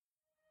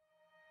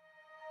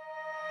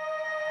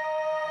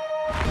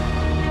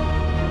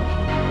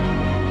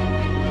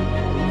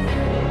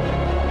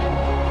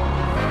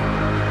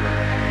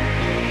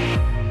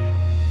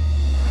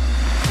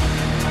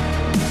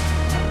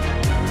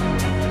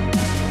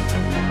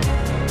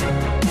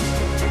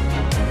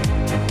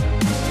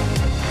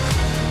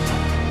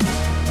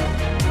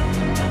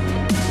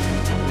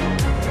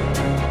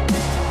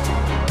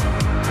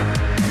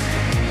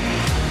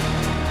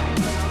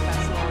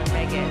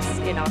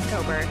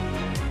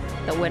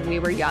the When We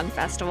Were Young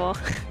festival.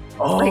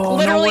 Oh, Like no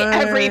literally way.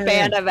 every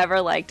band I've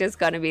ever liked is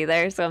going to be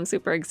there, so I'm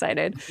super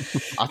excited.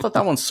 I thought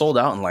that one sold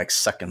out in like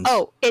seconds.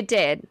 Oh, it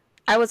did.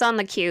 I was on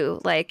the queue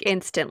like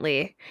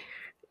instantly.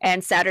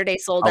 And Saturday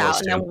sold I out.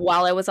 was And then too.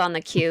 while I was on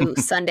the queue,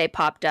 Sunday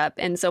popped up.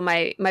 And so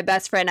my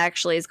best friend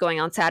actually is going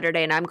on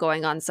Saturday and I'm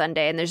going on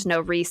Sunday, and there's no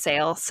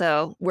resale.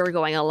 So we're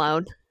going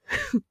alone.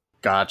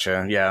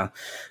 Gotcha. Yeah.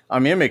 I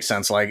mean, it makes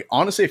sense. Like,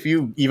 honestly, if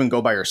you even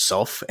go by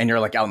yourself and you're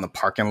like out in the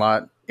parking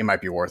lot, it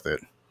might be worth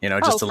it, you know,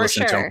 just to for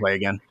listen to sure. him play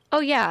again. Oh,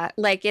 yeah.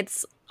 Like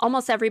it's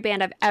almost every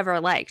band I've ever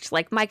liked.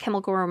 Like My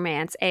Chemical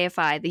Romance,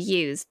 AFI, The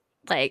Used,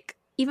 like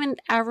even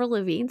Avril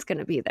Lavigne's going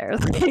to be there.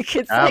 Like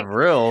it's like,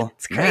 Avril.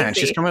 it's Man,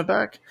 she's crazy. coming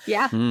back.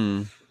 Yeah.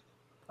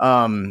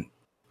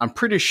 I'm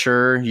pretty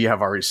sure you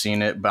have already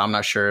seen it, but I'm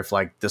not sure if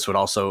like this would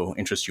also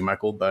interest you,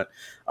 Michael. But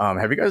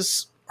have you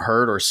guys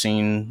heard or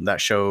seen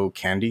that show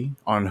Candy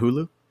on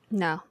Hulu?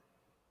 No.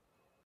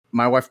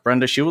 My wife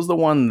Brenda, she was the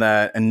one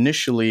that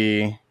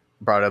initially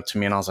brought it up to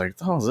me, and I was like,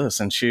 "Oh, is this?"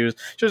 And she was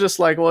just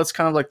like, "Well, it's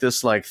kind of like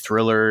this like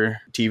thriller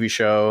TV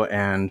show,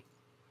 and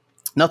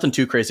nothing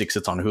too crazy because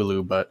it's on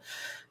Hulu, but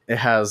it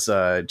has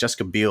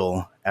Jessica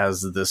Biel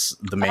as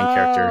the main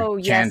character, Oh,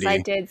 yes, Candy." I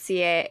did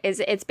see it.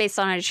 It's based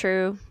on a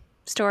true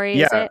story,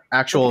 Yeah, is it?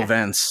 actual Okay.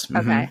 events.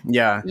 Okay.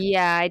 Yeah.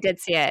 Yeah, I did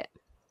see it.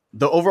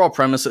 The overall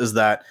premise is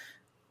that,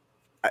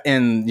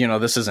 and you know,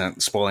 this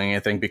isn't spoiling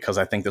anything because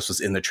I think this was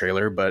in the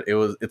trailer, but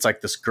it's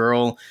like this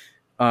girl,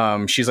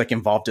 she's like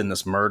involved in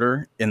this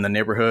murder in the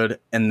neighborhood,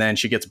 and then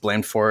she gets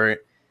blamed for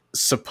it.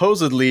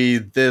 Supposedly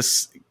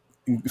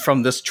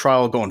from this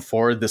trial going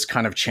forward, this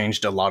kind of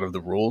changed a lot of the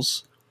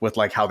rules with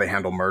like how they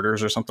handle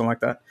murders or something like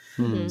that.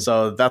 Mhm.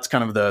 So that's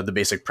kind of the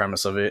basic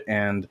premise of it,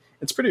 and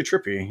it's pretty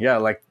trippy. Yeah,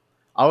 like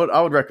I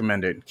would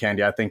recommend it,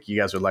 Candy. I think you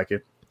guys would like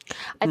it.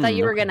 I thought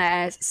you were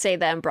gonna say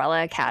the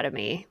Umbrella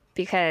Academy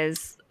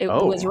because it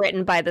was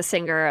written by the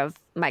singer of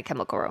My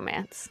Chemical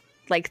Romance.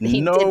 Like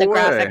he No did the way.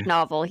 graphic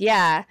novel.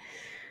 Yeah.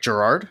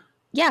 Gerard?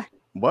 Yeah.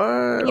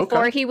 What?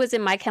 Before Okay. he was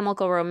in My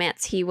Chemical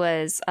Romance, he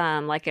was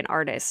like an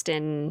artist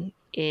in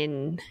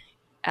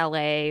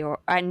LA or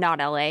not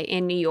LA,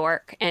 in New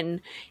York. And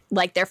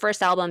like their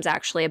first album's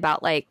actually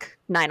about like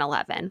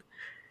 9/11.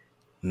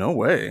 No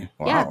way.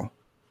 Wow. Yeah.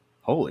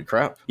 Holy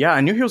crap. Yeah,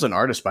 I knew he was an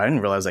artist, but I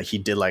didn't realize that he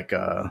did like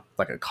a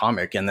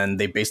comic, and then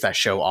they based that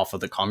show off of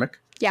the comic.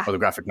 Yeah. Or the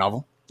graphic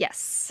novel.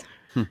 Yes.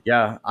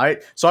 Yeah,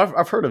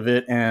 I've heard of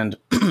it, and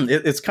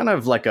it's kind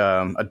of like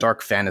a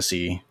dark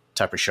fantasy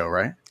type of show,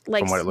 right?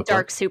 Like From what it looked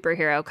dark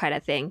superhero kind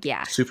of thing.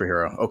 Yeah.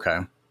 Superhero. Okay.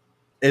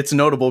 It's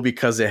notable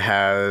because it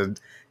had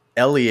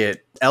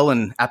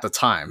Ellen at the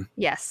time.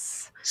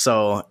 Yes.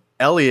 So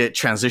Elliot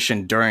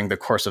transitioned during the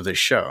course of this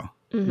show,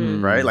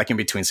 Mhm. right? Like in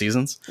between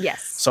seasons.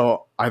 Yes.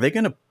 So are they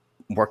going to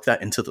work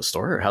that into the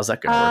story, or how's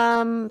that going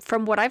to work?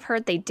 From what I've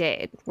heard, they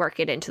did work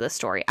it into the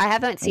story. I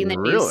haven't seen the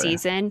new Really?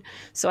 season,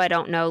 so I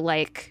don't know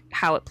like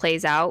how it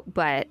plays out.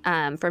 But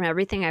from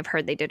everything I've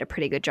heard, they did a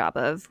pretty good job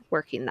of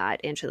working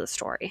that into the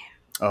story.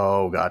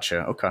 Oh, gotcha.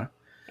 Okay.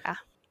 Yeah.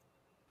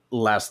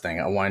 Last thing,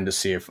 I wanted to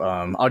see if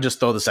I'll just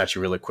throw this at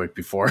you really quick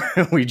before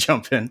we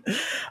jump in.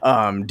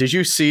 Did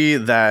you see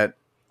that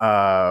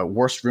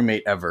Worst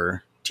Roommate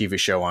Ever TV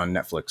show on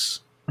Netflix?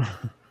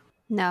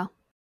 No.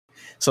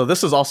 So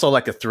this is also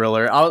like a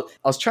thriller. I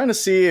was trying to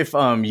see if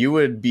you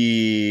would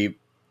be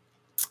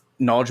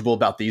knowledgeable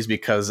about these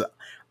because,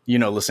 you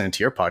know, listening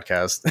to your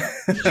podcast,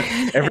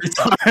 every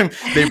time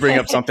they bring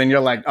up something, you're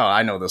like, oh,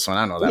 I know this one.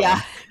 I know that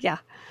one. Yeah.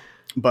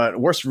 But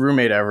Worst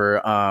Roommate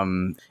Ever,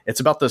 it's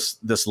about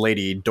this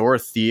lady,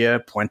 Dorothea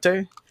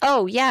Puente.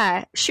 Oh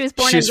yeah, she was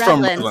born She's in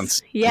from Redlands.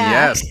 Redlands.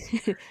 Yeah.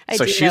 Yes. I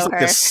So do she's know like her.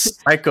 this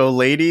psycho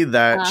lady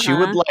that she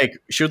would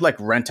Uh-huh. like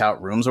rent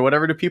out rooms or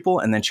whatever to people,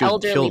 and then she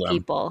would kill Elderly them.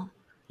 people.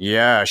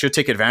 Yeah, she would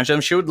take advantage of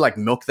them. She would like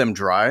milk them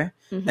dry,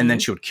 and then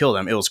Mhm. she would kill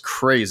them. It was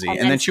crazy.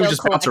 And then she would still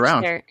just bounce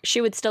collect around.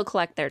 she would still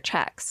collect their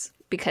checks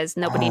because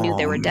nobody knew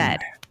they Oh, were dead.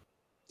 man.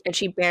 And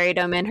she buried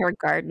them in her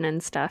garden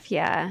and stuff.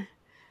 Yeah.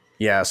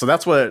 Yeah, so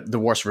that's what the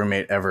Worst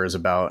Roommate Ever is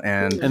about.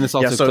 And And this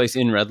all yeah, took so place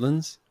in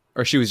Redlands?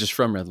 Or she was just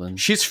from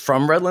Redlands? she's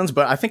from Redlands,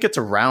 but I think it's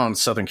around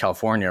Southern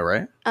California,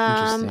 right?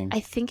 Interesting.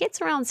 I think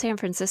it's around San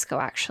Francisco,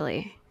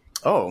 actually.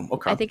 Oh,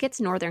 okay. I think it's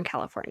Northern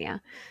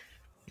California.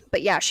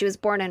 But yeah, she was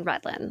born in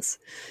Redlands.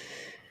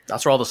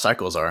 That's where all the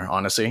cycles are,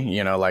 honestly.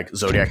 You know, like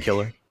Zodiac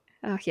Killer.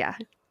 Oh, yeah.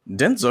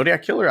 Didn't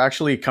Zodiac Killer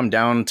actually come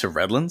down to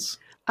Redlands?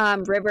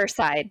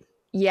 Riverside.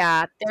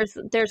 Yeah,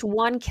 there's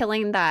one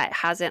killing that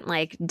hasn't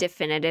like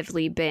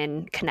definitively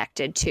been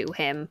connected to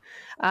him,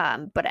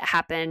 but it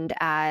happened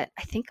at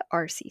I think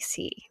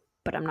RCC,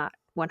 but I'm not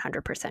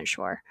 100%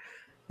 sure.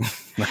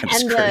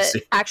 That's And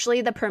crazy.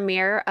 actually the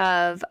premiere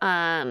of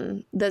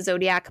the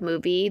Zodiac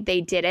movie,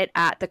 they did it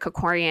at the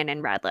Kokorian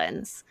in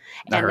Redlands,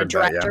 I and the heard that,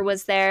 yeah. director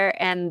was there,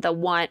 and the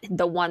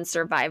one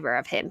survivor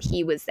of him,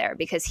 he was there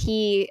because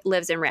he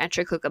lives in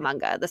Rancho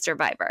Cucamonga, the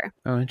survivor.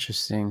 Oh,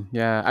 interesting.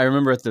 Yeah, I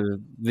remember at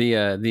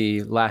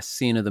the last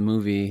scene of the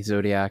movie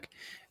Zodiac,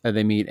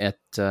 they meet at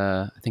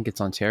I think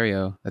it's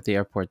Ontario, at the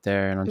airport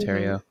there in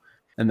Ontario,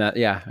 and that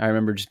I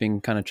remember just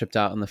being kind of tripped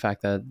out on the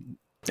fact that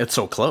It's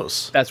so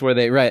close. That's where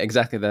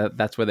exactly.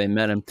 That's where they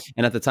met him.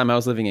 And at the time I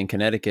was living in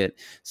Connecticut.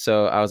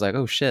 So I was like,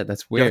 oh shit,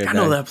 that's weird. I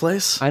know that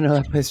place. I know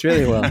that place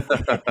really well.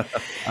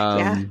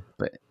 Yeah.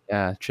 But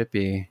yeah,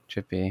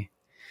 trippy.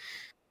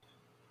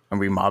 Are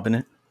we mobbing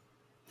it?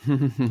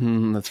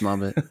 Let's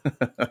mob it.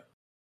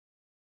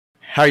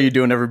 How you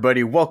doing,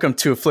 everybody? Welcome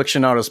to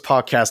Afflictionados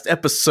Podcast,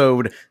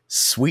 episode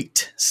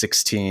Sweet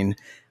 16.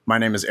 My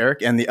name is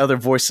Eric, and the other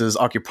voices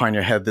occupying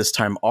your head this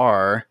time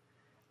are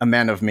a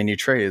man of many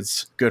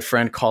trades, good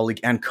friend, colleague,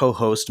 and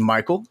co-host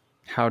Michael.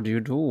 How do you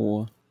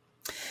do?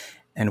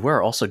 And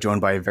we're also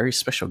joined by a very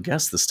special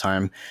guest this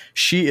time.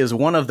 She is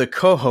one of the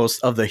co-hosts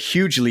of the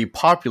hugely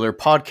popular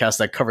podcast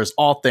that covers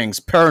all things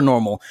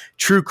paranormal,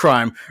 true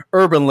crime,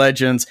 urban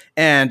legends,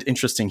 and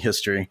interesting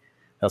history.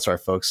 That's right,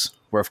 folks.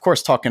 We're, of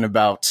course, talking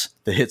about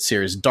the hit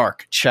series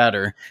Dark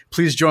Chatter.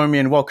 Please join me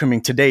in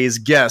welcoming today's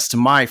guest,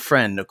 my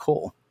friend,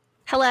 Nicole.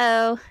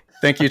 Hello.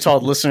 Thank you to all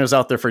the listeners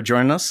out there for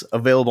joining us.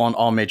 Available on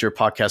all major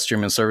podcast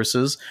streaming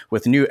services,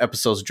 with new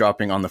episodes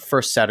dropping on the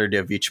first Saturday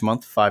of each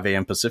month, 5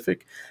 a.m.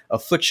 Pacific.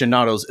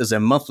 Afflictionados is a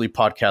monthly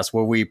podcast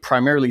where we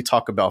primarily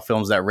talk about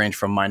films that range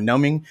from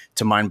mind-numbing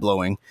to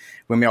mind-blowing.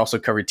 We may also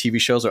cover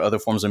TV shows or other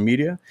forms of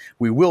media.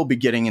 We will be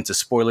getting into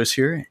spoilers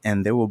here,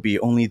 and there will be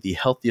only the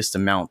healthiest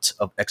amount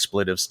of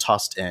expletives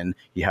tossed in.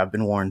 You have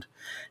been warned.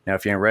 Now,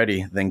 if you ain't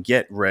ready, then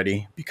get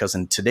ready, because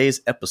in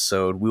today's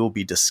episode, we will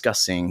be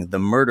discussing the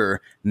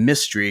murder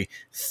mystery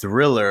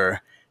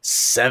thriller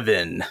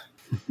 7.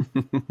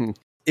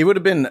 It would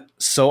have been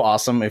so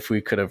awesome if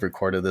we could have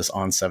recorded this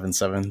on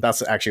 7/7.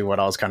 That's actually what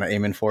I was kind of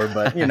aiming for,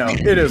 but you know,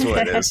 it is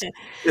what it is.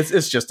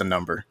 It's just a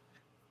number.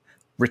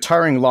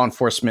 Retiring law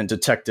enforcement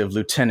detective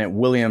Lieutenant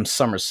William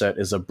Somerset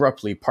is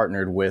abruptly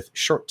partnered with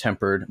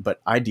short-tempered but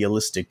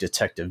idealistic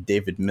detective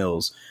David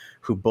Mills,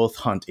 who both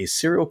hunt a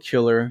serial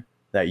killer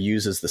that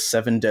uses the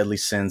 7 deadly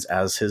sins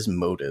as his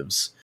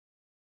motives.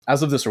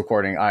 As of this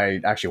recording, I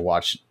actually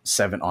watched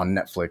 7 on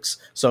Netflix,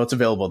 so it's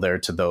available there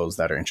to those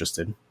that are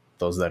interested,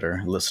 those that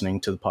are listening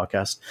to the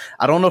podcast.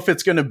 I don't know if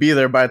it's going to be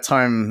there by the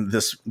time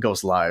this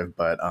goes live,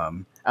 but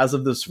as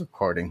of this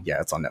recording,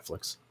 yeah, it's on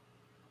Netflix.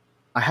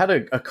 I had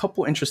a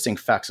couple interesting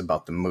facts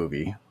about the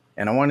movie,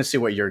 and I want to see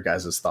what your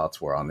guys'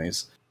 thoughts were on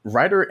these.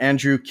 Writer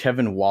Andrew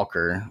Kevin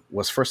Walker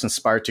was first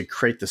inspired to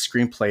create the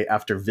screenplay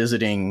after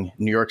visiting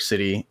New York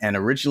City and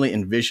originally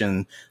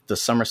envisioned the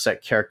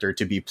Somerset character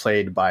to be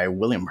played by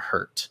William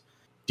Hurt.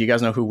 Do you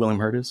guys know who William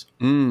Hurt is?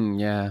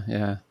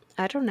 Yeah.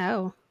 I don't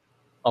know.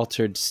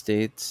 Altered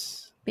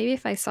States. Maybe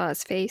if I saw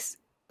his face.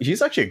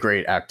 He's actually a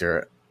great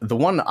actor. The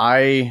one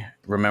I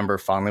remember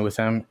fondly with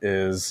him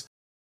is...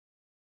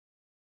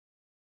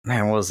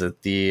 Man, what was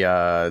it? The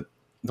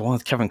one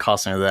with Kevin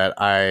Costner that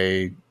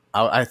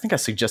I think I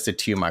suggested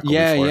to you, Michael.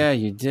 Yeah, before. yeah,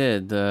 you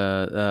did.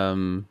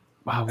 The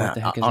wow, what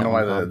the heck is that? I don't know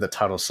why called? the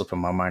title's slipping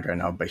my mind right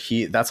now, but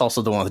that's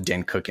also the one with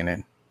Dane Cook in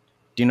it.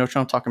 Do you know what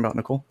I'm talking about,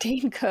 Nicole?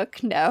 Dane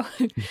Cook? No.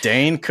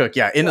 Dane Cook,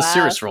 yeah, in a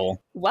serious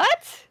role.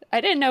 What?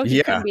 I didn't know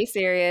he couldn't be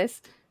serious.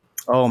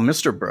 Oh,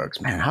 Mr. Brooks.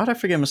 Man, how did I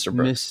forget Mr.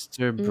 Brooks?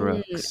 Mr.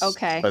 Brooks.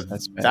 Okay. But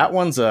that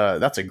one's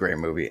that's a great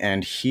movie,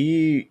 and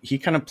he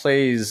kind of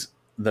plays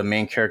the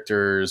main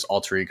character's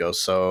alter ego.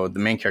 So the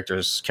main character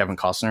is Kevin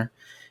Costner,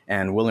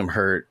 and William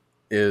Hurt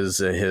is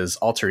his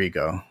alter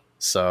ego.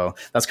 So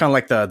that's kind of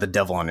like the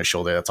devil on his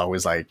shoulder. That's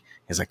always like,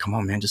 he's like, come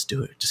on, man, just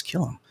do it. Just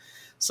kill him.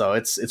 So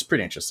it's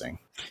pretty interesting.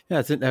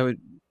 Yeah, that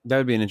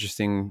would be an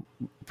interesting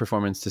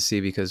performance to see,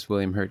 because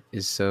William Hurt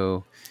is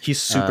so...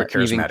 He's super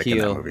charismatic in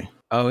that movie.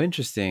 Oh,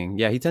 interesting.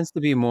 Yeah, he tends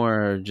to be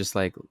more just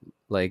like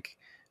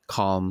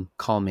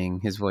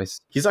calming, his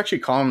voice. He's actually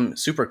calm,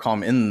 super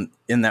calm in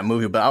that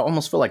movie, but I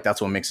almost feel like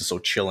that's what makes it so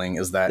chilling,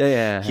 is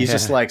that he's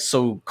just like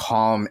so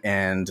calm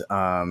and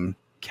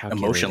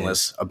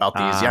emotionless about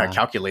these,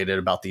 calculated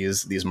about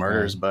these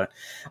murders. But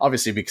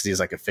obviously because he's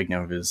like a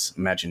figment of his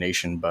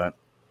imagination. But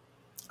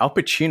Al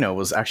Pacino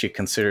was actually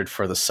considered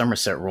for the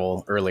Somerset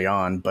role early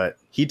on, but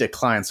he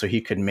declined so he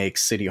could make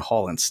City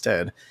Hall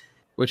instead,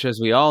 which, as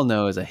we all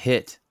know, is a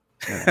hit.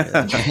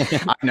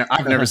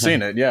 I've never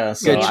seen it. Yeah,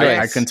 so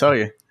I couldn't tell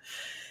you.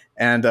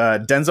 And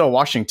Denzel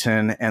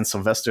Washington and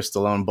Sylvester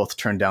Stallone both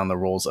turned down the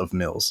roles of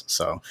Mills.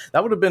 So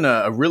that would have been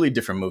a really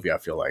different movie, I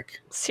feel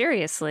like.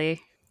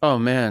 Seriously. Oh,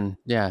 man.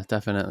 Yeah,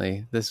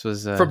 definitely. This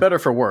was... For better,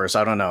 for worse,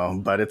 I don't know.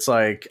 But it's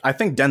like, I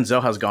think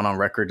Denzel has gone on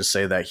record to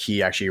say that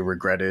he actually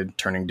regretted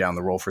turning down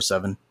the role for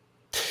 7.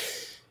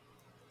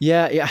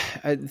 Yeah.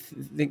 I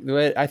think the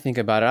way I think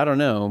about it, I don't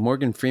know.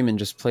 Morgan Freeman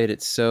just played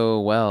it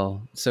so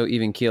well, so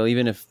even keel,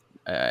 even if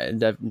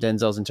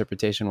Denzel's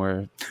interpretation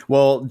were...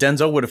 Well,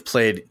 Denzel would have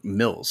played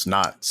Mills,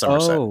 not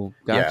Somerset. Oh,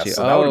 gotcha. Yeah,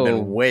 so that would have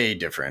been way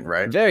different,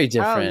 right? Very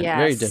different. Oh, yes.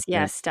 Very different.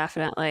 Yes,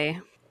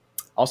 definitely.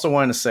 Also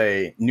wanted to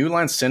say, New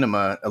Line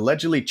Cinema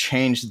allegedly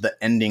changed the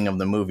ending of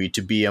the movie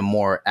to be a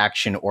more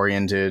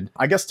action-oriented,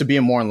 I guess to be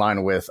more in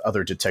line with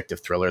other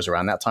detective thrillers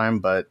around that time,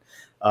 but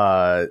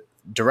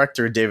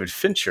director David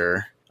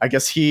Fincher I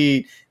guess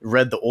he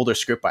read the older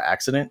script by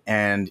accident,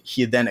 and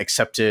he then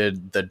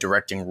accepted the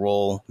directing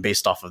role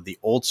based off of the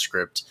old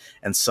script.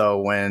 And so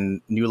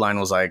when New Line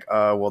was like,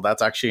 well,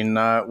 that's actually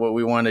not what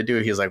we want to do,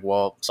 he's like,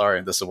 well,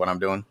 sorry, this is what I'm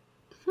doing.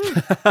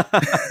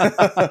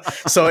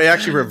 So it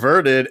actually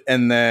reverted,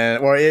 and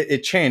then, well,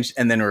 it changed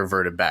and then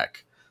reverted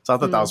back. So I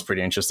thought that was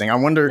pretty interesting.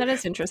 That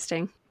is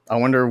interesting. I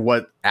wonder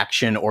what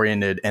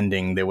action-oriented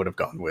ending they would have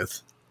gone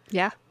with.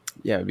 Yeah.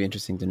 Yeah, it would be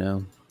interesting to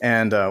know.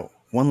 And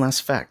one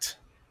last fact.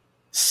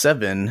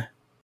 Seven,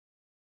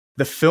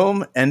 the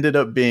film ended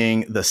up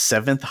being the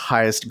 7th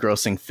highest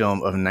grossing film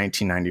of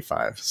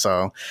 1995.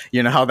 So,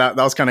 you know how that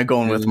was kind of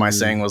going with my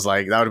saying was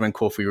like, that would have been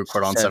cool if we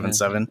record on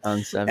 7/7.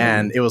 On 7.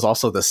 And it was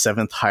also the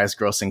 7th highest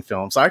grossing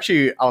film. So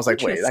actually, I was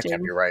like, wait, that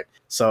can't be right.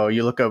 So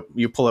you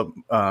pull up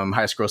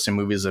highest grossing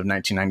movies of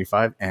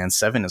 1995, and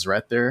 7 is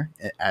right there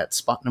at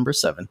spot number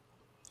 7.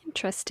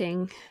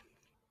 Interesting.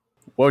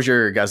 What was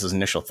your guys'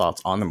 initial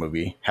thoughts on the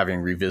movie, having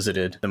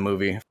revisited the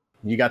movie?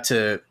 You got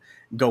to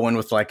go in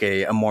with like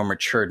a more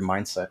matured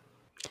mindset.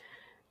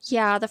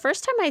 Yeah, the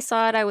first time I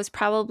saw it, I was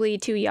probably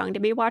too young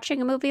to be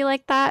watching a movie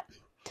like that.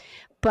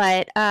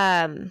 But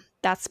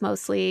that's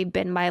mostly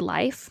been my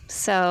life.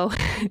 So,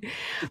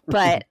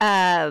 but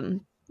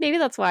maybe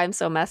that's why I'm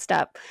so messed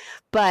up.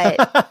 But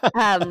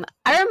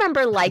I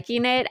remember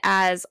liking it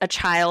as a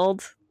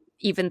child,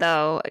 even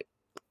though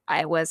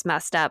I was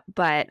messed up.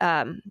 But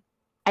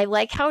I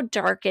like how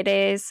dark it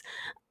is.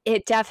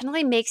 It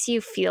definitely makes you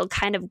feel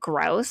kind of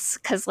gross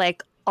because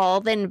like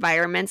all the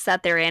environments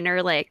that they're in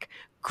are like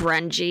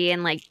grungy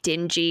and like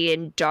dingy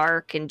and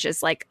dark and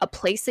just like a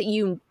place that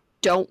you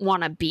don't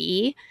want to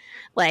be.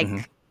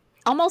 Like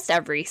almost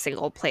every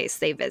single place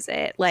they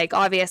visit. Like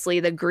obviously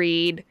the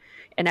Greed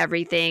and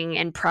everything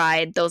and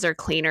Pride, those are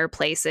cleaner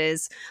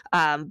places.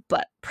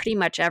 But pretty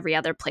much every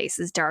other place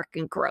is dark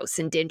and gross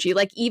and dingy.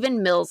 Like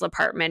even Mill's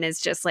apartment is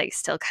just like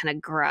still kind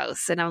of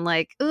gross. And I'm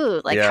like,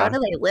 ooh, like how do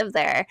they live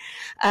there?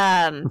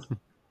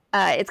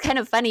 It's kind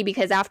of funny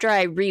because after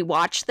I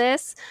rewatched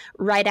this,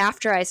 right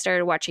after I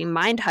started watching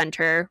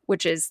Mindhunter,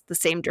 which is the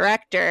same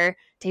director,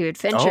 David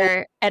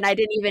Fincher, and I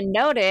didn't even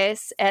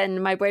notice.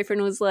 And my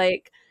boyfriend was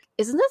like,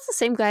 isn't this the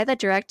same guy that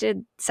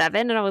directed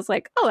 7? And I was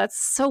like, oh, that's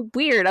so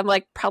weird. I'm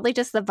like, probably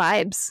just the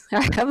vibes.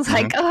 I was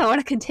like, oh, I want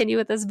to continue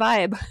with this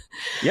vibe.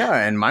 Yeah,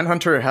 and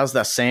Mindhunter has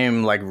that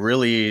same like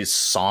really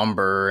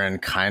somber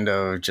and kind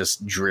of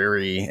just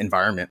dreary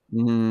environment.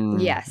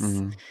 Yes.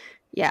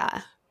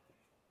 Yeah.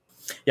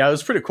 Yeah, it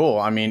was pretty cool.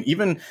 I mean,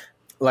 even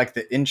like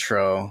the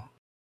intro,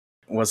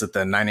 was it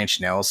the 9 Inch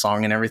Nails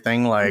song and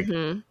everything, like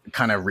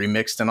kind of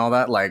remixed and all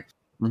that? Like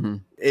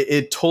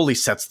it totally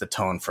sets the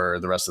tone for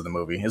the rest of the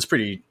movie. It's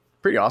pretty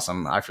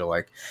awesome, I feel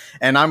like.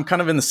 And I'm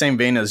kind of in the same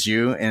vein as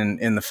you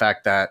in the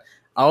fact that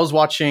I was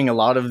watching a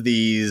lot of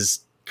these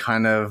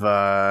kind of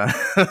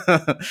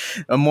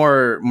a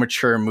more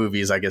mature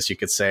movies, I guess you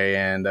could say,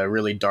 and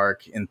really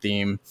dark in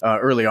theme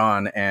early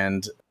on.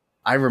 And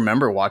I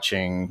remember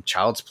watching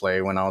Child's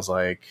Play when I was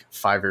like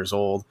 5 years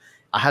old.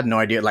 I had no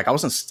idea. Like I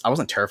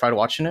wasn't terrified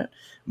watching it,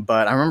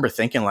 but I remember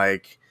thinking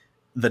like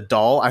the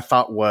doll I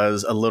thought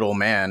was a little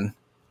man.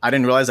 I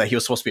didn't realize that he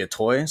was supposed to be a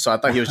toy. So I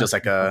thought he was just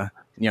like a,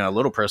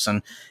 little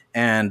person.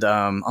 And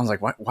I was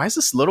like, why is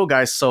this little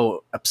guy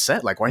so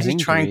upset? Like, why is he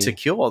trying to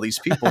kill all these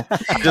people?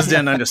 I just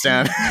didn't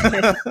understand.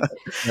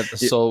 That the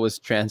soul was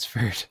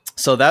transferred.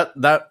 So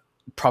that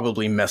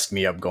probably messed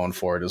me up going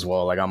forward as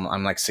well. Like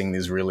I'm like seeing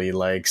these really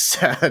like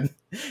sad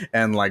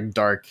and like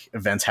dark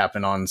events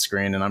happen on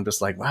screen, and I'm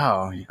just like,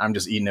 wow, I'm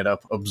just eating it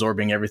up,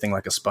 absorbing everything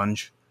like a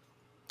sponge.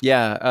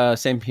 Yeah,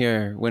 same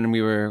here. When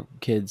we were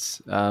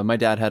kids, my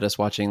dad had us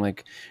watching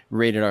like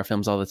rated R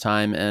films all the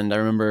time, and I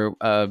remember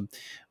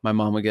my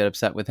mom would get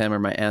upset with him, or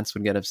my aunts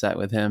would get upset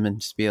with him, and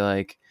just be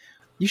like,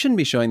 "You shouldn't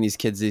be showing these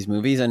kids these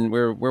movies." And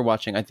we're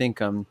watching. I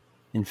think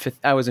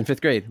I was in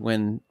 5th grade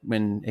when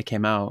it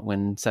came out,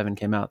 when 7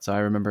 came out. So I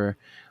remember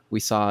we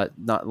saw it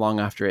not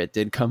long after it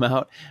did come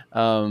out.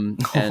 And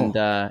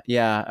I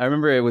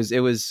remember it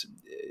was.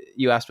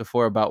 You asked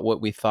before about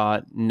what we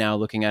thought now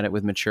looking at it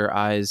with mature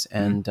eyes.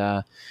 And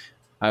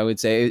I would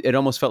say it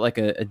almost felt like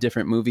a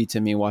different movie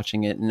to me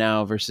watching it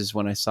now versus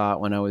when I saw it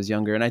when I was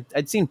younger. And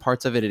I'd seen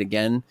parts of it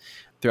again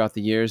throughout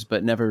the years,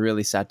 but never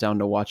really sat down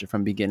to watch it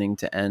from beginning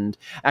to end.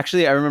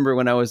 Actually, I remember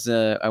when I was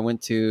I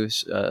went to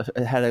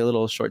had a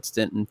little short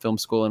stint in film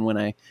school, and when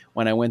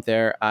I went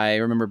there, I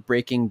remember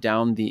breaking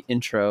down the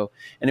intro,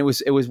 and it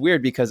was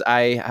weird because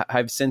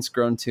I've since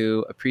grown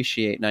to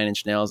appreciate 9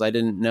 Inch Nails. I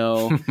didn't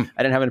know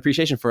I didn't have an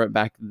appreciation for it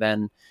back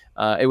then.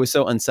 It was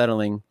so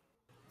unsettling.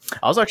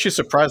 I was actually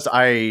surprised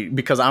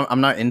because I'm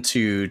not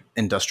into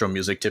industrial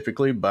music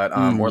typically, but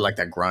more like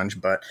that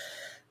grunge. But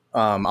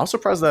I was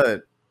surprised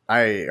that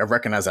I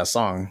recognize that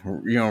song,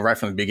 right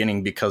from the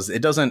beginning, because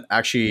it doesn't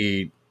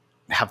actually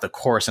have the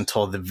chorus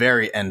until the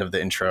very end of the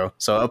intro.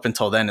 So up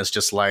until then, it's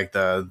just like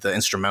the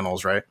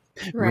instrumentals, right?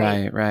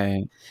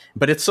 Right.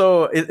 But it's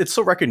so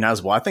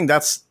recognizable. I think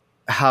that's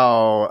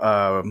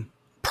how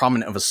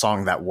prominent of a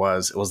song that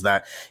was. It was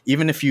that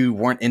even if you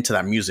weren't into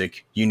that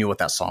music, you knew what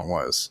that song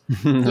was.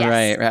 Yes,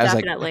 right.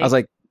 Definitely. I was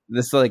like,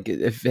 this like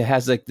if it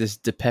has like this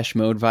Depeche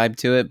Mode vibe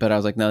to it, but I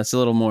was like, no, it's a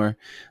little more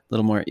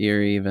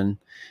eerie even.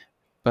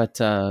 But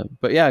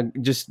yeah,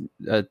 just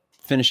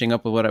finishing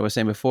up with what I was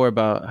saying before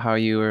about how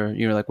you were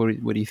like,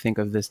 what do you think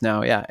of this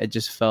now? Yeah, it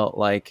just felt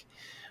like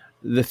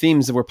the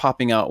themes were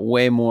popping out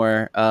way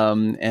more,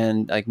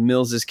 and like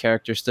Mills's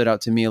character stood out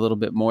to me a little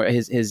bit more.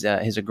 His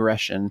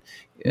aggression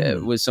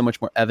was so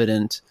much more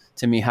evident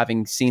to me,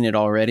 having seen it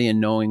already and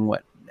knowing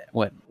what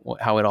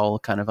how it all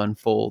kind of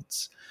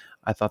unfolds.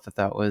 I thought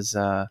that was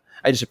I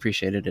just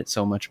appreciated it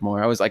so much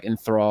more. I was like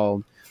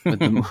enthralled with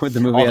the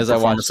movie as I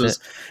watched it.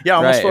 Yeah, I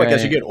almost feel like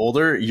as you get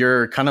older,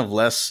 you're kind of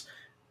less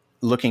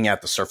looking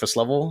at the surface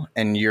level,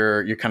 and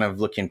you're kind of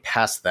looking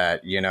past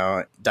that, you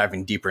know,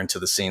 diving deeper into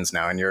the scenes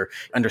now, and you're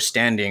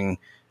understanding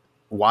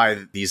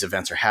why these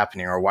events are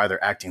happening or why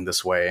they're acting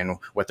this way and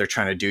what they're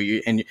trying to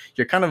do. And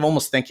you're kind of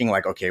almost thinking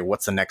like, okay,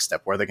 what's the next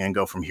step? Where are they going to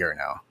go from here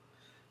now?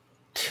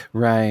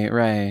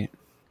 Right.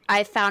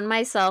 I found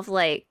myself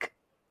like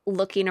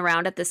looking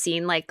around at the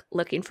scene, like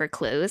looking for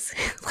clues.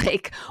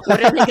 Like,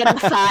 what are they gonna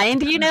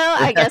find? You know,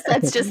 I guess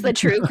that's just the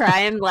true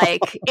crime.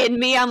 Like in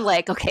me, I'm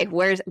like, okay,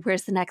 where's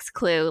the next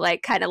clue?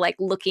 Like kind of like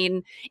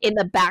looking in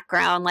the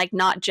background, like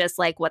not just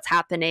like what's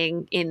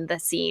happening in the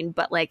scene,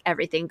 but like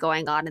everything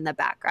going on in the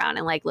background,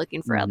 and like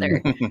looking for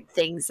other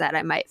things that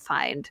I might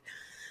find.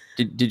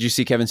 Did you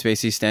see Kevin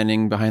Spacey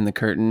standing behind the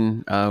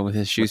curtain with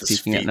his shoes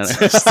peeking at night?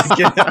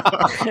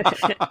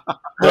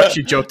 We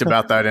actually joked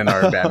about that in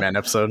our Batman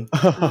episode.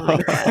 Oh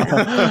my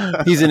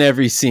God. He's in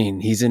every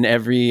scene. He's in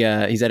every.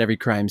 He's at every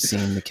crime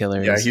scene. The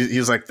killer. Yeah,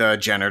 he's like the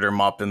janitor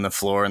mopping the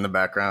floor in the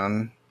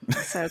background.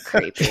 So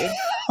creepy.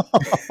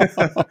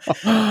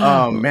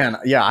 Man,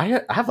 yeah,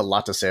 I have a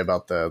lot to say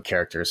about the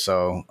characters.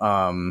 So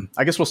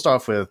I guess we'll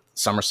start off with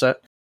Somerset.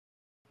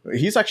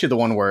 He's actually the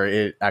one where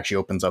it actually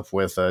opens up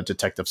with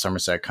Detective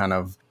Somerset kind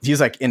of, he's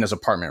like in his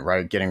apartment,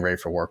 right? Getting ready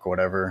for work or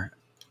whatever.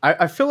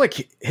 I feel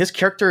like his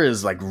character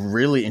is like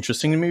really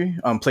interesting to me,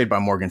 played by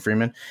Morgan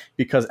Freeman,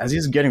 because as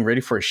he's getting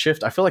ready for a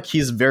shift, I feel like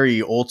he's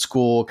very old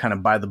school, kind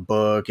of by the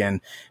book, and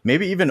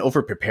maybe even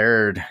over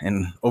prepared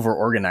and over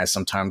organized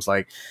sometimes.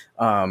 Like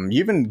you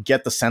even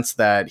get the sense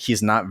that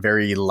he's not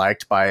very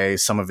liked by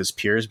some of his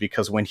peers,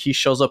 because when he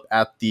shows up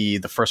at the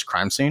first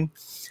crime scene,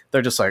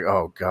 they're just like,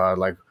 oh God,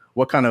 like,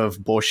 what kind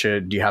of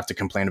bullshit do you have to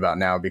complain about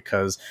now?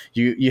 Because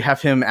you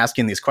have him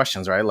asking these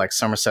questions, right? Like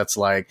Somerset's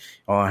like,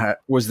 oh,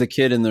 was the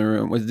kid in the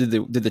room?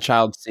 Did the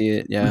child see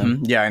it? Yeah.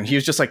 Mm-hmm. Yeah. And he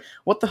was just like,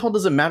 what the hell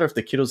does it matter if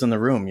the kid was in the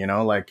room? You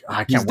know, like,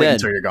 I can't wait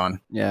until you're gone.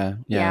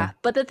 Yeah.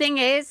 But the thing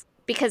is,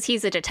 because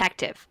he's a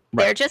detective,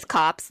 they're just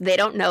cops. They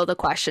don't know the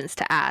questions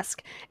to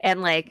ask.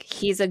 And like,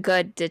 he's a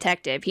good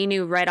detective. He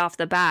knew right off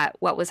the bat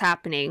what was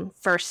happening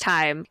first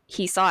time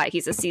he saw it.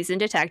 He's a seasoned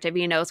detective.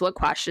 He knows what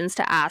questions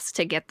to ask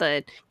to get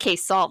the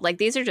case solved. Like,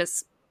 these are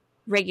just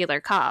regular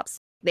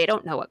cops. They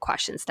don't know what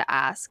questions to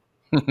ask.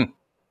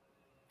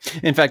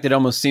 In fact, it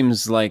almost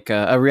seems like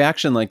a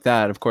reaction like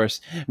that. Of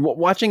course,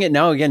 watching it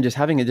now again, just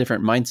having a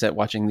different mindset,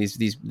 watching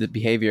the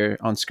behavior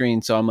on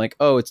screen. So I'm like,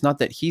 oh, it's not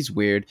that he's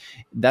weird.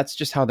 That's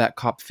just how that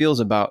cop feels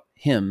about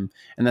him,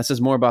 and that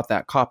says more about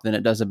that cop than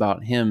it does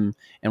about him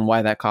and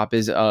why that cop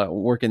is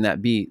working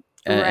that beat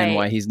and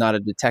why he's not a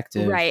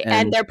detective. Right,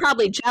 and they're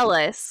probably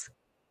jealous.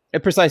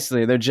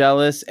 Precisely, they're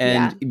jealous,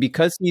 and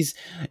because he's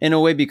in a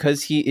way,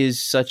 because he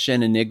is such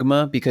an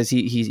enigma, because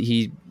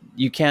he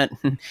you can't,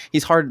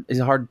 he's a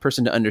hard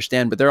person to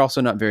understand, but they're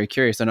also not very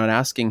curious. They're not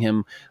asking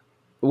him,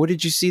 what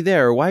did you see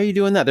there? Or why are you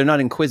doing that? They're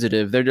not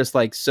inquisitive. They're just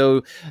like,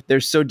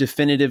 they're so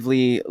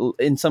definitively,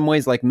 in some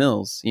ways, like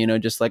Mills, you know,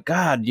 just like,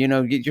 God, you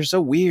know, you're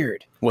so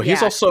weird. Well,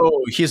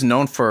 he's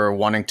known for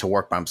wanting to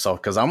work by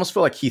himself, because I almost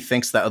feel like he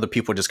thinks that other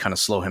people just kind of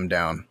slow him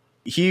down.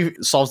 He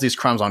solves these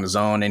crimes on his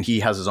own, and he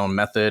has his own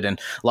method. And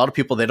a lot of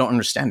people, they don't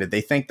understand it.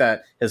 They think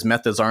that his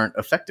methods aren't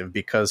effective,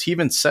 because he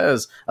even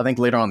says, I think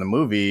later on in the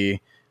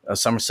movie,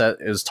 Somerset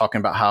is talking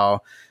about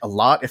how a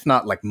lot, if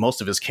not like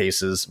most of his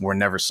cases, were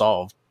never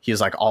solved.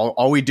 He's like,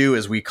 all we do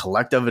is we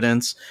collect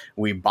evidence,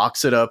 we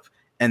box it up,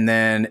 and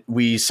then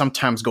we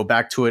sometimes go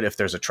back to it if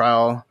there's a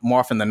trial. More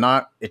often than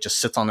not, it just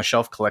sits on the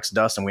shelf, collects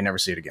dust, and we never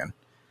see it again.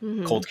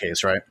 Mm-hmm. Cold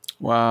case, right?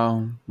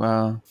 Wow.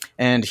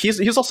 And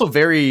he's also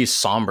very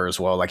somber as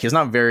well. Like, he's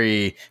not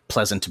very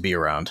pleasant to be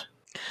around.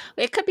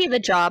 It could be the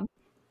job.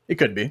 It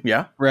could be,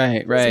 yeah.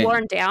 Right. He's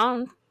worn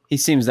down. He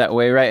seems that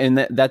way, right?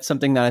 And that's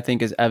something that I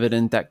think is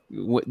evident that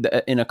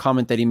in a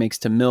comment that he makes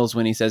to Mills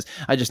when he says,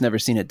 "I just never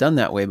seen it done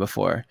that way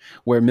before."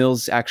 Where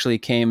Mills actually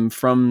came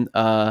from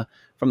the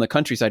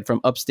countryside,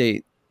 from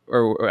upstate,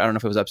 or I don't know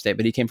if it was upstate,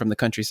 but he came from the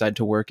countryside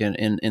to work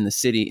in the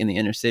city, in the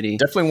inner city.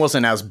 Definitely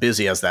wasn't as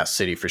busy as that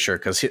city for sure,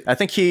 because I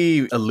think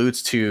he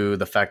alludes to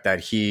the fact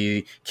that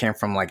he came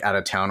from like out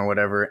of town or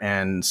whatever,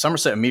 and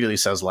Somerset immediately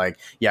says like,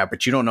 "Yeah,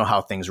 but you don't know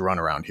how things run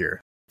around here.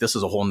 This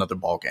is a whole nother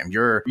ballgame.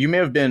 You may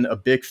have been a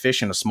big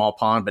fish in a small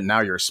pond, but now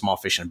you're a small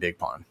fish in a big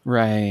pond."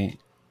 Right.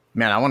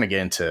 Man, I want to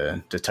get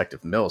into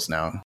Detective Mills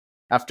now.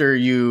 after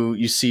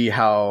you see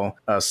how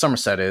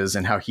Somerset is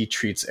and how he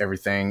treats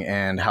everything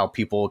and how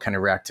people kind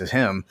of react to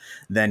him,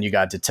 then you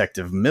got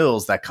Detective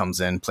Mills that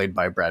comes in, played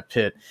by Brad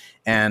Pitt.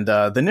 And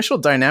the initial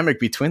dynamic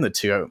between the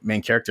two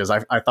main characters I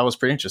thought was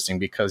pretty interesting,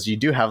 because you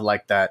do have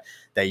like that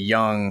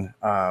young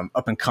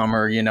up and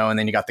comer, you know, and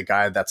then you got the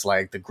guy that's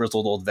like the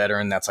grizzled old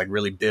veteran that's like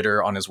really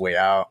bitter on his way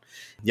out.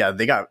 Yeah,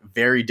 they got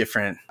very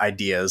different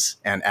ideas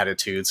and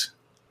attitudes.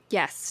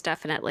 Yes,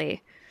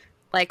 definitely.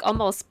 Like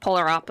almost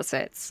polar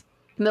opposites.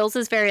 Mills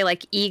is very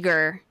like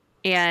eager,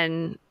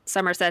 and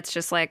Somerset's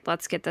just like,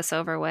 let's get this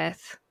over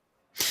with.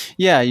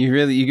 Yeah, you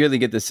really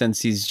get the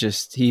sense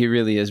he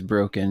really is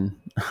broken.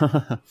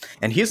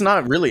 And he's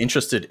not really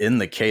interested in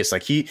the case.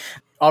 Like, he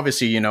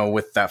obviously, you know,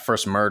 with that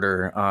first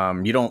murder,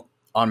 you don't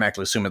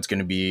automatically assume it's going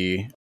to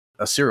be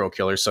a serial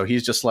killer. So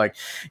he's just like,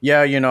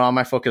 yeah, you know,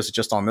 my focus is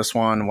just on this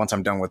one. Once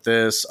I'm done with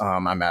this,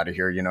 I'm out of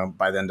here, you know,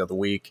 by the end of the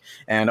week.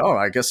 And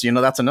I guess, you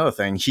know, that's another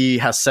thing. He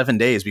has 7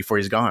 days before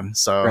he's gone.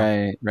 So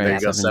right. there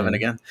you go, 7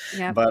 again.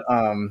 Yeah. But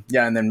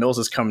yeah, and then Mills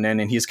is coming in,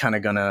 and he's kind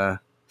of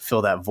gonna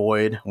fill that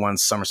void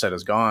once Somerset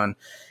is gone.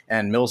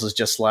 And Mills is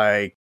just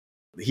like,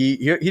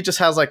 he just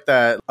has like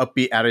that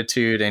upbeat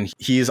attitude, and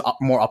he's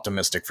more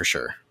optimistic for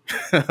sure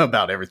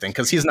about everything,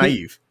 because he's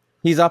naive.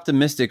 He's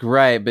optimistic,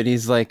 right? But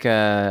he's like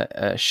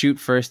a shoot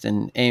first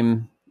and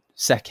aim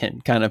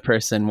second kind of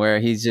person, where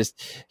he's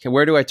just, okay,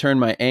 where do I turn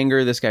my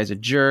anger? This guy's a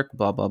jerk,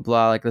 blah blah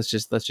blah. Like let's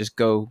just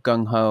go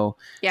gung ho.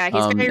 Yeah,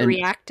 he's very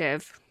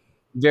reactive.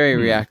 Very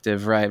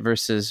reactive, right?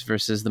 Versus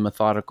the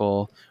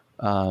methodical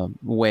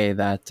way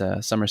that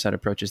Somerset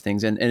approaches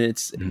things, and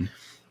it's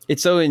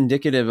so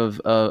indicative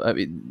of I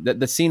mean,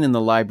 the scene in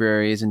the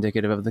library is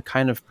indicative of the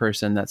kind of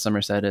person that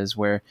Somerset is,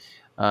 where.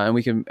 And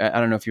we can, I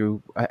don't know if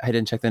I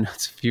didn't check the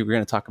notes if you were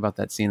going to talk about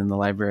that scene in the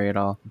library at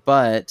all,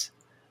 but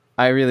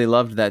I really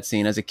loved that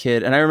scene as a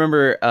kid. And I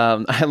remember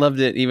I loved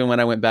it even when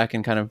I went back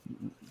and kind of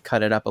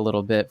cut it up a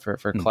little bit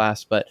for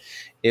class, but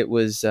it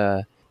was,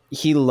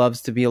 he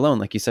loves to be alone.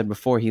 Like you said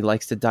before, he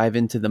likes to dive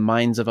into the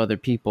minds of other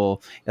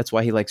people. That's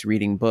why he likes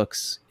reading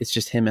books. It's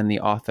just him and the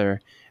author.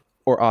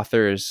 Or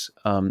authors,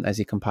 as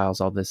he compiles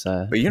all this.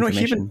 But you know,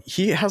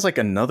 he has like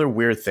another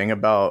weird thing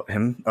about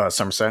him,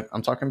 Somerset,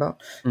 I'm talking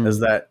about, is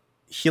that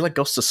he like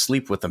goes to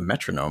sleep with a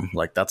metronome.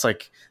 Like that's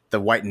like the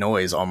white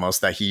noise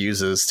almost that he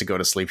uses to go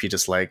to sleep. He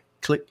just like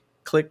click,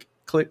 click,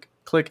 click,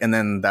 click, and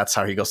then that's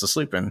how he goes to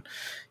sleep. And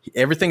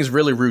everything's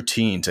really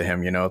routine to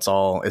him. You know,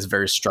 it's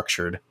very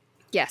structured.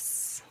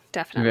 Yes,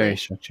 definitely. Very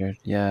structured.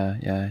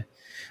 Yeah.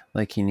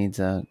 Like he needs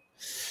a.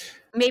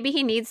 Maybe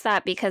he needs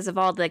that because of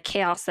all the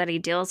chaos that he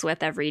deals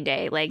with every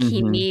day. Like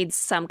he needs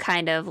some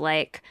kind of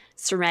like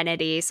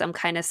serenity, some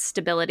kind of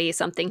stability,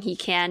 something he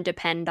can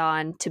depend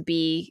on to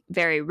be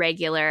very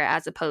regular,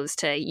 as opposed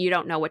to you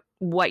don't know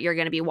what you're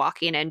going to be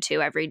walking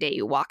into every day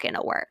you walk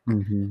into work.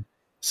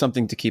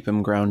 Something to keep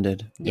him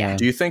grounded. Yeah.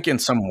 Do you think in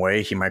some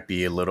way he might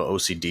be a little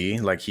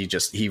OCD? Like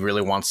he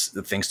really wants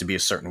things to be a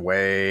certain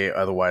way.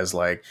 Otherwise,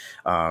 like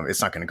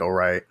it's not going to go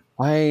right.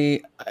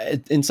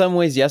 In some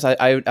ways, yes.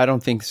 I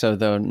don't think so,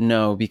 though.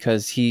 No,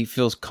 because he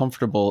feels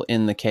comfortable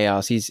in the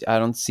chaos. I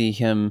don't see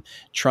him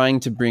trying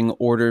to bring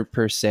order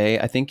per se.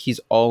 I think he's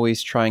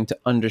always trying to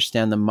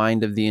understand the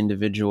mind of the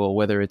individual,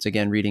 whether it's,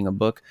 again, reading a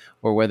book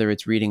or whether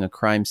it's reading a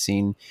crime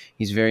scene.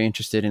 He's very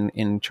interested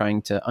in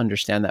trying to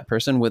understand that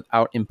person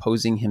without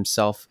imposing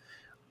himself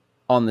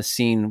on the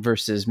scene,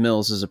 versus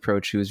Mills's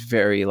approach, who's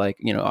very like,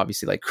 you know,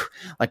 obviously like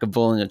a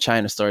bull in a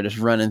china store, just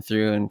running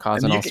through and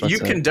causing all sorts of... You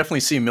can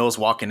definitely see Mills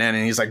walking in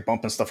and he's like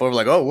bumping stuff over,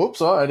 like, oh,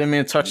 whoops, I didn't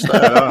mean to touch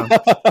that.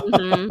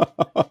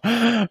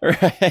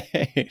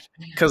 Right.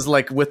 Because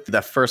like with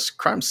the first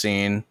crime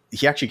scene,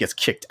 he actually gets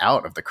kicked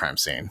out of the crime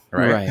scene,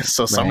 right?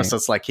 So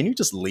Somerset's like, can you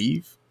just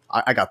leave?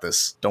 I got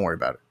this. Don't worry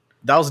about it.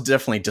 That was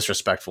definitely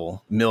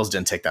disrespectful. Mills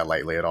didn't take that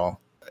lightly at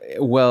all.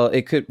 Well,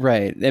 it could,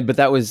 right, but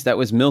that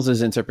was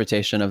Mills's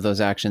interpretation of those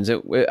actions.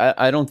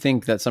 I don't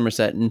think that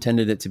Somerset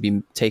intended it to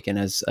be taken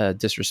as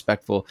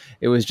disrespectful.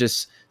 It was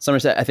just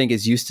Somerset, I think,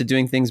 is used to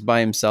doing things by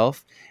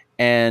himself,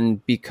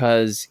 and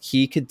because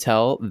he could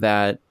tell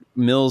that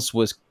Mills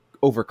was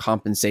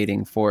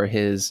overcompensating for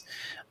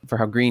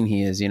how green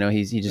he is. You know,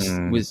 he just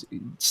was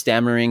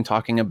stammering,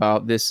 talking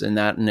about this and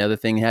that and the other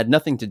thing. It had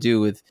nothing to do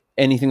with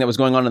anything that was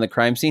going on in the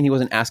crime scene. He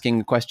wasn't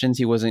asking questions.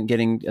 He wasn't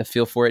getting a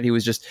feel for it. He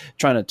was just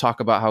trying to talk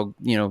about how,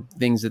 you know,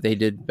 things that they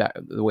did back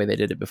the way they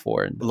did it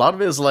before. A lot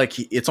of it is like,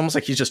 it's almost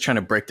like he's just trying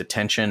to break the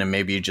tension and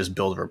maybe just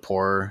build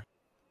rapport.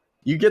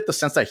 You get the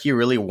sense that he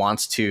really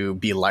wants to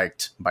be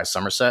liked by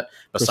Somerset,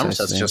 but Precisely.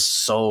 Somerset's just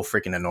so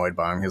freaking annoyed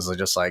by him. He's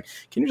just like,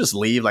 can you just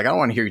leave? Like, I don't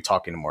want to hear you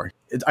talk anymore.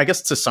 I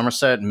guess to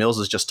Somerset, Mills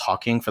is just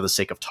talking for the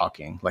sake of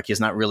talking. Like,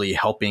 he's not really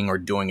helping or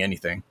doing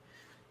anything.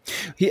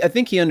 I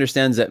think he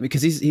understands that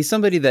because he's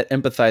somebody that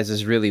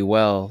empathizes really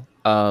well,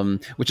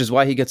 which is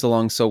why he gets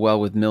along so well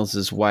with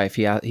Mills's wife.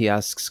 He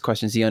asks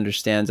questions. He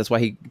understands. That's why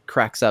he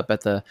cracks up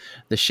at the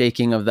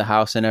shaking of the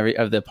house and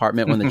of the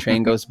apartment when the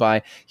train goes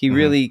by. He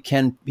really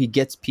he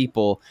gets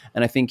people,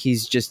 and I think he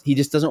just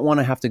doesn't want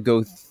to have to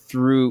go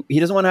through. He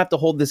doesn't want to have to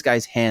hold this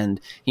guy's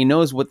hand. He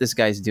knows what this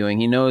guy's doing.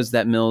 He knows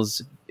that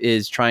Mills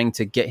is trying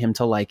to get him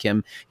to like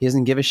him. He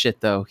doesn't give a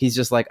shit though. He's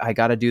just like, I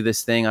got to do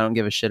this thing. I don't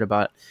give a shit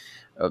about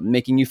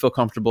making you feel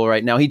comfortable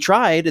right now. He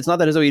tried. It's not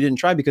that as though he didn't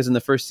try, because in the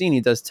first scene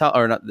he does tell,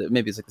 or not,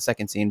 maybe it's like the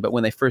second scene, but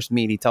when they first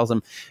meet, he tells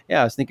him, yeah,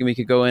 I was thinking we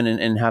could go in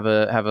and have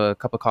a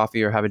cup of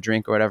coffee or have a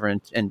drink or whatever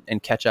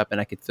and catch up and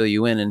I could fill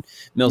you in. And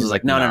Mills is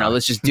like, no,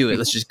 let's just do it.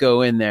 Let's just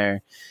go in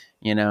there,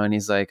 you know? And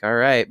he's like, all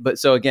right. But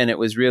so again, it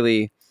was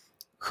really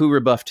who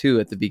rebuffed who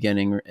at the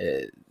beginning.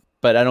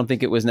 But I don't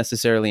think it was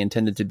necessarily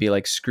intended to be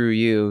like, screw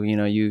you, you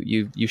know,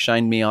 you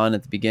shined me on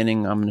at the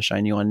beginning, I'm going to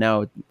shine you on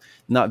now.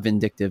 Not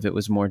vindictive. It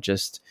was more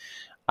just,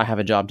 I have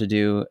a job to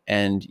do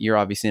and you're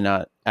obviously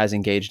not as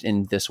engaged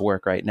in this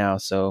work right now.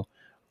 So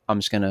I'm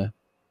just going to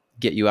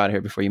get you out of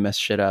here before you mess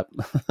shit up.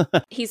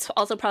 He's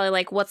also probably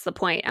like, what's the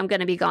point? I'm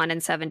going to be gone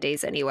in 7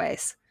 days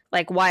anyways.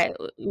 Like,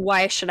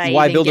 why should I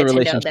even build get a to know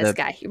relationship? this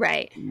guy?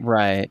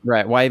 Right.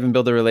 Why even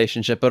build a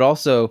relationship? But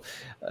also,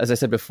 as I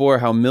said before,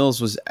 how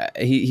Mills was,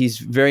 he's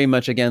very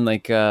much, again,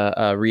 like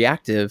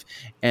reactive.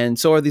 And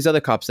so are these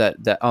other cops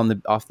that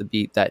off the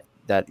beat that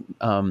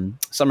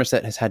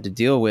Somerset has had to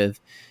deal with.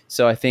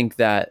 So I think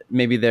that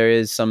maybe there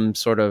is some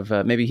sort of,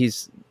 maybe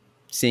he's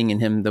seeing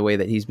in him the way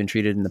that he's been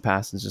treated in the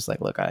past. And it's just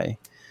like, look, I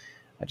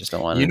just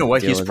don't want to. You know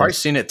what? He's probably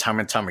seen it time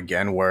and time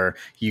again where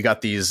you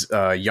got these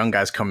young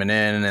guys coming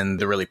in and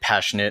they're really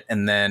passionate.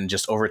 And then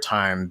just over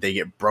time, they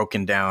get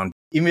broken down.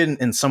 Even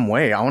in some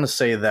way, I want to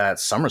say that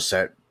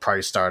Somerset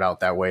probably started out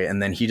that way.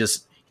 And then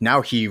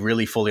now he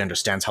really fully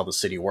understands how the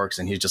city works.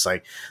 And he's just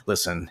like,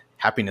 listen,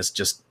 happiness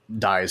just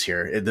dies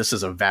here. This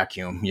is a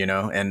vacuum, you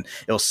know, and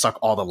it'll suck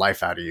all the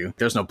life out of you.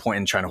 There's no point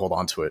in trying to hold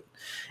on to it.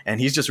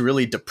 And he's just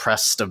really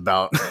depressed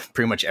about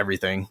pretty much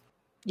everything.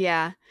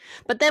 Yeah.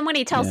 But then when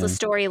he tells the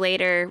story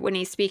later, when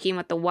he's speaking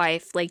with the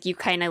wife, like you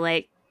kind of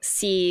like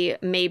see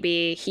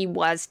maybe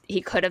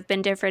he could have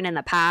been different in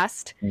the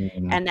past.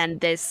 Mm-hmm. And then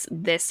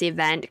this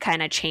event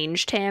kind of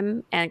changed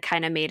him and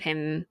kind of made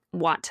him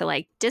want to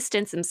like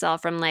distance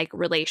himself from like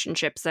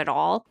relationships at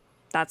all.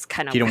 That's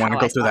kind of, he didn't want to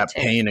go through that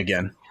pain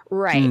again.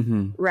 Right.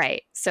 Mm-hmm.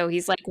 Right. So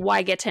he's like,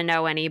 why get to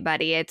know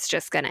anybody? It's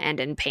just going to end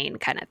in pain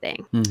kind of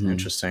thing. Mm-hmm.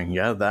 Interesting.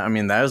 Yeah.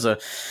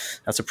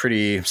 That's a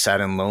pretty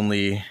sad and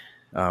lonely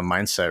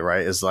mindset,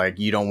 right? Is like,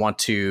 you don't want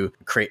to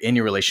create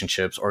any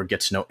relationships or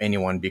get to know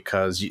anyone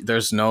because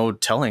there's no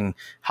telling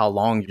how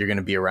long you're going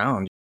to be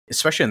around.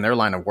 Especially in their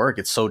line of work,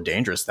 it's so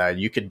dangerous that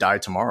you could die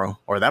tomorrow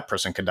or that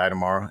person could die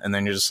tomorrow. And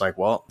then you're just like,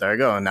 well, there you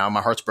go. And now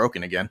my heart's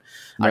broken again.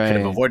 Right. I could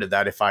have avoided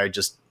that if I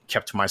just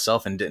kept to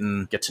myself and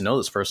didn't get to know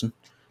this person.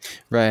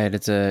 Right.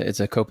 It's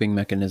a coping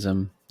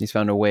mechanism. He's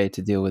found a way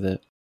to deal with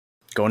it.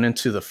 Going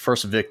into the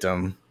first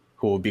victim,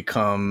 who will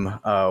become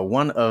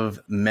one of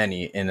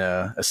many in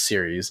a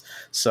series.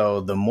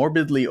 So the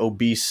morbidly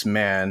obese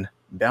man,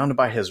 bound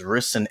by his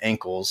wrists and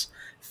ankles,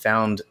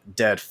 found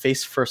dead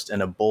face first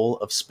in a bowl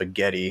of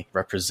spaghetti,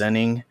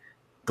 representing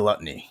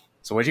gluttony.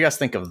 So what do you guys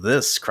think of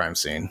this crime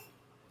scene?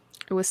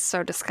 It was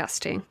so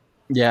disgusting.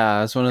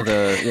 Yeah, it's one of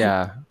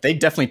the, They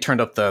definitely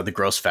turned up the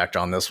gross factor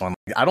on this one.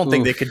 I don't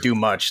think they could do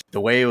much. The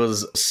way it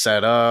was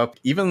set up,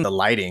 even the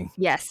lighting.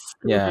 Yes.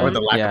 Yeah. Or the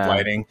lack of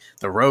lighting,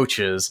 the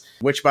roaches,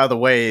 which, by the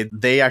way,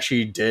 they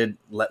actually did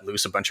let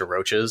loose a bunch of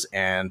roaches.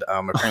 And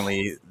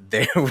apparently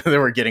they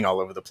were getting all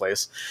over the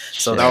place.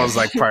 So that was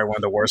like probably one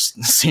of the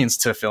worst scenes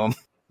to film.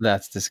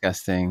 That's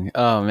disgusting.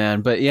 Oh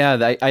man. But yeah,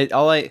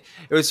 it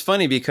was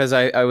funny because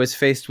I was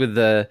faced with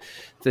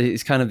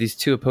these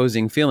two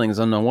opposing feelings.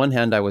 On the one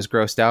hand, I was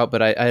grossed out,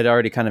 but I had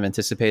already kind of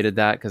anticipated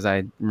that because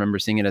I remember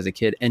seeing it as a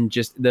kid. And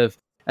just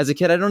as a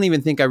kid, I don't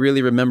even think I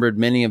really remembered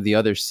many of the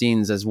other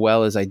scenes as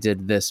well as I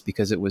did this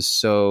because it was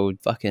so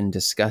fucking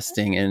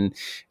disgusting and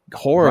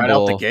horrible. Right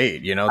out the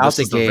gate, you know, this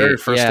is the very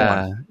first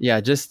one.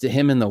 Yeah, just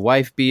him and the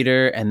wife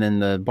beater and then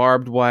the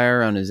barbed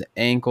wire on his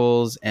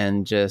ankles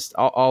and just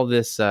all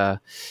this.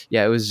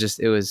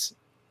 It was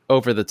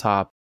over the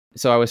top.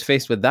 So I was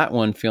faced with that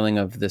one feeling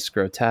of this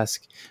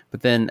grotesque,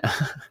 but then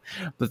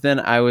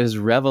I was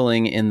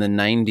reveling in the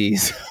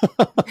 90s.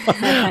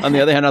 On the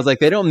other hand, I was like,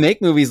 they don't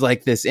make movies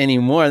like this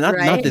anymore.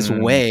 Not this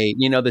way,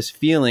 you know, this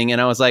feeling. And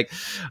I was like,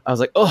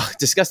 oh,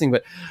 disgusting.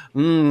 But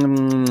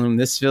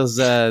this feels,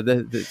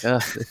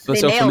 it feels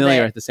so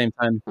familiar at the same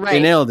time. Right. They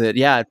nailed it.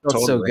 Yeah. It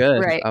felt so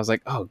good. Right. I was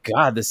like, oh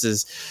God, this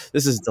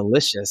is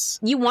delicious.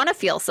 You want to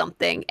feel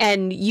something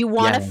and you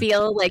want to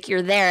feel like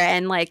you're there.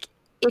 And like,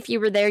 if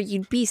you were there,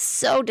 you'd be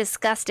so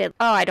disgusted.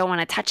 Oh, I don't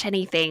want to touch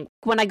anything.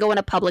 When I go in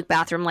a public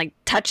bathroom, like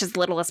touch as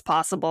little as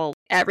possible.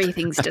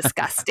 Everything's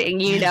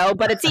disgusting, you know,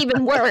 but it's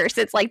even worse.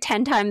 It's like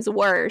 10 times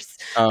worse.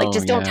 Like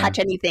just don't touch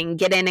anything.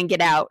 Get in and get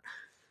out.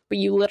 But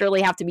you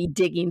literally have to be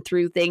digging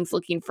through things,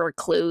 looking for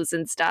clues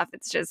and stuff.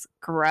 It's just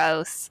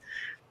gross.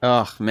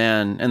 Oh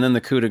man! And then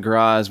the coup de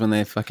grace when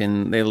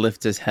they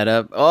lift his head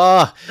up.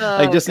 Oh,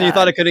 like Oh just when you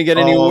thought god. it couldn't get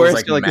any Oh, it was worse.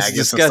 like You're like, this is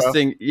maggots and stuff.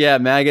 disgusting. Yeah,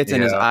 maggots,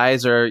 and his Yeah.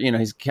 eyes are,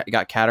 he's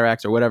got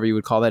cataracts or whatever you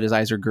would call that. His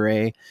eyes are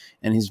gray,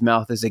 and his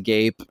mouth is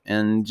agape,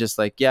 and just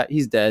like, yeah,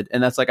 he's dead.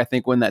 And that's like, I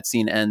think when that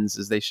scene ends,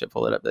 is they should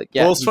pull it up. Like,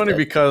 yeah, Well, it's he's funny dead.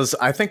 because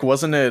I think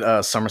wasn't it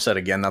Somerset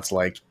again that's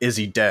like, is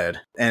he dead?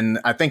 And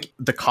I think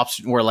the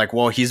cops were like,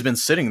 well, he's been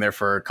sitting there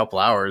for a couple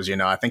hours,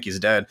 I think he's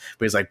dead.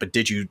 But he's like, but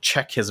did you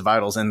check his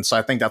vitals? And so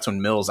I think that's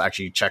when Mills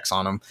actually checks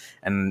on him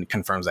and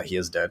confirms that he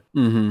is dead.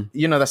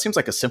 Mm-hmm. That seems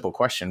like a simple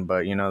question,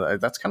 but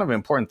that's kind of an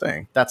important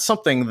thing. That's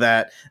something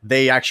that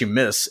they actually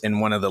miss in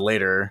one of the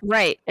later.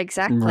 Right,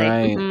 exactly.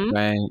 Right, Mhm.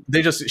 right.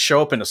 They just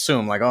show up and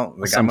assume like, oh,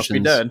 the guy must be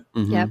Assumptions. dead.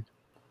 Mhm. Yep.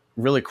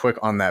 Really quick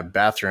on that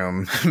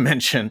bathroom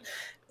mention,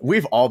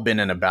 we've all been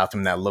in a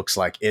bathroom that looks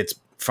like it's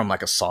from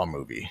like a Saw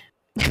movie.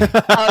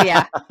 Oh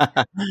yeah.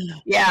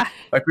 Yeah.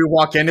 Like we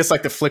walk in, it's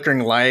like the flickering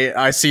light.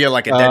 I see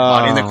like a dead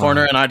body in the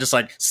corner, and I just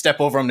like step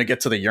over him to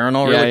get to the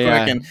urinal really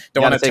quick, and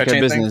don't want to touch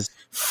anything. Business.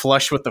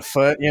 Flush with the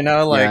foot, and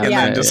Yeah.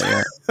 then just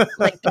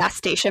Like gas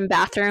station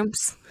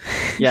bathrooms.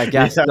 Yeah,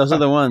 gas. Yeah. Those are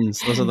the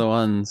ones. Those are the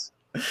ones.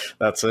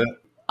 that's it.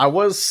 I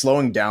was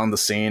slowing down the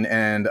scene,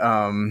 and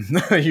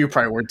you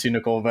probably weren't too,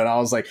 Nicole, but I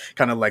was like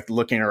kind of like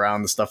looking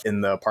around the stuff in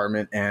the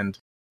apartment, and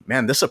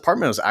man, this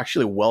apartment was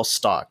actually well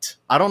stocked.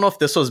 I don't know if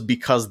this was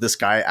because this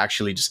guy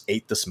actually just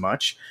ate this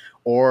much,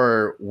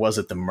 or was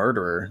it the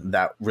murderer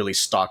that really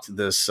stocked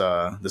this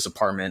this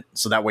apartment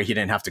so that way he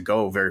didn't have to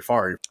go very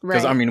far?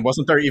 Because Right. I mean,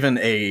 wasn't there even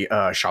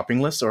a shopping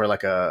list or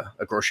like a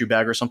grocery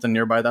bag or something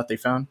nearby that they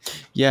found?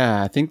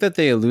 Yeah, I think that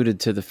they alluded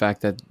to the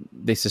fact that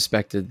they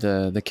suspected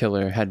the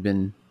killer had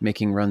been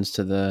making runs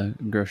to the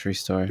grocery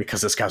store.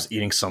 Because this guy was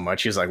eating so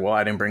much, he's like, well,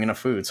 I didn't bring enough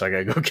food, so I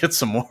gotta go get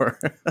some more.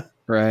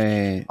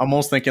 Right. I'm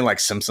almost thinking like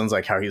Simpsons,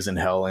 like how he's in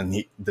hell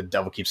and the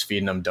devil keeps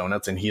feeding him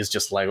donuts, and he's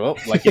just like, oh,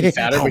 like getting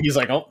fatter, but he's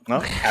like, oh, no,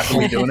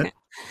 happily doing it.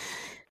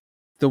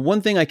 The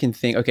one thing I can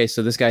think, okay,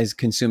 so this guy's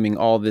consuming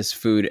all this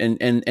food,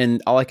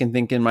 and all I can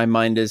think in my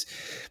mind is,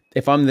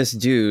 if I'm this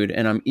dude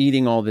and I'm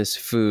eating all this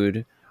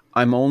food,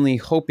 I'm only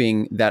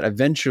hoping that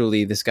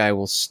eventually this guy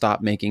will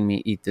stop making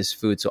me eat this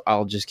food, so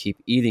I'll just keep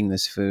eating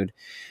this food.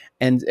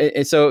 And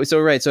so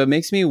right, so it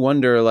makes me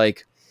wonder,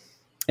 like,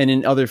 and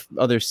in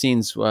other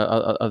scenes,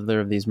 other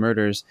of these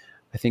murders,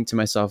 I think to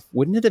myself,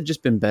 wouldn't it have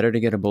just been better to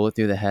get a bullet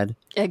through the head?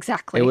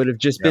 Exactly. It would have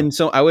just been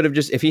so. I would have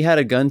just, if he had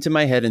a gun to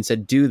my head and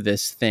said, "Do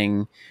this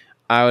thing,"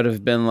 I would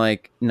have been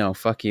like, "No,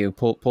 fuck you,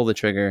 pull the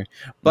trigger."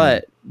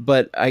 But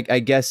I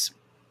guess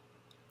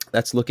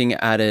that's looking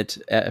at it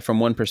from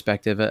one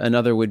perspective.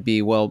 Another would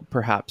be, well,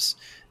 perhaps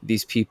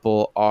these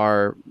people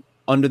are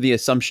under the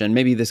assumption,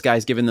 maybe this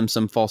guy's given them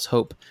some false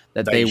hope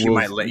that He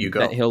might let you go.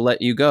 that he'll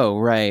let you go,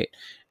 right?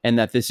 And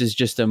that this is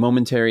just a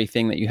momentary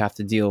thing that you have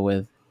to deal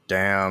with.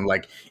 Damn,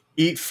 like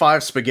eat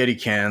 5 spaghetti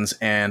cans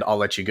and I'll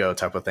let you go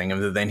type of thing.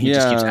 And then he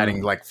just keeps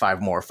adding like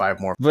 5 more.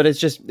 But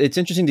it's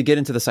interesting to get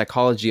into the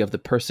psychology of the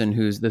person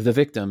who's the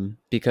victim,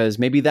 because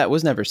maybe that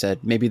was never said.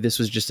 Maybe this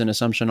was just an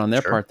assumption on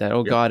their part that,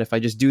 God, if I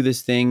just do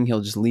this thing,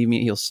 he'll just leave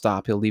me. He'll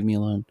stop. He'll leave me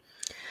alone.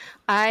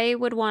 I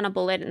would want a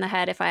bullet in the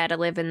head if I had to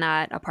live in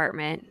that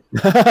apartment.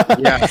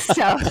 Yeah.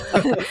 So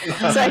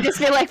I just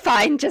feel like,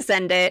 fine, just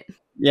end it.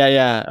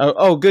 Yeah.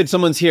 Oh, good.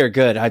 Someone's here.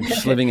 Good. I'm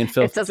just living in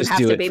filth. It doesn't just have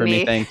do to it be for me.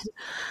 me. Thanks.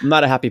 I'm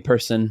not a happy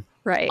person.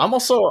 Right.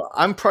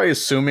 I'm probably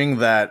assuming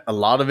that a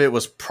lot of it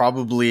was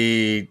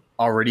probably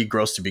already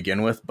gross to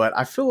begin with, but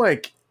I feel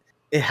like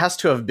it has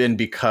to have been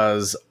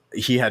because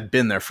he had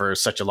been there for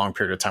such a long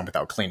period of time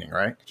without cleaning,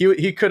 right?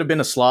 He could have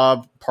been a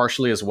slob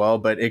partially as well,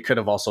 but it could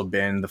have also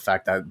been the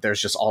fact that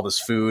there's just all this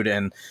food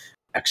and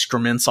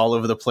excrements all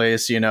over the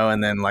place,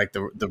 and then like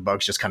the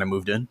bugs just kind of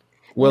moved in.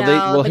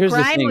 Well, here's the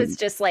the grime thing. was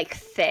just like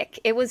thick.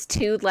 It was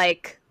too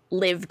like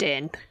lived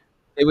in.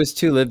 It was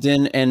too lived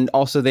in, and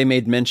also they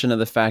made mention of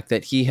the fact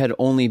that he had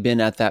only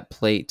been at that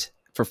plate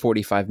for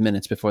 45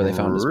 minutes before they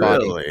found his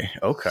body. Really?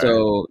 Okay.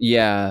 So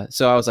yeah,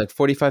 so I was like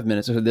 45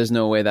 minutes. So there's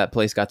no way that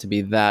place got to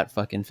be that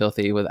fucking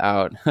filthy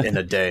without in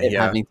a day, it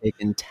having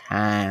taken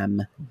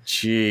time.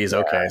 Jeez.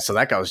 Okay. So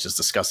that guy was just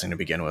disgusting to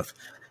begin with.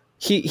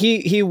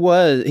 He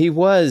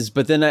was,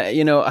 but then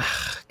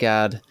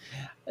God,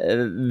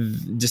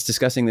 just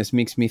discussing this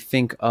makes me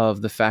think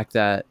of the fact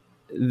that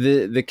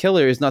the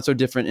killer is not so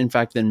different, in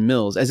fact, than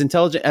Mills. As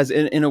intelligent as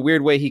in a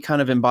weird way, he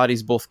kind of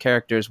embodies both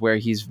characters, where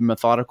he's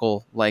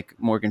methodical like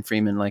Morgan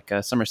Freeman, like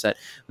Somerset,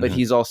 but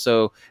he's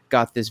also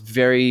got this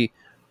very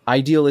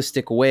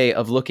idealistic way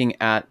of looking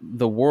at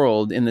the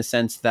world, in the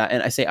sense that,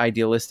 and I say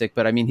idealistic,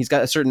 but I mean he's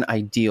got a certain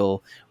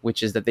ideal,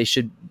 which is that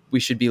we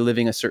should be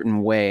living a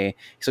certain way.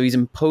 So he's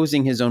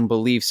imposing his own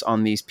beliefs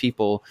on these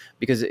people,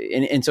 because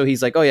and so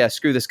he's like, oh yeah,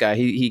 screw this guy.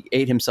 He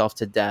ate himself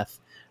to death.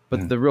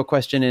 But the real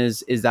question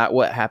is that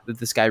what happened?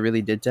 This guy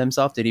really did to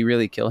himself? Did he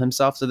really kill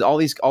himself? So all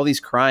these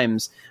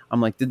crimes, I'm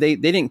like, they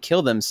didn't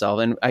kill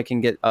themselves? And I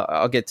can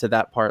I'll get to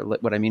that part.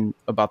 What I mean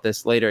about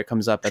this later. It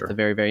comes up at the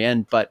very, very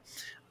end. But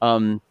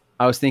I'm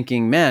I was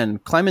thinking, man,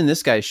 climb in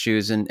this guy's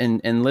shoes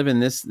and live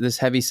in this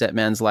heavyset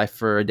man's life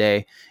for a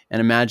day,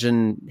 and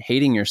imagine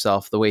hating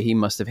yourself the way he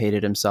must have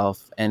hated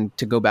himself, and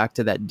to go back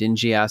to that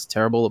dingy ass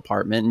terrible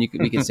apartment.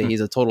 And we could say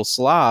he's a total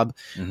slob,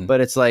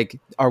 but it's like,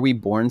 are we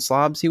born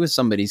slobs? He was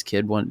somebody's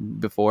kid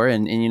before,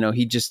 and you know,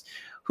 he just,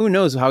 who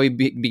knows how he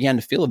began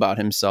to feel about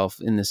himself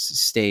in this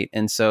state.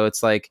 And so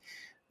it's like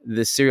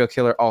the serial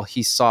killer, all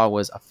he saw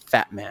was a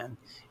fat man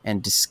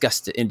and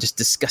just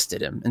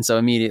disgusted him. And so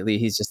immediately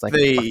he's just like,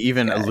 they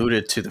even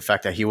alluded to the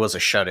fact that he was a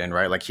shut-in,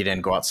 right? Like he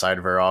didn't go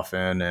outside very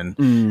often,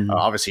 and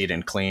obviously he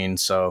didn't clean.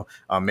 So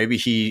maybe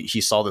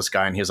he saw this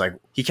guy and he was like,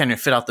 he can't even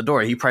fit out the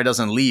door. He probably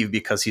doesn't leave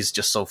because he's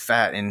just so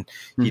fat and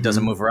he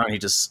doesn't move around. He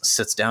just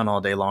sits down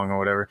all day long or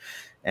whatever.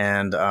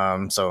 And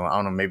so I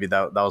don't know, maybe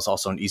that was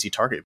also an easy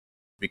target,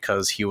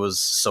 because he was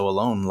so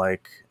alone.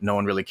 Like no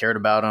one really cared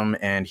about him,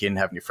 and he didn't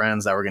have any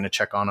friends that were going to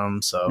check on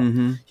him. So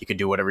he could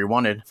do whatever he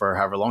wanted for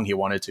however long he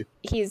wanted to.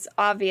 He's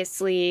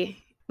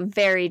obviously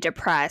very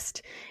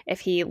depressed.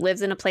 If he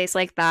lives in a place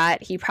like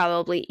that, he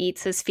probably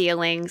eats his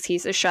feelings.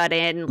 He's a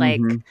shut-in.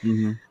 Like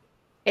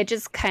it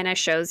just kind of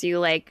shows you,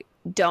 like,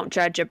 don't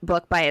judge a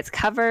book by its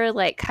cover.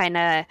 Like, kind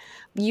of,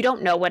 you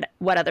don't know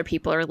what other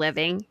people are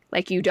living.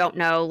 Like, you don't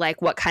know,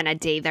 like, what kind of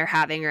day they're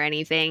having or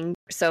anything.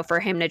 So for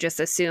him to just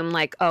assume,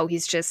 like, oh,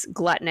 he's just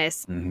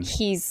gluttonous,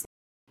 he's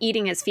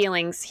eating his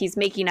feelings, he's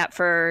making up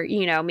for,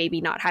 you know, maybe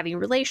not having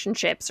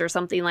relationships or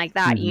something like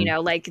that. You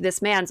know, like,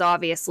 this man's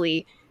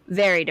obviously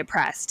very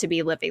depressed to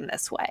be living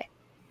this way.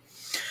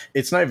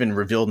 It's not even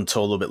revealed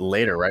until a little bit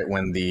later, right?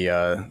 When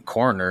the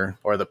coroner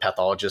or the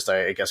pathologist,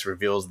 I guess,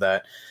 reveals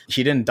that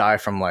he didn't die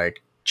from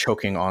like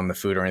choking on the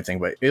food or anything,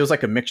 but it was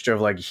like a mixture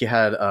of like he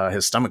had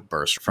his stomach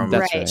burst from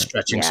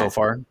stretching so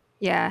far.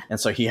 Yeah. And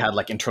so he had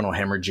like internal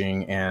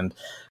hemorrhaging. And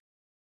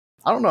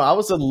I don't know, I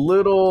was a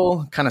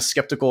little kind of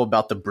skeptical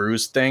about the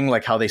bruise thing,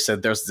 like how they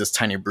said there's this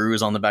tiny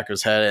bruise on the back of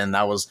his head, and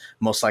that was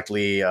most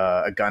likely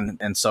a gun.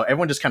 And so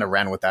everyone just kind of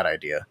ran with that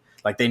idea.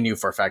 Like they knew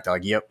for a fact that,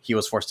 like, yep, he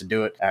was forced to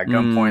do it at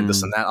gunpoint,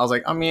 this and that. I was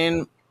like, I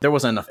mean, there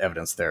wasn't enough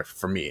evidence there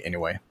for me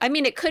anyway. I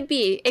mean, it could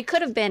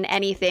have been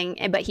anything,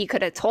 but he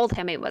could have told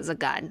him it was a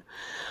gun.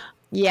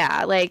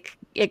 Yeah, like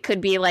it could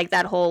be like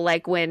that whole,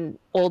 like, when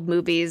old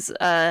movies,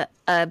 a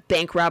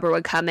bank robber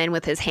would come in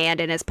with his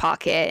hand in his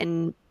pocket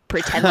and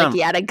pretend like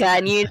he had a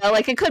gun, you know,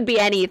 like it could be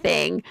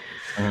anything.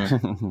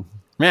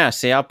 Yeah,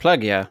 see, I'll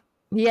plug you.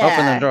 Yeah.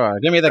 Open the door.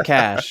 Give me the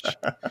cash.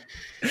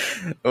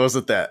 What was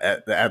it,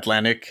 the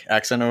Atlantic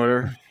accent or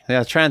whatever?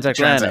 Yeah,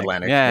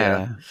 transatlantic.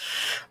 Yeah.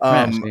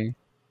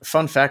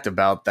 Fun fact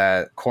about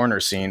that coroner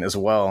scene as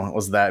well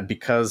was that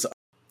because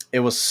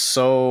it was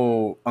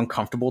so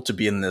uncomfortable to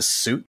be in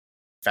this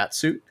fat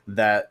suit,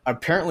 that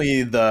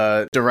apparently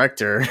the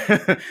director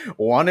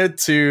wanted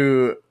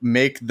to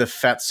make the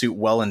fat suit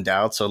well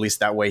endowed, so at least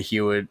that way he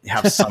would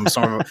have some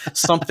sort of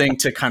something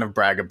to kind of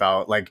brag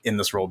about, like, in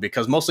this role,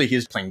 because mostly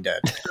he's playing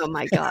dead. Oh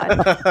my god.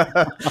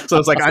 So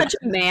it's like, such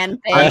a man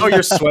thing. I know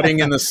you're sweating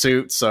in the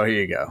suit, so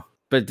here you go.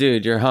 But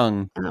dude, you're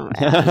hung. Oh,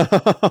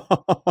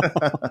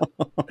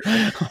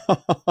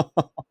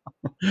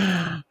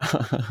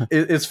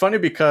 It's funny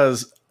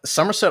because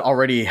Somerset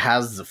already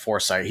has the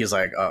foresight. He's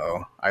like,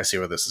 uh-oh, I see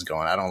where this is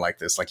going. I don't like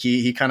this. Like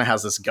he kind of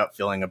has this gut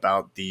feeling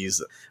about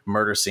these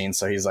murder scenes.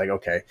 So he's like,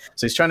 okay.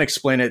 So he's trying to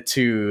explain it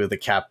to the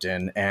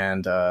captain,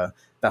 and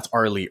that's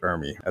R. Lee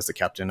Ermey as the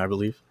captain, I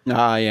believe.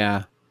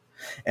 Yeah.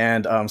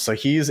 And so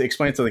he's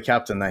explaining to the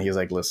captain that he's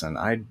like, listen,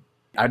 I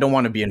don't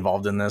want to be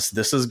involved in this.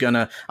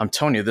 I'm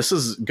telling you, this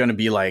is going to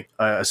be like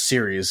a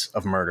series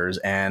of murders,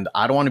 and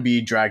I don't want to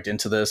be dragged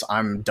into this.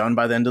 I'm done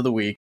by the end of the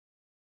week.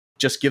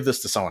 Just give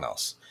this to someone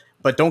else.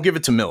 But don't give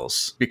it to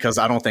Mills, because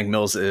I don't think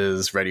Mills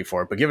is ready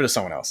for it, but give it to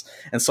someone else.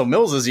 And so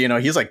Mills is,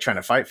 he's like trying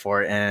to fight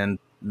for it. And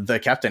the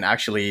captain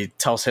actually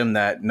tells him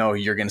that, no,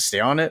 you're going to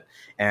stay on it,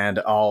 and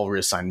I'll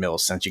reassign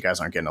Mills since you guys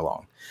aren't getting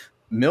along.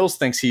 Mills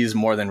thinks he's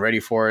more than ready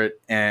for it,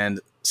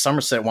 and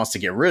Somerset wants to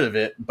get rid of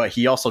it, but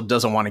he also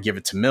doesn't want to give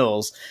it to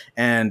Mills.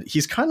 And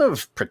he's kind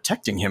of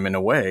protecting him in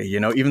a way,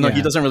 even though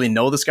he doesn't really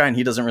know this guy and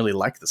he doesn't really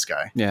like this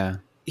guy. Yeah.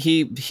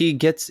 He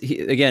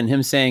again,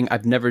 him saying,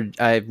 I've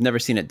never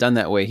seen it done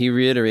that way. He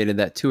reiterated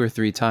that 2 or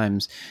 3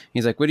 times.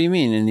 He's like, what do you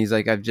mean? And he's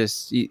like,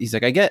 he's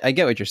like, I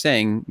get what you're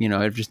saying.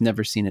 I've just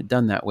never seen it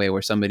done that way,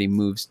 where somebody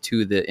moves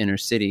to the inner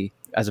city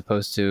as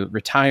opposed to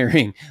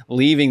retiring,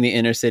 leaving the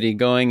inner city,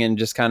 going and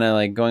just kind of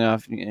like going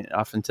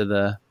off into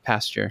the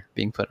pasture,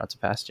 being put out to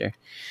pasture.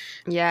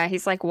 Yeah,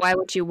 he's like, why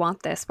would you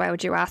want this? Why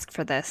would you ask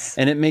for this?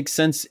 And it makes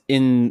sense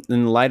in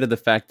light of the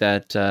fact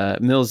that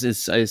Mills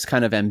is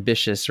kind of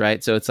ambitious,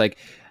 right? So it's like,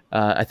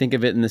 I think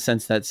of it in the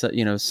sense that,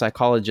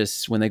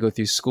 psychologists, when they go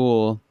through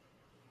school,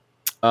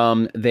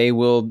 they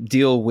will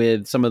deal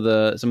with some of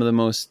the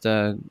most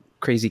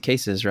crazy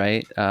cases,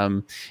 right?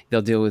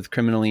 They'll deal with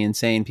criminally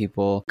insane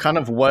people. Kind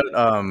of what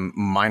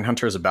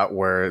Mindhunter is about,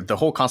 where the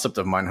whole concept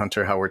of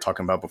Mindhunter, how we were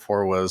talking about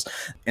before, was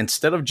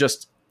instead of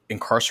just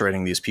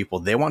incarcerating these people,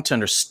 they want to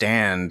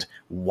understand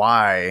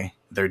why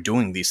they're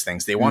doing these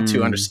things. They want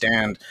to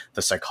understand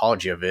the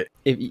psychology of it.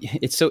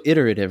 It's so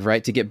iterative,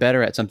 right? To get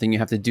better at something, you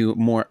have to do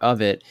more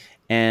of it.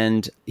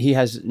 And he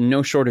has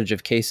no shortage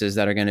of cases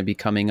that are going to be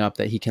coming up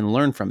that he can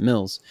learn from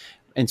Mills.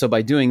 And so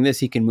by doing this,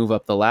 he can move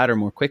up the ladder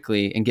more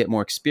quickly and get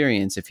more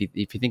experience if you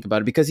think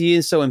about it, because he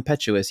is so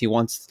impetuous. He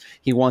wants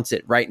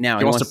it right now.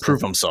 He wants to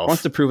prove himself.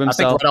 Wants to prove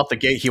himself. I think right out the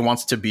gate, he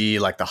wants to be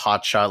like the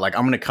hot shot. Like,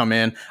 I'm going to come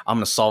in, I'm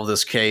going to solve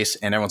this case,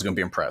 and everyone's going to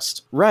be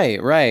impressed. Right.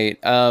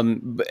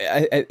 But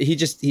he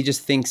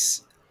just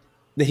thinks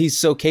that he's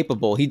so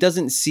capable. He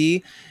doesn't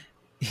see.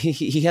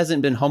 He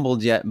hasn't been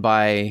humbled yet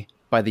by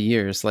the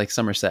years like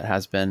Somerset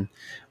has been,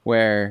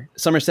 where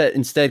Somerset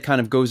instead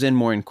kind of goes in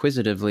more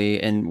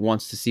inquisitively and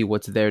wants to see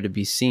what's there to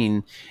be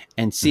seen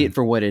and see it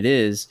for what it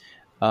is.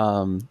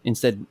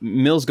 Instead,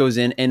 Mills goes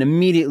in and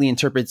immediately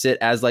interprets it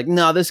as like,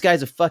 no, this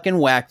guy's a fucking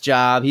whack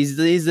job. He's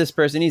this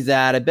person. He's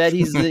that. I bet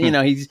he's,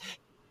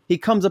 he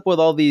comes up with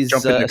all these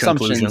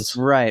assumptions.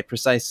 Right.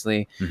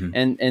 Precisely.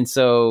 And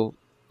so,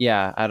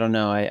 yeah, I don't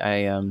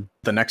know.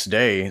 The next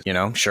day,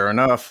 sure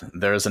enough,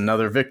 there's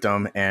another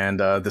victim, and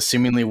the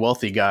seemingly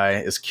wealthy guy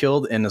is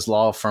killed in his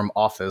law firm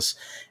office,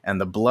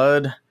 and the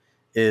blood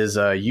is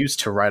used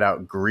to write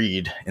out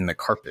greed in the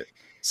carpet.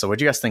 So what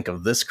do you guys think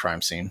of this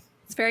crime scene?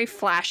 It's very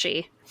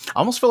flashy. I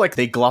almost feel like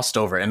they glossed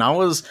over it. And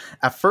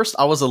at first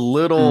I was a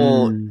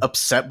little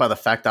upset by the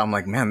fact that I'm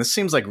like, man, this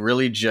seems like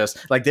really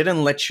just like they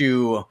didn't let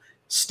you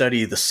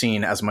study the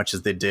scene as much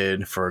as they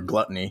did for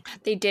Gluttony.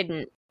 They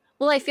didn't.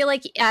 Well, I feel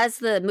like as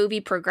the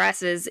movie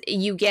progresses,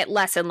 you get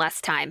less and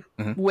less time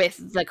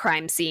with the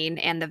crime scene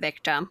and the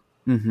victim.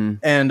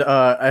 And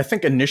I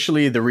think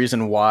initially the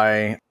reason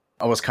why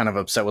I was kind of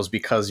upset was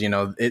because,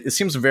 it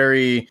seems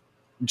very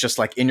just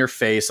like in your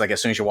face. Like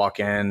as soon as you walk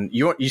in,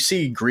 you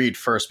see greed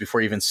first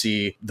before you even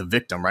see the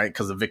victim, right?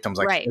 Because the victim's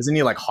like, isn't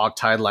he like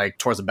hogtied like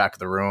towards the back of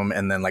the room?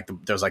 And then like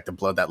there's like the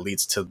blood that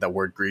leads to the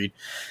word greed.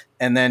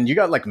 And then you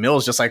got like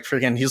Mills just like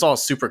freaking, he's all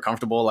super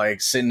comfortable,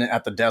 like sitting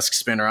at the desk,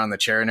 spinning around the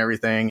chair and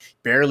everything,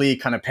 barely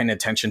kind of paying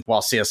attention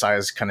while CSI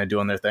is kind of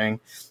doing their thing.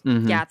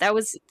 Yeah, that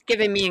was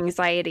giving me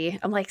anxiety.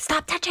 I'm like,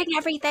 stop touching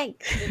everything.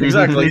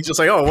 Exactly. He's just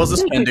like, oh, what's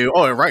this pen do?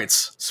 Oh, it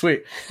writes.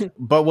 Sweet.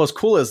 But what's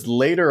cool is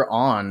later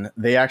on,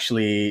 they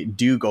actually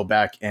do go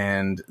back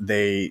and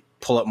they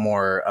pull up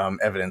more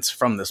evidence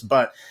from this.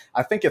 But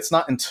I think it's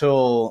not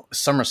until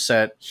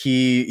Somerset,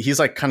 he's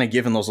like kind of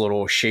given those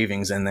little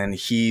shavings, and then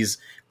he's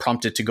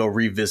prompted to go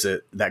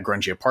revisit that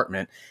grungy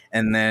apartment.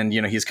 And then,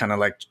 he's kind of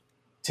like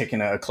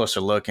taking a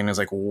closer look and is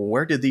like,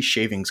 where did these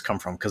shavings come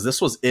from? Because this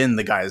was in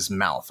the guy's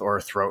mouth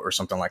or throat or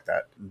something like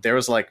that. There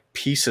was like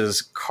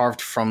pieces carved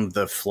from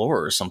the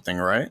floor or something,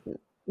 right?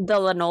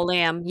 The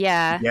linoleum.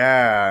 Yeah.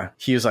 Yeah.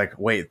 He was like,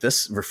 wait,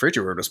 this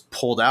refrigerator was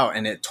pulled out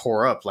and it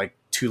tore up like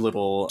 2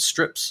 little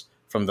strips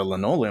from the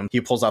linoleum.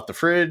 He pulls out the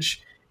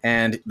fridge,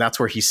 and that's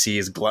where he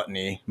sees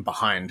Gluttony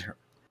behind her.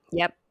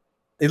 Yep.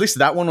 At least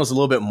that one was a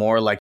little bit more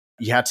like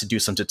you had to do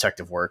some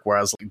detective work,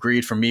 whereas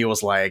Greed for me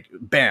was like,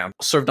 bam,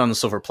 served on the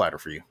silver platter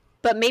for you.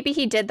 But maybe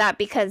he did that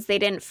because they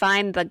didn't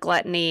find the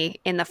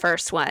Gluttony in the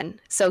first one.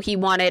 So he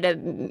wanted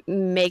to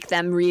make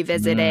them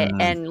revisit it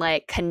and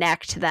like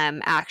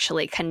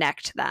actually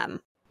connect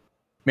them.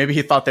 Maybe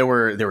he thought they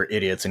were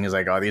idiots, and he's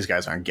like, oh, these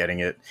guys aren't getting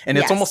it. And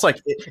it's almost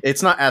like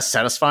it's not as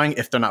satisfying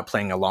if they're not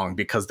playing along,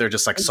 because they're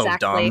just like so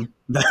dumb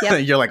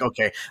that you're like,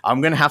 okay, I'm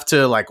going to have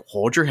to like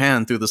hold your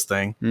hand through this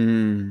thing.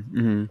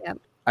 Yep.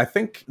 I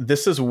think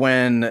this is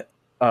when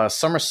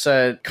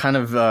Somerset kind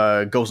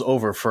of goes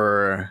over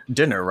for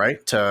dinner,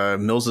 right? To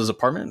Mills's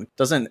apartment.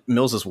 Doesn't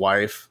Mills's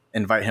wife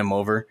invite him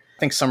over? I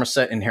think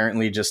Somerset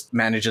inherently just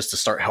manages to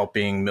start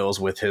helping Mills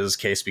with his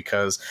case,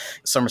 because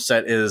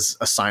Somerset is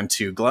assigned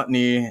to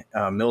Gluttony.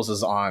 Mills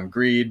is on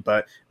Greed,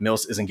 but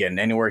Mills isn't getting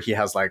anywhere. He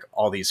has like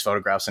all these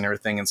photographs and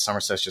everything, and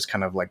Somerset's just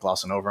kind of like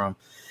glossing over them.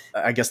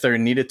 I guess there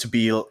needed to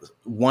be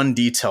one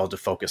detail to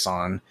focus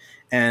on.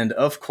 And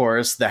of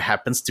course, that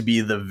happens to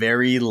be the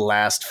very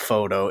last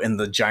photo in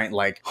the giant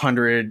like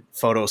 100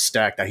 photo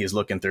stack that he's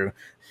looking through.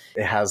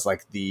 It has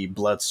like the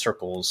blood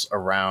circles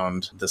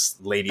around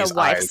this lady's eyes. The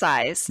wife's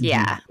eyes,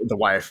 yeah. The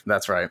wife,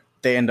 that's right.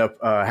 They end up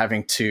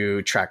having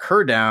to track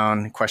her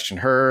down, question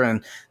her,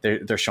 and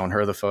they're showing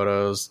her the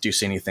photos. Do you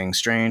see anything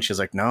strange? She's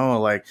like,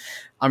 no. Like,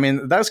 I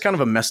mean, that's kind of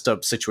a messed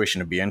up situation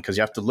to be in, because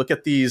you have to look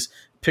at these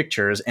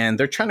pictures and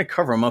they're trying to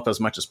cover them up as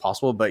much as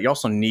possible, but you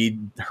also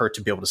need her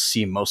to be able to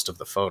see most of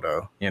the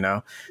photo,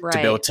 to be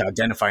able to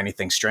identify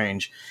anything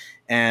strange.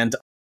 And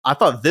I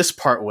thought this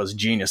part was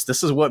genius.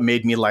 This is what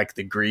made me like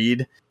the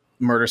Greed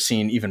murder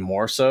scene even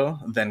more so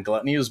than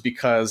Gluttony, was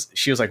because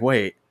she was like,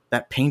 wait,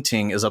 that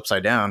painting is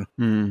upside down.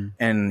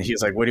 And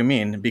he's like, what do you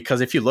mean?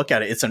 Because if you look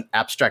at it, it's an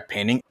abstract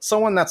painting.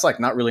 Someone that's like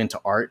not really into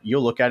art,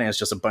 you'll look at it and it's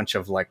just a bunch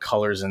of like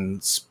colors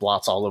and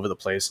splots all over the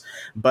place.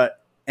 But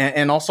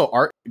and also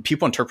art,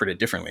 people interpret it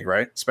differently,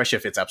 right? Especially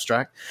if it's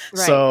abstract.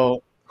 Right.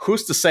 So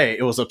who's to say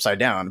it was upside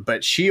down?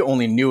 But she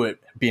only knew it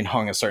being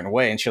hung a certain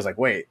way, and she was like,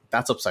 wait,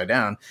 that's upside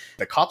down.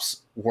 The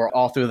cops were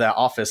all through that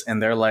office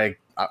and they're like,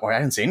 I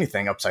didn't see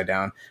anything upside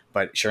down.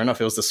 But sure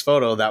enough, it was this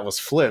photo that was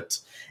flipped,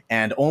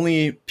 and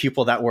only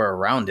people that were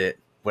around it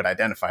would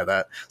identify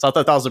that. So I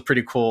thought that was a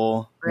pretty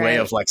cool way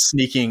of like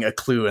sneaking a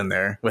clue in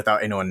there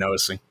without anyone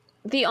noticing.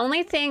 The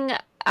only thing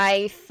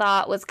I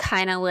thought was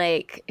kind of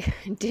like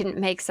didn't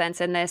make sense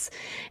in this,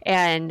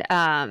 and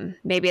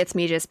maybe it's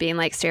me just being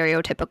like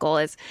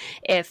stereotypical, is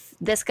if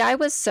this guy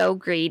was so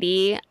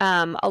greedy,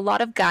 a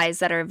lot of guys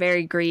that are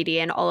very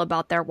greedy and all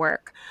about their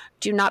work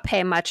do not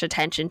pay much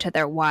attention to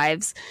their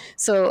wives.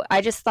 So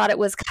I just thought it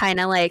was kind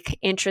of like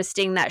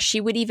interesting that she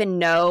would even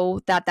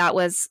know that that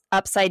was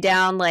upside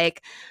down.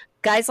 Like,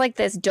 guys like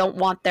this don't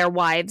want their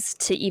wives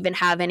to even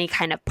have any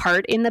kind of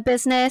part in the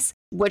business.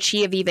 Would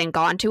she have even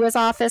gone to his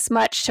office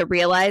much to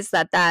realize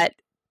that that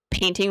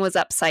painting was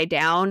upside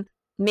down?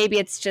 Maybe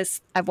it's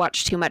just I've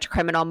watched too much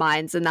Criminal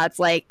Minds, and that's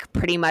like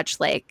pretty much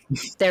like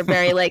they're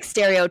very like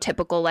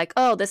stereotypical, like,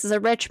 oh, this is a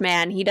rich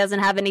man. He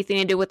doesn't have anything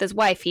to do with his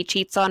wife. He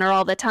cheats on her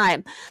all the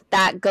time.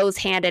 That goes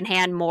hand in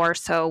hand more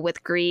so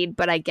with greed,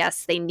 but I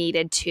guess they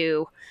needed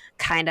to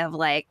kind of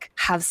like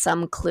have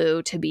some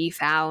clue to be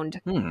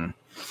found.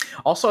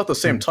 Also, at the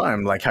same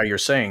time, like how you're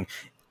saying,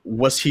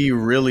 was he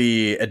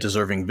really a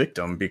deserving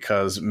victim?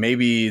 Because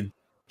maybe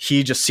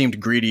he just seemed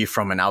greedy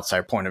from an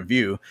outside point of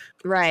view.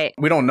 Right.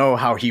 We don't know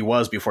how he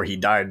was before he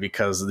died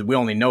because we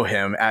only know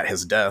him at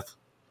his death.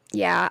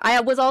 Yeah. I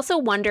was also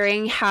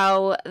wondering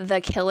how the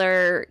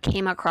killer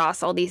came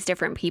across all these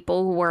different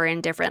people who were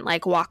in different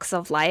like walks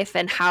of life,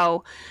 and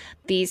how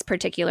these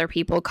particular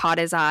people caught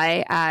his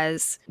eye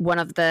as one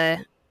of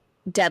the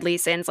deadly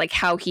sins, like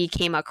how he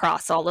came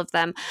across all of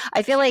them.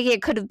 I feel like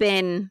it could have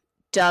been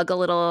dug a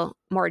little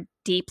more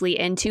deeply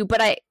into,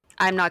 but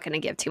I'm not going to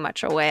give too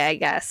much away, I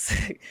guess,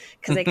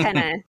 because it kind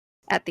of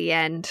at the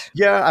end.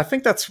 Yeah, I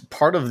think that's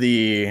part of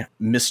the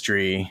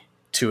mystery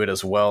to it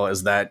as well,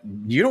 is that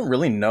you don't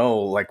really know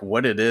like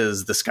what it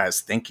is this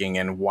guy's thinking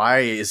and why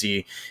is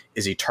he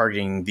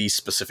targeting these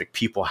specific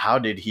people. How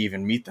did he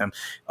even meet them?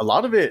 A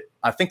lot of it,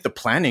 I think the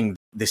planning,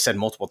 they said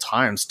multiple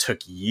times, took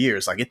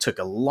years. Like, it took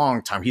a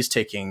long time. He's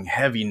taking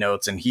heavy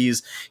notes, and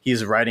he's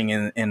writing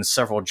in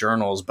several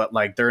journals, but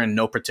like they're in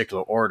no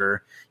particular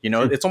order. You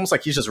know, it's almost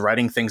like he's just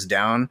writing things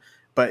down,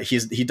 but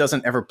he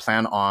doesn't ever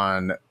plan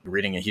on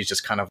reading it. He's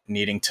just kind of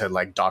needing to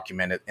like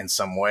document it in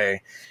some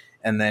way.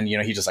 And then, you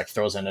know, he just like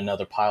throws in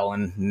another pile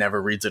and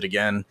never reads it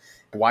again.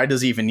 Why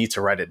does he even need to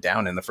write it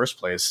down in the first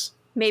place?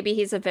 Maybe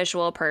he's a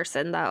visual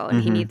person, though,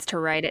 and he needs to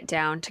write it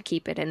down to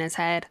keep it in his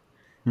head.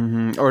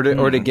 Or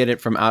to get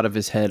it from out of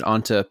his head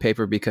onto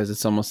paper, because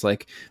it's almost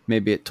like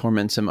maybe it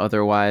torments him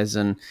otherwise.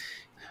 And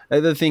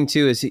the thing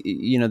too is,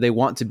 you know, they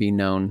want to be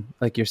known,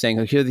 like you're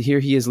saying. Here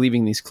he is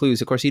leaving these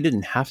clues. Of course, he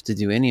didn't have to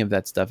do any of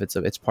that stuff.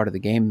 It's part of the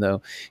game,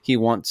 though. He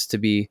wants to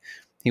be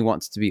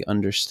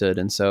understood,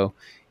 and so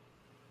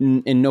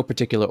in no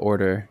particular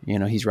order, you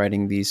know, he's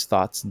writing these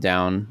thoughts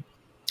down.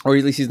 Or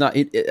at least he's not.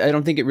 I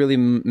don't think it really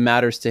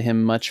matters to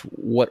him much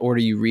what order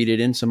you read it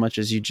in, so much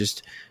as you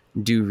just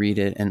do read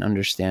it and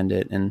understand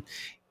it, and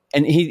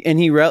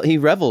he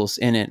revels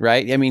in it,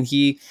 right? I mean,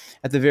 he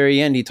at the very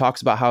end he talks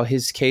about how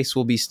his case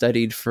will be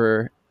studied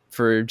for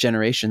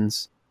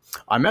generations.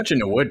 I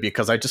imagine it would,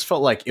 because I just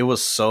felt like it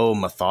was so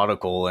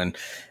methodical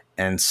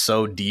and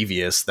so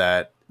devious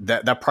that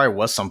probably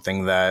was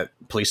something that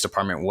police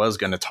department was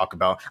going to talk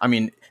about. I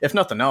mean, if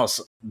nothing else,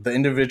 the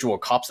individual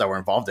cops that were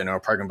involved in it are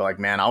probably going to be like,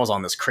 man, I was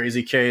on this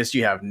crazy case.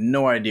 You have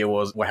no idea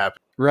what happened.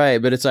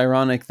 Right. But it's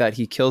ironic that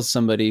he kills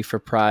somebody for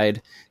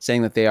pride,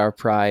 saying that they are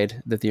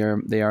pride, that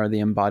they are the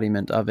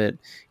embodiment of it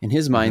in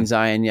his mind's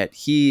eye. And yet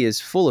he is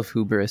full of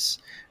hubris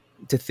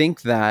to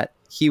think that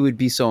he would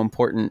be so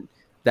important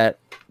that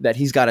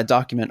he's got to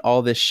document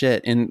all this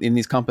shit in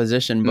these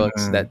composition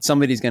books, that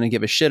somebody's going to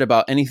give a shit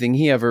about anything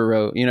he ever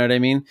wrote. You know what I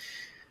mean?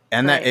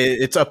 And that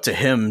it's up to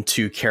him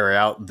to carry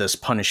out this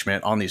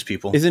punishment on these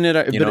people. Isn't it?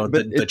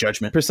 The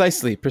judgment.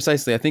 Precisely.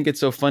 I think it's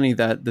so funny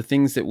that the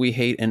things that we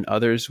hate in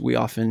others, we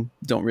often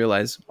don't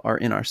realize are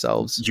in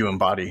ourselves. You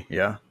embody.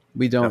 Yeah.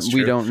 We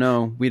don't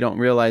know. We don't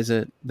realize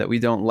it, that we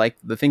don't like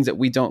the things that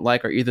we don't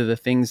like are either the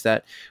things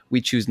that we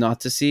choose not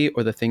to see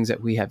or the things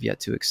that we have yet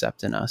to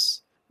accept in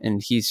us. And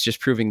he's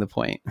just proving the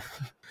point.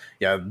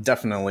 Yeah,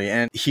 definitely.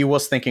 And he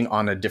was thinking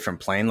on a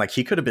different plane. Like,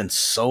 he could have been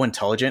so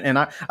intelligent. And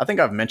I think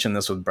I've mentioned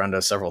this with Brenda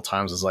several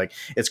times. Is like,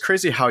 it's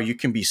crazy how you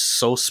can be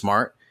so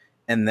smart,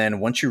 and then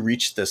once you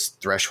reach this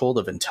threshold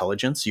of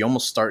intelligence, you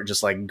almost start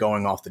just like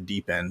going off the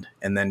deep end.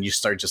 And then you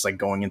start just like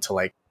going into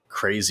like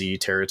crazy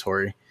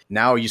territory.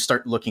 Now you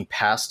start looking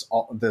past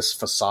all this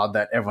facade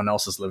that everyone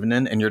else is living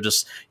in, and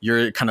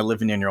you're kind of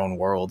living in your own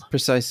world.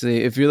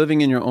 Precisely. If you're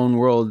living in your own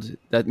world,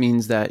 that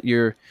means that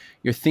you're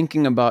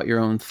thinking about your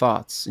own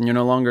thoughts, and you're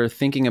no longer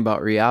thinking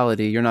about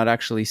reality. You're not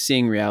actually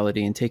seeing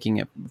reality and taking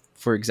it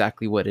for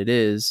exactly what it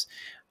is.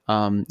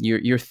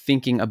 You're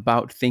thinking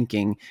about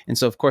thinking. And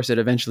so, of course, it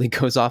eventually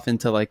goes off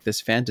into like this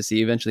fantasy,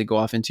 you eventually go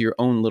off into your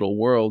own little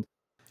world.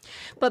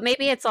 But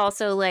maybe it's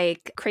also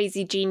like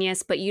crazy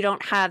genius, but you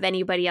don't have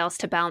anybody else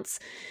to bounce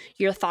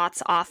your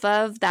thoughts off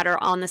of that are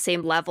on the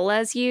same level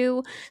as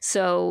you.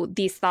 So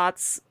these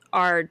thoughts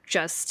are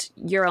just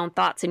your own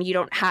thoughts, and you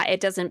don't have, it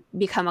doesn't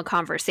become a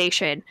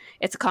conversation.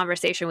 It's a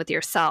conversation with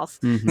yourself.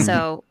 Mhm.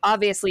 So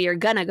obviously you're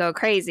gonna go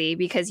crazy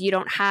because you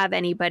don't have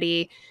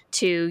anybody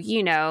to,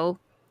 you know,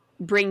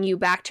 bring you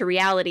back to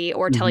reality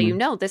or tell you,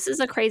 no, this is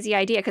a crazy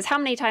idea. Because how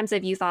many times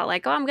have you thought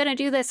like, oh, I'm going to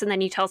do this, and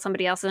then you tell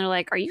somebody else and they're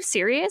like, are you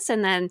serious?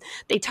 And then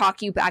they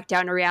talk you back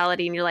down to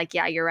reality and you're like,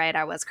 yeah, you're right,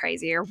 I was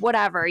crazy, or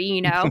whatever,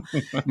 you know.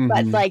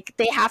 But like,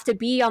 they have to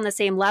be on the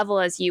same level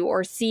as you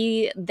or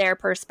see their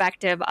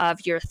perspective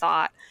of your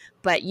thought,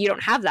 but you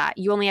don't have that.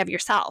 You only have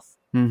yourself.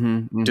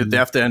 Did they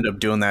have to end up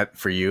doing that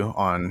for you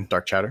on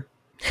Dark Chatter?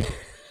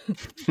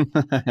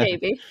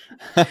 Maybe.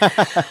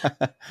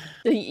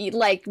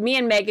 Like, me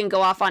and Megan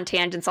go off on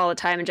tangents all the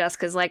time, and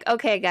Jessica's like,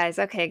 okay guys,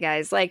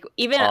 like,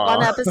 even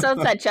on the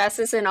episodes that Jess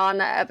isn't on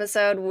the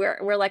episode,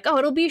 we're like, oh,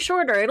 it'll be a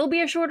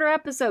shorter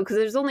episode because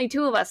there's only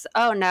 2 of us.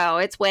 Oh no,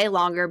 it's way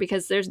longer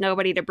because there's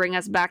nobody to bring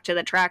us back to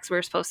the tracks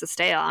we're supposed to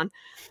stay on.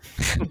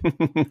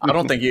 I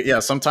don't think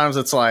sometimes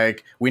it's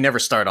like we never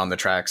start on the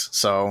tracks,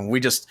 so we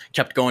just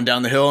kept going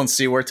down the hill and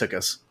see where it took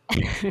us.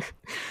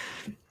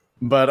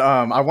 But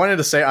I wanted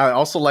to say I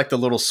also like the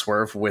little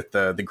swerve with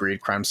the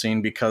greed crime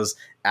scene, because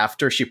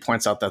after she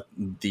points out that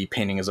the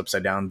painting is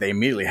upside down, they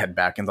immediately head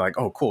back and they're like,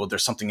 oh, cool,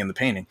 there's something in the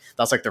painting.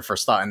 That's like their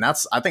first thought. And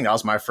I think that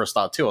was my first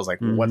thought too. I was like,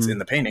 what's in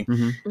the painting?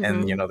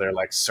 And, you know, they're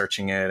like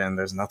searching it and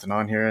there's nothing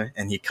on here.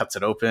 And he cuts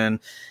it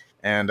open.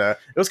 And it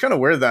was kind of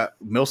weird that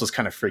Mills was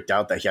kind of freaked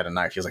out that he had a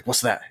knife. He was like,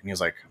 what's that? And he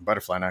was like,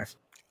 butterfly knife.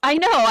 I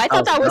know. I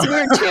thought that was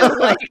weird too.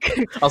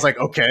 Like, I was like,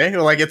 okay,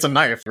 like, it's a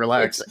knife.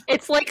 Relax.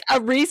 It's like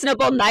a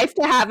reasonable knife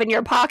to have in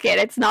your pocket.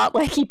 It's not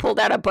like he pulled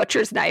out a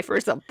butcher's knife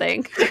or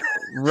something.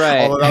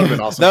 Right. Although that would have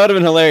been awesome. That would have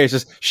been hilarious.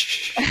 Just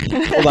shh.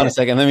 Hold on a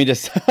second. Let me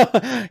just.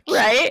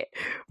 Right.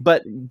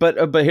 But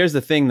here's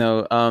the thing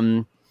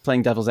though.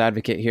 Playing devil's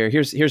advocate here.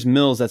 Here's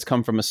Mills that's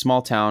come from a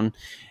small town,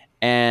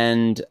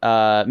 and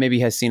maybe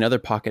has seen other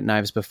pocket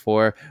knives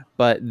before,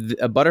 but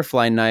a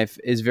butterfly knife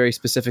is very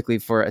specifically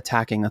for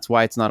attacking. That's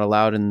why it's not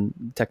allowed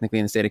technically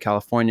in the state of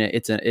California.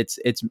 It's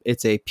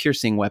a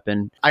piercing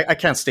weapon. I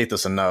can't state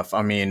this enough.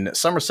 I mean,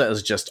 Somerset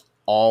is just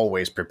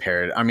always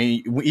prepared. I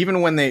mean,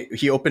 even when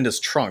he opened his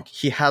trunk,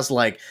 he has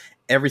like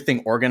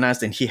everything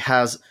organized, and he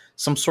has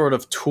some sort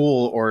of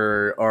tool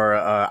or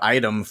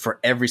item for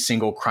every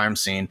single crime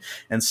scene.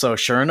 And so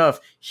sure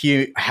enough,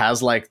 he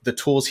has like the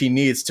tools he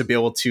needs to be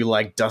able to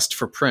like dust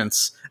for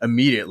prints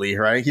immediately,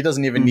 right? He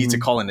doesn't even need to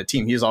call in a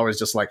team. He's always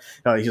just like,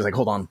 he's like,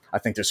 hold on, I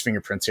think there's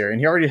fingerprints here. And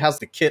he already has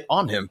the kit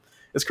on him.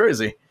 It's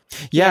crazy.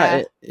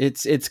 Yeah.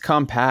 It's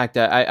compact.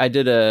 I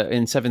did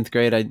in 7th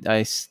grade,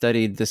 I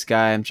studied this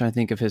guy. I'm trying to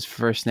think of his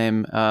first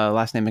name,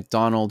 last name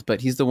McDonald,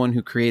 but he's the one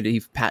who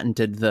he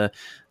patented the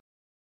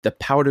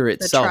powder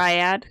itself. The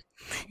triad.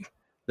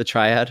 The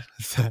triad.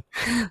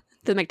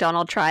 The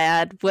McDonald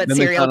triad. What The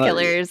serial McDonald-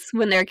 killers,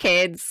 when they're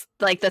kids,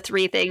 like the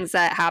 3 things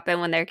that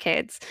happen when they're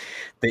kids.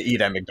 They eat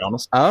at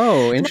McDonald's.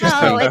 Oh,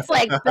 interesting. No, it's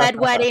like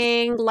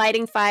bedwetting,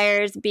 lighting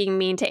fires, being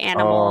mean to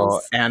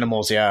animals. Oh,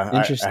 animals, yeah.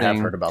 Interesting. I have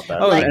heard about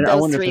that. Oh, like and I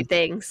those wonder if 3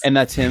 things. And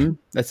that's him?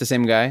 That's the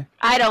same guy?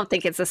 I don't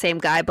think it's the same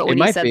guy, but It when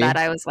you might said be. that,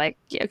 I was like,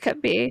 yeah, it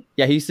could be.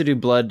 Yeah, he used to do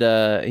blood.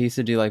 He used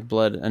to do like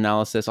blood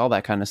analysis, all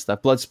that kind of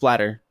stuff. Blood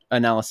splatter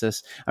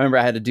analysis. I remember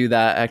I had to do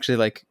that actually.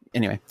 Like,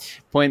 anyway,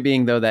 point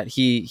being though that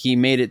he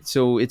made it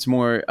so it's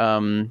more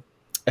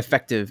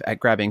effective at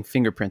grabbing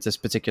fingerprints, this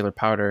particular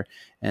powder,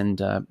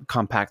 and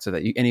compact so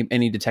that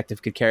any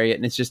detective could carry it.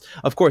 And it's just,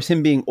 of course,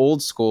 him being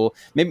old school.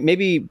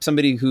 Maybe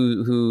somebody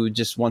who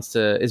just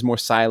is more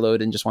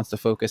siloed and just wants to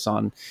focus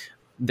on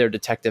their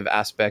detective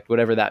aspect,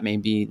 whatever that may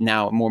be.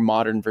 Now, a more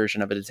modern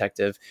version of a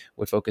detective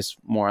would focus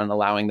more on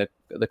allowing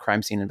the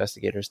crime scene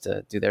investigators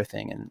to do their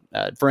thing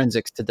and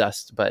forensics to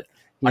dust. But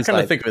I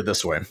kind of think of it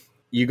this way.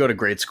 You go to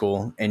grade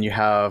school and you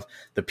have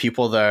the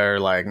people that are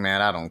like,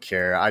 man, I don't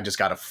care. I just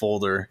got a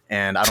folder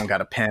and I don't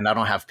got a pen. I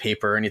don't have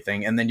paper or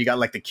anything. And then you got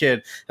like the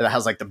kid that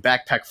has like the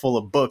backpack full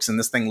of books, and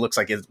this thing looks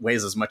like it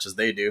weighs as much as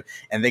they do.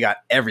 And they got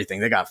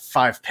everything. They got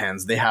 5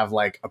 pens. They have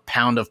like a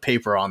pound of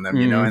paper on them,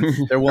 you know, and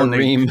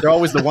they're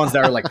always the ones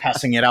that are like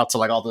passing it out to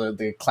like all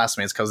the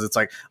classmates, because it's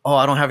like, oh,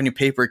 I don't have any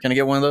paper. Can I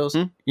get one of those?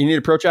 You need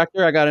a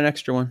protractor? I got an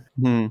extra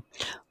one.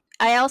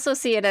 I also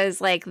see it as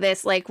like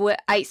this, like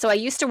I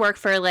used to work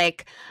for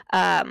like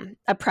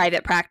a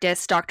private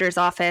practice doctor's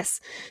office.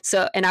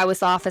 So, and I was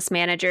the office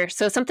manager.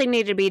 So if something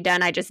needed to be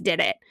done, I just did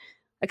it.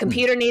 A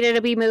computer needed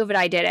to be moved,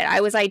 I did it. I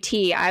was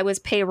IT, I was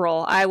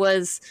payroll, I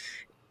was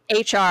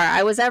HR,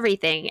 I was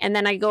everything. And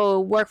then I go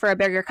work for a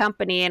bigger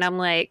company and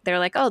they're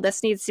like, oh,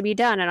 this needs to be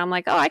done. And I'm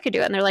like, oh, I could do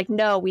it. And they're like,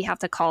 no, we have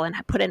to call and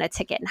put in a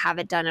ticket and have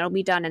it done. It'll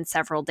be done in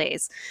several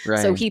days. Right.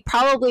 So he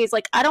probably is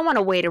like, I don't want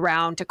to wait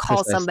around to call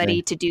Precisely.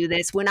 somebody to do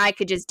this when I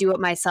could just do it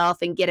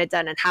myself and get it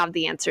done and have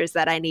the answers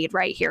that I need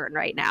right here and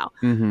right now.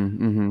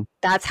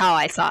 That's how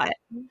I saw it.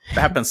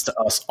 That happens to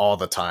us all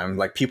the time.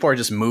 Like, people are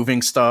just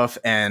moving stuff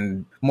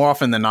and more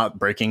often than not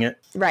breaking it.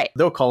 Right.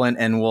 They'll call in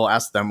and we'll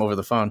ask them over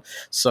the phone,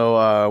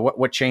 so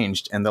what changed?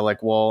 And they're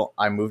like, well,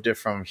 I moved it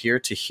from here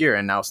to here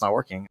and now it's not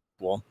working.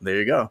 Well, there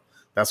you go.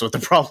 That's what the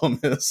problem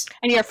is.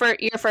 And your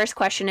first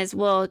question is,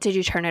 well, did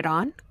you turn it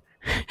on?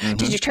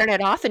 Did you turn it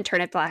off and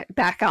turn it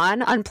back on?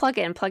 Unplug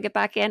it and plug it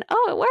back in.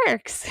 Oh, it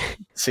works.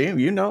 See,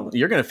 you're going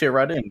to fit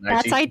right in.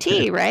 That's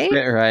IT, right?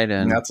 Fit right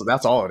in.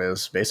 That's all it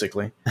is,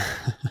 basically.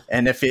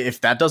 And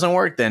if that doesn't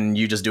work, then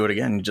you just do it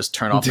again. You just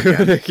turn off Do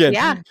it again.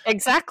 Yeah,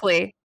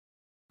 exactly.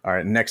 All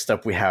right, next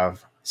up we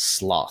have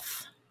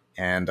Sloth.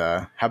 And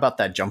how about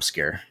that jump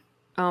scare?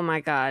 Oh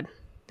my God.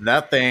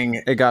 That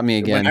thing. It got me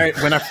again.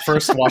 When I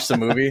first watched the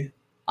movie,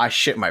 I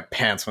shit my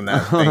pants when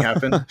that thing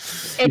happened.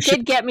 It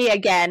did get me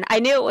again. I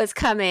knew it was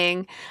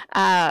coming,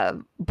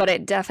 but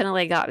it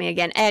definitely got me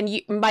again. And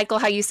Michael,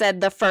 how you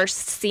said the first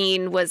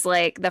scene was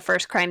like, the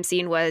first crime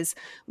scene was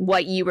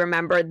what you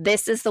remember.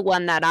 This is the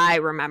one that I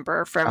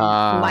remember from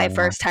my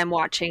first time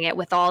watching it,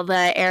 with all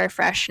the air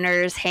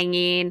fresheners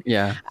hanging,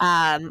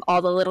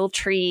 all the little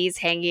trees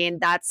hanging.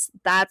 That's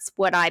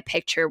what I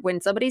picture. When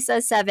somebody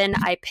says 7,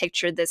 I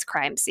picture this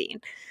crime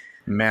scene.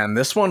 Man,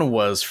 this one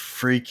was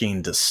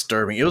freaking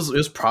disturbing. It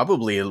was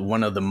probably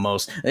one of the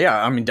most,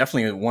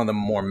 definitely one of the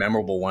more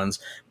memorable ones,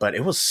 but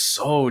it was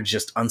so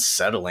just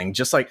unsettling.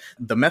 Just like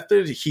the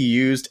method he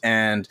used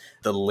and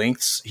the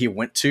lengths he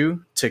went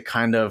to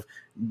kind of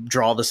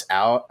draw this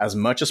out as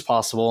much as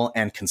possible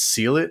and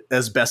conceal it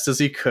as best as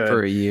he could.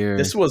 For a year.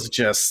 This was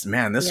just,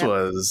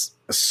 was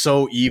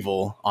so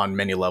evil on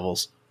many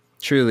levels.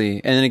 Truly.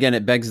 And then again,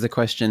 it begs the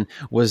question,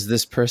 was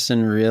this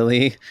person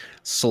really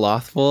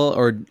slothful?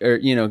 Or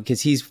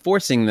because he's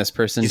forcing this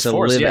person to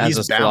live as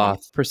a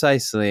sloth.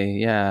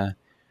 Precisely, yeah.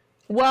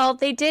 Well,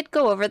 they did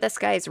go over this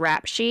guy's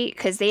rap sheet,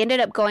 because they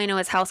ended up going to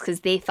his house because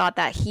they thought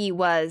that he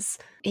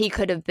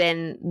could have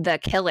been the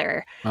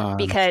killer, and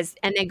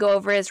they go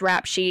over his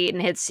rap sheet,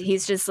 and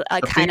he's just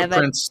a kind of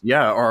a...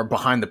 or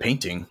behind the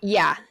painting.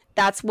 Yeah.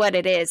 That's what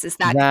it is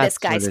that this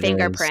guy's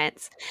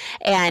fingerprints.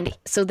 And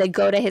so they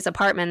go to his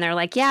apartment and they're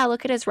like, yeah,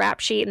 look at his rap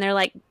sheet. And they're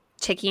like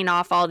ticking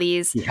off all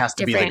these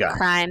different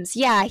crimes.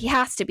 Yeah, he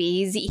has to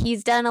be.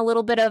 He's done a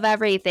little bit of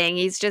everything.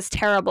 He's just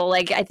terrible.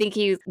 Like, I think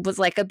he was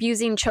like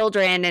abusing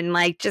children and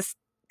like just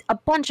a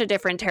bunch of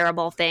different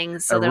terrible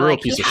things. So they're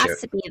like, he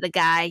has to be the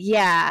guy.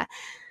 Yeah.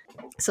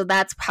 So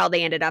that's how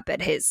they ended up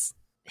at his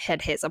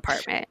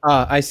apartment.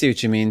 I see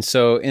what you mean.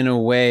 So in a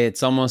way,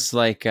 it's almost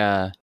like...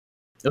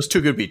 it was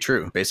too good to be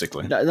true,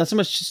 basically. Not so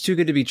much just too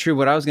good to be true.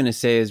 What I was going to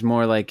say is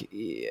more like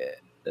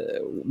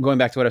going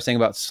back to what I was saying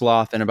about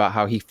Sloth and about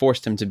how he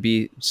forced him to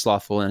be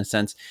slothful in a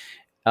sense.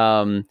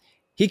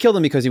 He killed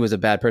him because he was a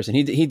bad person.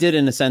 He did,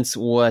 in a sense,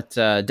 what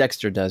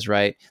Dexter does,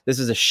 right? This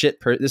is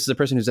this is a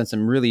person who's done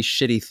some really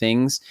shitty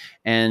things,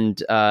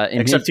 and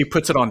except he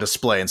puts it on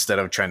display instead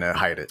of trying to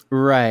hide it.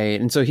 Right,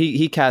 and so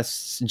he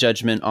casts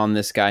judgment on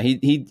this guy.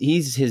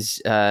 He's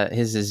his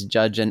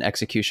judge and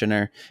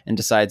executioner, and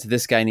decides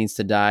this guy needs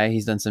to die.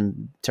 He's done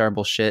some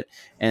terrible shit,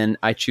 and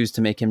I choose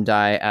to make him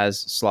die as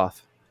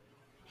Sloth.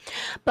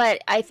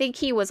 But I think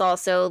he was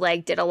also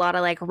like did a lot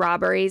of like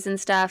robberies and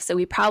stuff. So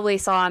we probably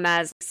saw him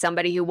as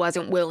somebody who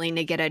wasn't willing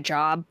to get a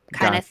job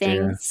kind of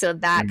thing. So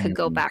that could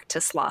go back to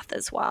Sloth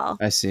as well.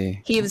 I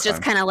see. He was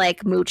just kind of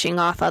like mooching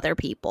off other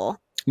people.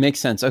 Makes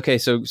sense. Okay.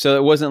 So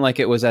it wasn't like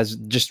it was as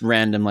just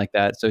random like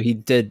that. So he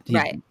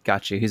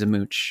got you. He's a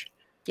mooch.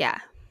 Yeah.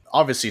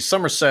 Obviously,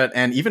 Somerset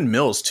and even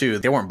Mills, too,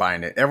 they weren't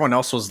buying it. Everyone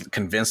else was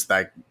convinced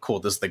that, cool,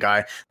 this is the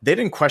guy. They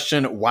didn't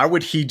question, why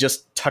would he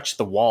just touch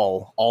the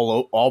wall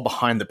all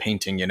behind the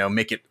painting,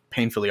 make it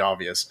painfully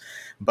obvious.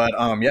 But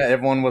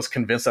everyone was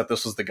convinced that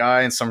this was the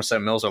guy, and Somerset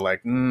and Mills are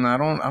like, I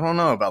don't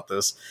know about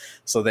this.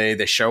 So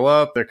they show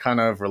up, they're kind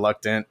of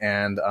reluctant,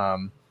 and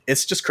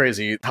it's just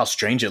crazy how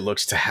strange it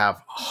looks to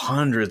have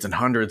hundreds and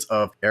hundreds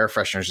of air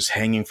fresheners just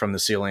hanging from the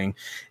ceiling.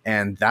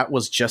 And that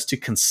was just to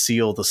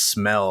conceal the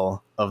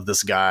smell of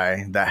this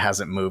guy that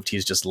hasn't moved.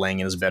 He's just laying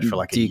in his bed for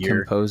like a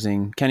year.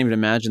 Decomposing. Can't even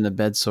imagine the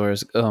bed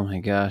sores. Oh my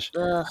gosh.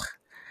 Ugh.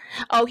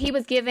 Oh, he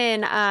was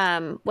given,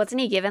 wasn't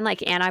he given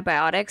like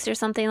antibiotics or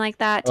something like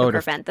that to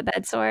prevent the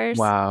bed sores?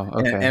 Wow.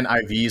 Okay. And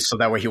IVs so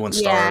that way he wouldn't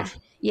starve.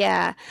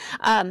 Yeah.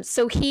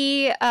 So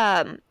he...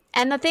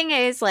 And the thing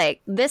is,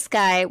 like, this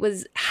guy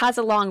has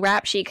a long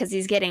rap sheet because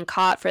he's getting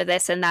caught for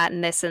this and that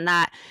and this and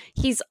that.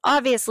 He's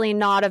obviously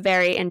not a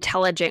very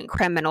intelligent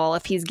criminal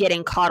if he's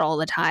getting caught all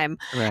the time.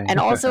 Right. And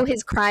also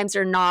his crimes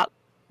are not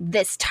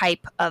this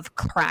type of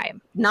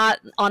crime. Not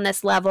on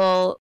this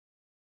level.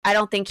 I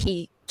don't think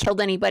he killed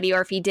anybody,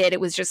 or if he did,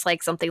 it was just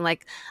like something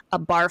like a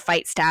bar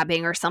fight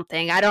stabbing or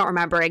something. I don't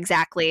remember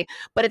exactly.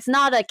 But it's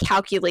not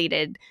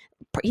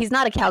he's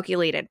not a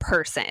calculated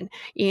person,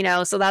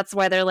 so that's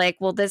why they're like,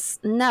 well, this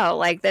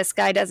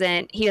guy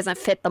doesn't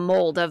fit the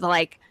mold of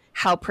like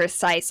how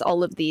precise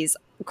all of these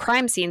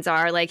crime scenes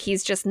are. Like,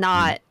 he's just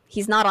not,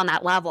 he's not on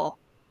that level.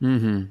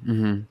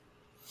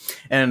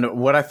 And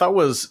what I thought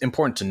was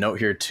important to note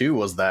here too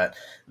was that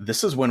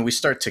this is when we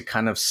start to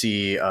kind of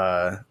see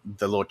the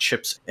little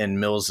chips in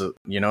Mills,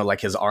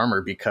 like his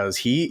armor, because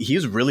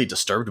he's really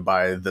disturbed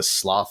by this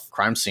sloth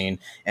crime scene,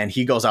 and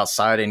he goes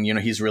outside and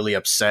he's really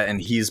upset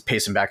and he's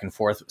pacing back and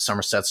forth.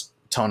 Somerset's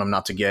telling him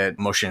not to get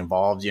emotionally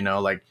involved,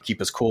 like keep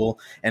his cool,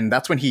 and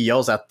that's when he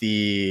yells at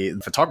the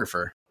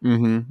photographer.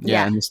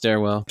 Yeah, in the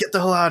stairwell. Get the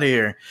hell out of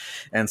here.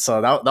 And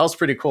so that was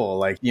pretty cool.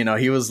 Like, you know,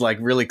 he was like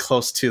really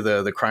close to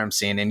the crime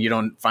scene, and you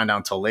don't find out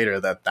until later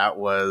that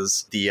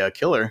was the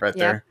killer right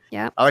there.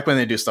 Yeah. I like when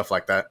they do stuff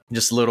like that.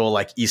 Just little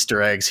like Easter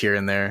eggs here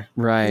and there.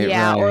 Right.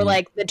 Yeah. Right. Or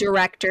like the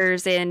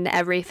directors in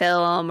every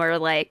film, or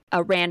like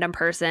a random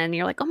person.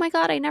 You're like, oh my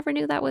God, I never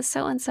knew that was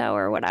so-and-so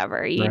or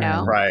whatever, you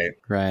know? Right.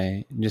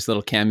 Right. Just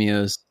little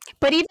cameos.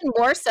 But even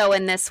more so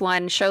in this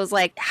one shows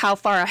like how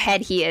far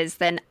ahead he is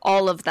than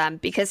all of them,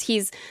 because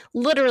he's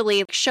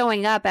literally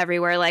showing up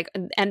everywhere, like,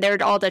 and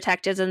they're all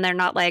detectives, and they're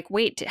not like,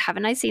 wait,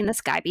 haven't I seen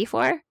this guy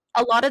before?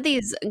 A lot of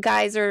these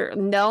guys are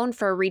known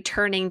for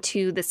returning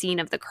to the scene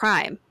of the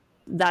crime.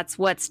 That's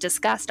what's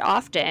discussed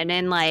often.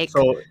 And like,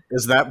 so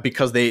is that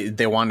because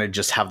they want to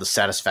just have the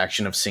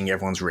satisfaction of seeing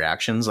everyone's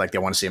reactions, like they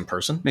want to see in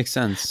person? Makes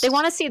sense. they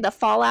want to see the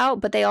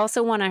fallout, but they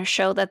also want to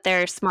show that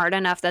they're smart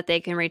enough that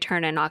they can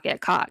return and not get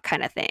caught,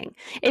 kind of thing.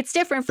 It's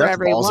different for That's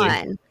everyone.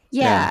 ballsy.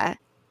 Yeah.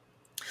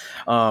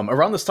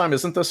 Around this time,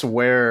 isn't this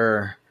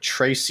where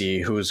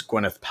Tracy, who's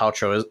Gwyneth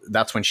Paltrow,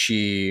 that's when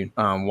she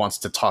wants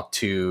to talk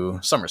to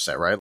Somerset,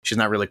 right? She's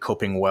not really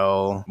coping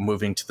well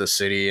moving to the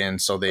city,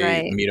 and so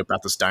they meet up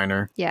at this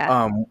diner.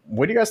 Yeah.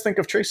 What do you guys think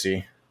of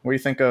Tracy? What do you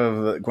think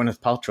of Gwyneth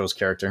Paltrow's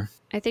character?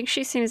 I think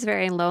she seems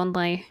very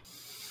lonely.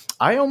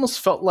 I almost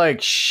felt like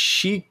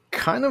she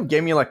kind of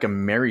gave me like a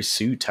Mary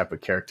Sue type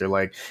of character.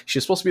 Like,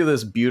 she's supposed to be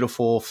this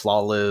beautiful,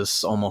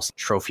 flawless, almost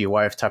trophy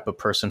wife type of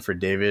person for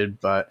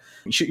David, but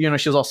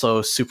she's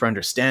also super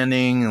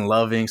understanding and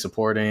loving,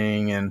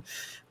 supporting, and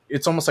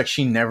it's almost like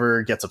she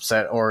never gets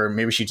upset, or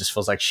maybe she just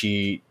feels like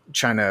she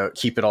trying to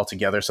keep it all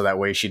together so that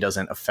way she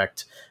doesn't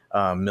affect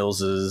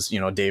Mills's,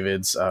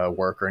 David's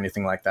work or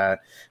anything like that.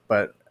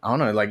 But I don't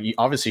know, like,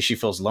 obviously she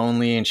feels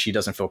lonely and she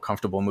doesn't feel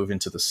comfortable moving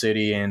to the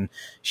city, and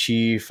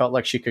she felt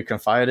like she could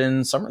confide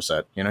in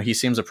Somerset. He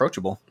seems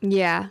approachable.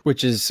 Yeah.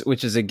 Which is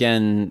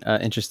again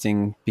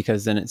interesting,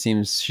 because then it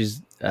seems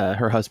she's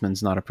her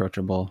husband's not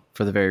approachable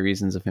for the very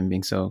reasons of him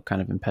being so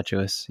kind of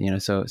impetuous,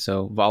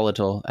 so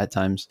volatile at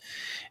times.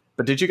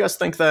 But did you guys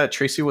think that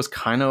Tracy was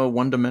kind of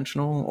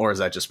one-dimensional, or is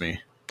that just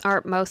me?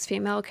 Aren't most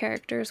female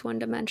characters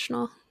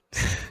one-dimensional?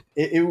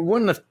 It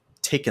wouldn't have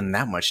taken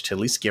that much to at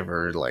least give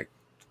her like,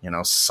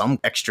 some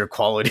extra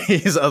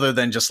qualities other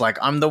than just like,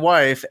 I'm the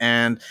wife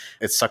and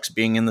it sucks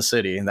being in the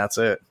city, and that's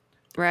it.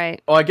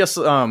 Right. Well, I guess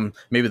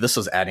maybe this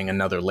was adding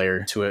another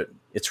layer to it.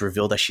 It's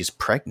revealed that she's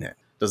pregnant.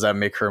 Does that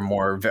make her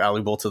more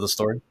valuable to the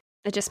story?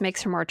 It just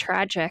makes her more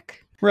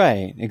tragic.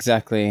 Right,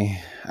 exactly.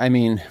 I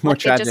mean, more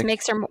tragic. It just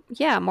makes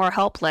her, more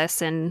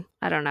helpless, and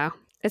I don't know.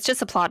 It's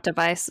just a plot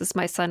device, as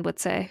my son would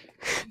say.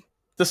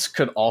 This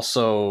could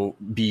also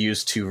be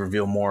used to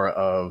reveal more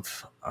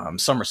of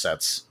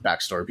Somerset's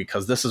backstory,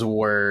 because this is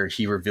where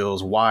he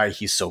reveals why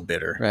he's so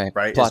bitter.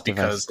 Right? Plot it's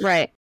because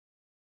device.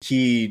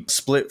 He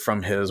split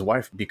from his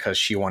wife because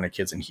she wanted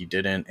kids and he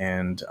didn't,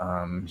 and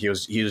he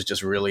was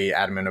just really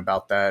adamant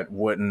about that,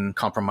 wouldn't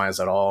compromise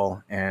at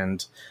all,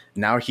 and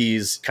now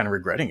he's kind of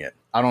regretting it.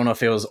 I don't know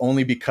if it was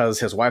only because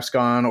his wife's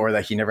gone, or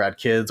that he never had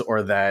kids,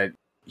 or that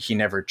he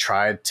never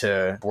tried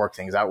to work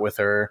things out with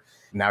her.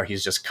 Now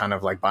he's just kind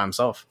of like by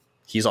himself.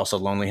 He's also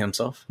lonely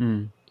himself.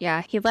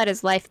 Yeah, he let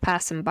his life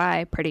pass him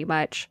by pretty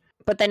much.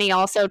 But then he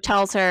also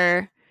tells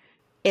her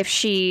if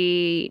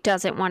she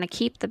doesn't want to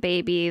keep the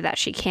baby, that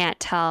she can't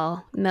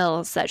tell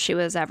Mills that she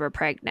was ever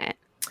pregnant.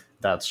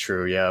 That's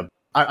true, yeah.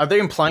 Are they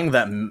implying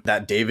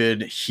that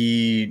David,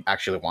 he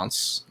actually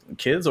wants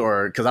kids?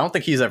 Or because I don't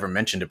think he's ever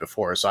mentioned it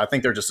before, so I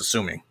think they're just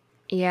assuming.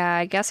 Yeah,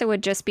 I guess it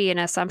would just be an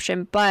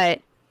assumption,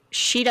 but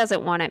she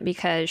doesn't want it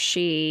because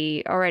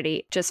she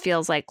already just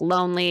feels like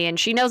lonely, and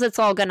she knows it's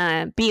all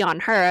gonna be on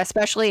her,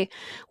 especially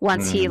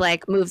once he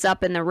like moves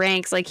up in the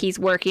ranks, like he's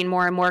working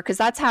more and more, because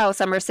that's how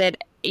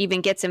Somerset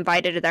even gets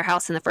invited to their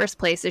house in the first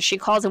place, is she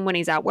calls him when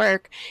he's at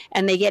work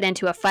and they get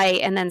into a fight,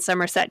 and then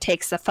Somerset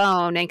takes the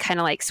phone and kind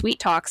of like sweet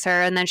talks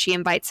her, and then she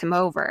invites him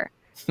over.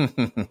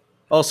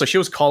 Oh, so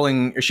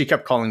she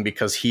kept calling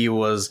because he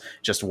was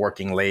just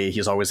working late.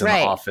 He's always in the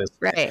office.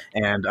 Right.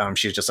 And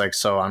she's just like,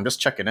 so I'm just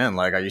checking in.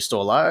 Like, are you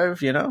still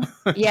alive? Yeah.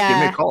 Give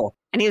me a call.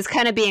 And he was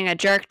kind of being a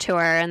jerk to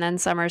her. And then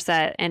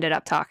Somerset ended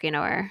up talking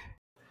to her.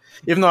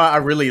 Even though I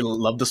really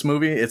love this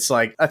movie, it's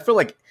like, I feel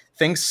like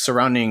things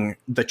surrounding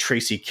the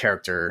Tracy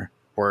character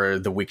were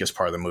the weakest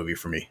part of the movie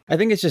for me. I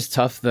think it's just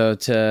tough though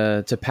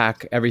to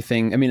pack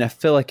everything. I mean, I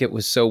feel like it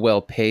was so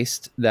well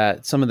paced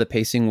that some of the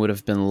pacing would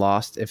have been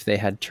lost if they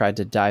had tried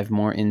to dive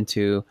more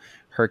into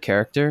her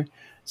character.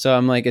 So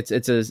I'm like, it's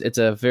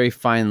a very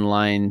fine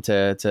line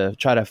to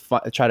try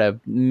to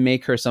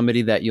make her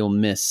somebody that you'll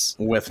miss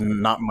with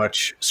not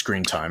much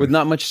screen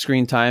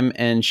time.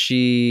 And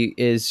she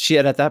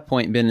had at that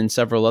point been in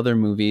several other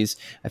movies.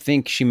 I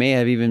think she may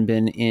have even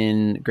been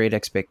in Great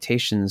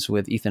Expectations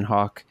with Ethan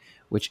Hawke,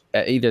 which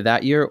either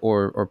that year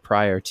or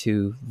prior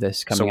to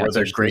this coming out. So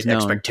were there great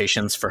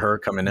expectations for her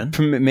coming in?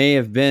 It may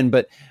have been,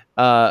 but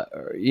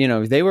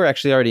they were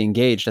actually already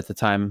engaged at the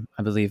time,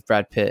 I believe,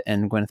 Brad Pitt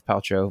and Gwyneth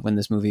Paltrow, when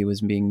this movie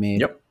was being made.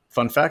 Yep.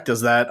 Fun fact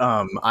is that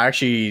I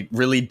actually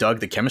really dug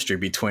the chemistry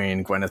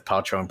between Gwyneth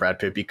Paltrow and Brad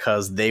Pitt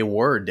because they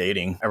were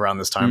dating around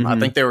this time. I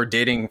think they were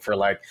dating for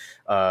like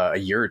a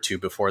year or two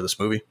before this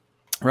movie.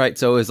 Right.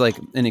 So it was like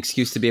an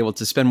excuse to be able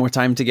to spend more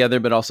time together,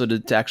 but also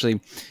to actually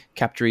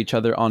capture each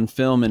other on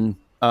film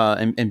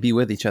and be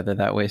with each other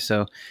that way.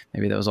 So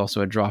maybe that was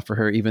also a draw for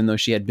her, even though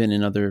she had been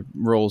in other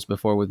roles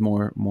before with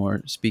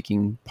more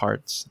speaking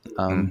parts.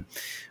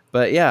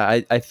 But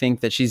yeah, I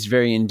think that she's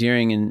very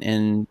endearing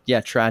and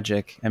yeah,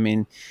 tragic. I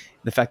mean,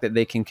 the fact that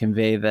they can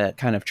convey that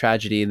kind of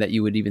tragedy, that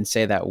you would even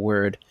say that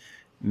word,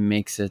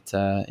 makes it,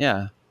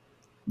 yeah,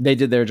 they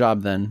did their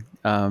job then.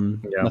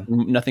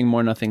 Nothing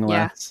more, nothing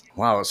less.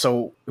 Wow.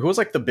 So who was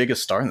like the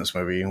biggest star in this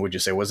movie? Would you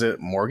say, was it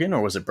Morgan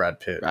or was it Brad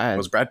Pitt?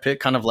 Was Brad Pitt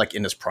kind of like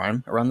in his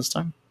prime around this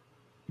time?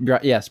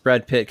 Yes,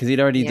 Brad Pitt, because he'd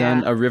already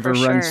done A River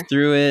Runs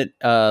Through It.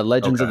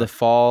 Legends of the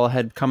Fall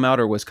had come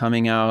out or was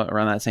coming out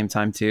around that same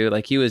time too.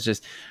 Like he was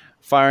just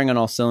firing on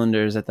all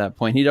cylinders at that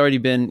point. He'd already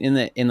been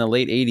in the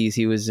late 80s.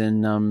 He was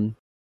in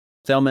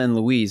Thelma and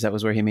Louise. That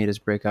was where he made his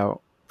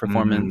breakout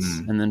performance,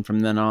 and then from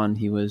then on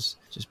he was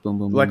just boom,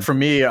 boom, boom. Like for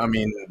me, I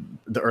mean,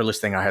 the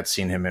earliest thing I had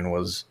seen him in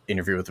was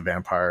Interview with the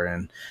Vampire,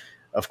 and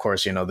of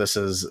course, you know, this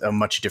is a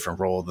much different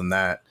role than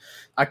that.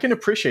 I can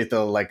appreciate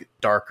the like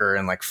darker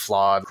and like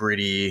flawed,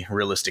 gritty,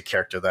 realistic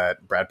character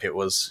that Brad Pitt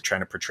was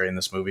trying to portray in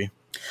this movie.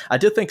 I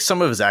did think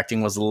some of his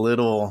acting was a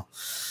little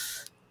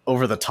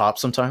over the top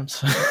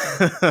sometimes,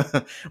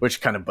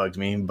 which kind of bugged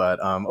me. But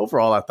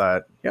overall, I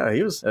thought, yeah,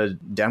 he was a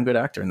damn good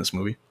actor in this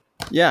movie.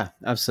 Yeah,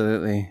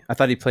 absolutely. I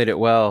thought he played it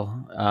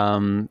well.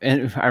 And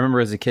I remember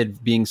as a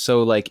kid being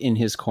so like in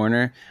his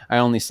corner. I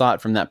only saw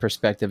it from that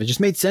perspective. It just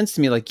made sense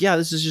to me. Like, yeah,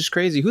 this is just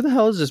crazy. Who the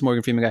hell is this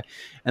Morgan Freeman guy?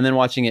 And then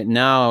watching it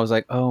now, I was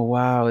like, oh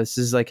wow, this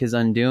is like his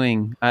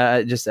undoing.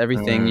 Just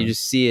everything. You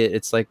just see it.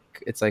 It's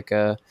like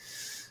a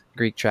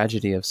Greek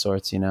tragedy of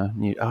sorts, you know.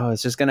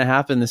 It's just gonna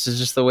happen. This is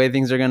just the way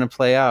things are gonna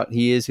play out.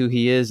 He is who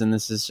he is, and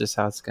this is just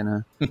how it's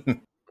gonna.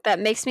 That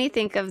makes me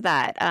think of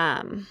that.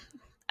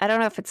 I don't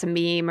know if it's a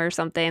meme or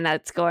something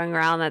that's going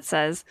around that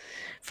says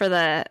for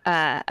the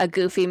a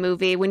Goofy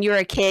movie, when you were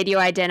a kid, you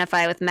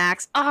identify with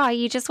Max. Oh,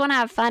 you just want to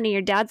have fun and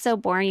your dad's so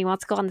boring. He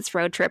wants to go on this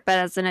road trip. But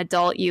as an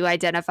adult, you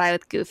identify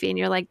with Goofy and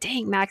you're like,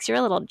 dang, Max, you're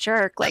a little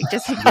jerk. Like,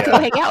 just go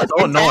hang out with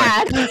your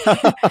dad.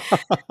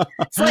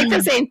 It's like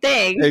the same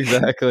thing.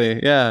 Exactly.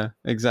 Yeah,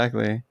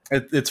 exactly.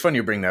 It's funny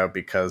you bring that up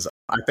because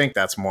I think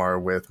that's more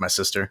with my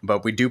sister,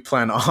 but we do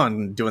plan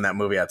on doing that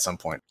movie at some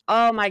point.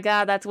 Oh my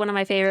God, that's one of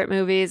my favorite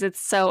movies. It's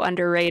so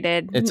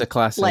underrated. It's a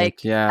classic.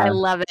 Like, yeah. I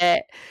love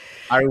it.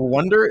 I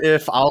wonder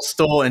if I'll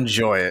still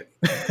enjoy it.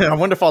 I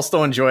wonder if I'll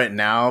still enjoy it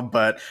now,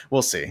 but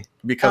we'll see.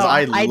 Because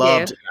I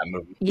loved that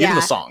movie. Yeah. Even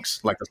the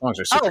songs. Like the songs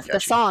are super catchy. The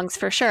songs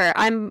for sure.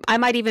 I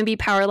might even be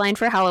Powerline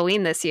for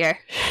Halloween this year.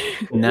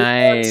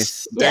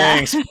 Nice.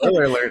 Dang,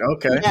 spoiler alert.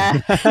 Okay.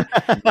 Yeah.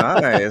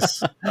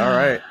 Nice. All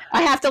right.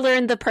 I have to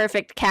learn the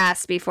perfect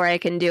cast before I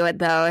can do it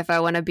though, if I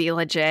want to be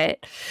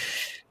legit.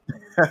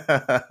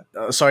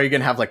 So are you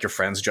going to have like your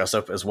friends dress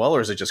up as well,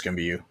 or is it just going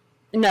to be you?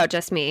 No,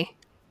 just me.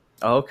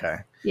 Oh, okay.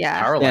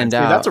 Yeah. Powerline. Dude,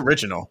 that's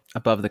original.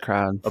 Above the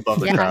crowd. Above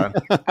the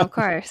crowd. Of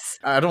course.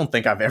 I don't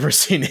think I've ever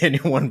seen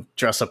anyone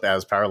dress up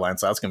as Powerline,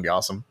 so that's going to be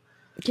awesome.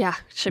 Yeah.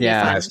 Should be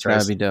fun. Nice, that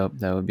would be dope.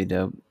 That would be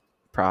dope.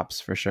 Props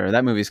for sure.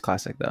 That movie's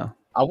classic though.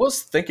 I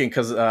was thinking,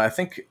 because I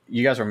think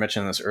you guys were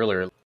mentioning this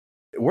earlier.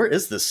 Where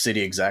is this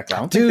city exactly? I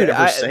don't think they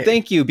ever say.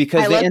 Thank you,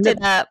 because I looked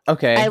it up.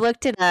 Okay. I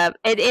looked it up.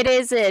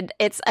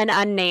 It's an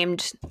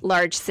unnamed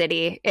large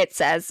city. It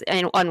says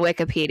on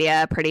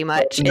Wikipedia, pretty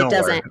much. Nowhere. It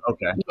doesn't.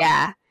 Okay.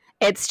 Yeah.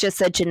 It's just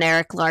a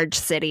generic large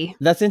city.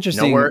 That's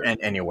interesting. Nowhere and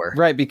anywhere.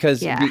 Right,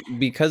 because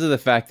because of the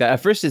fact that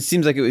at first it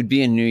seems like it would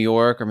be in New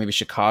York or maybe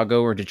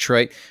Chicago or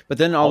Detroit, but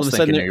then all of a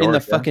sudden they're in the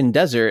fucking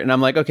desert, and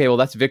I'm like, okay, well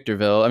that's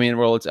Victorville. I mean,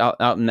 well it's out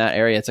in that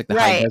area. It's like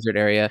the high desert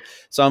area.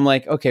 So I'm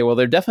like, okay, well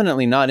they're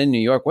definitely not in New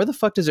York. Where the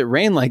fuck does it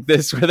rain like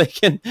this? Where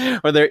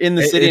they're in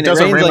the city and it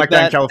rains like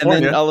that in California.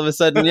 And then all of a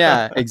sudden,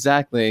 yeah,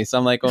 exactly. So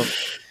I'm like, well,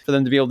 for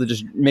them to be able to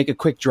just make a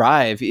quick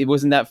drive, it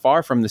wasn't that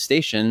far from the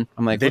station.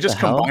 I'm like, they just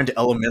combined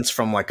elements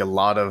from like a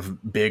lot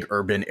of big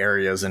urban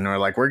areas, and we're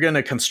like, we're going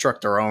to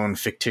construct our own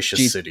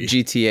fictitious city,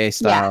 GTA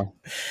style.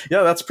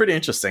 Yeah, that's pretty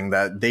interesting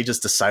that they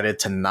just decided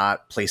to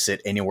not place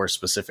it anywhere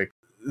specific.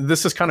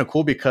 This is kind of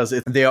cool because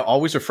they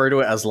always refer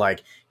to it as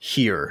like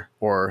here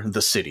or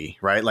the city,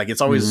 right? Like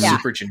it's always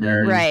super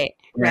generic,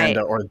 right?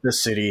 Or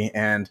this city,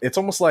 and it's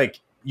almost like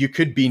you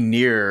could be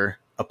near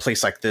a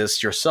place like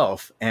this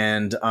yourself,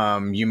 and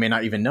you may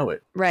not even know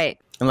it. Right.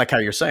 And like how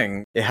you're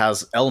saying, it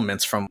has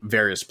elements from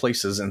various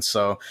places. And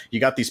so you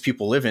got these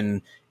people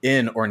living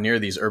in or near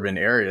these urban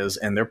areas,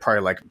 and they're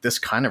probably like, this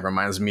kind of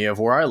reminds me of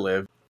where I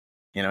live.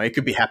 You know, it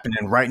could be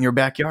happening right in your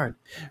backyard.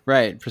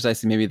 Right.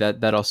 Precisely. Maybe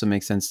that also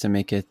makes sense to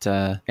make it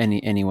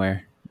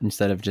anywhere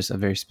instead of just a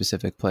very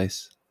specific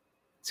place.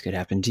 This could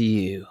happen to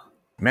you.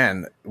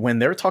 Man, when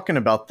they were talking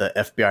about the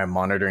FBI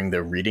monitoring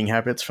their reading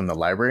habits from the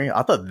library,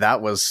 I thought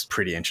that was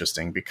pretty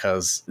interesting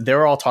because they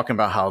were all talking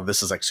about how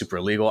this is like super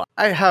illegal.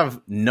 I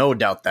have no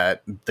doubt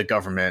that the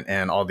government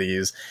and all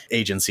these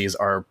agencies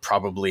are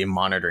probably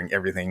monitoring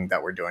everything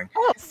that we're doing.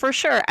 Oh, for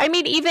sure. I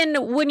mean,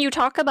 even when you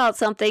talk about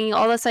something,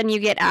 all of a sudden you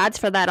get ads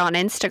for that on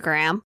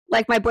Instagram.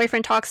 Like my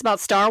boyfriend talks about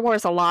Star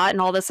Wars a lot,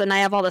 and all of a sudden I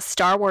have all the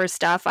Star Wars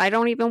stuff. I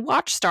don't even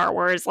watch Star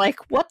Wars. Like,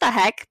 what the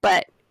heck?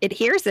 But it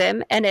hears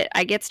him, and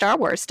I get Star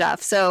Wars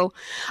stuff. So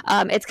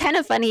it's kind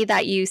of funny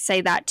that you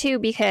say that too,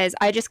 because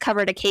I just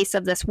covered a case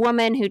of this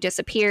woman who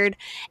disappeared,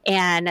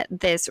 and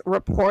this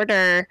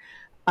reporter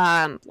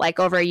like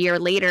over a year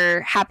later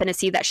happened to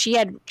see that she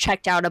had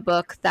checked out a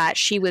book that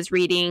she was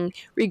reading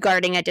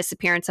regarding a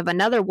disappearance of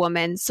another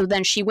woman. So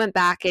then she went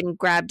back and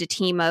grabbed a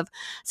team of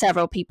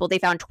several people. They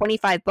found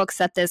 25 books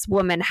that this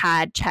woman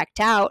had checked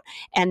out,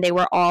 and they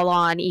were all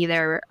on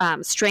either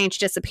strange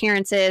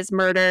disappearances,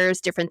 murders,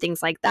 different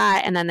things like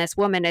that. And then this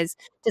woman has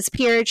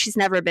disappeared. She's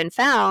never been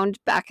found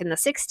back in the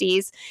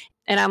 60s.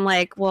 And I'm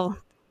like, well,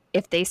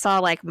 if they saw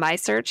like my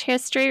search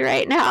history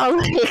right now,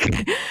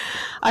 like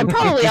I'm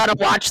probably on a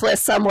watch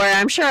list somewhere.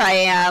 I'm sure I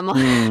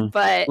am.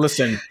 But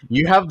listen,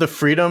 you have the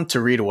freedom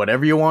to read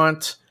whatever you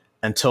want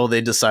until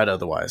they decide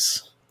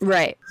otherwise.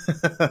 Right.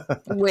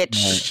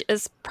 Which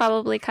is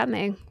probably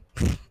coming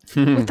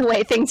with the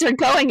way things are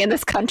going in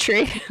this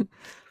country.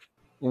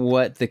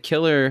 What the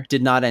killer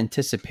did not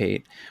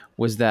anticipate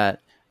was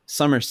that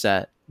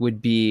Somerset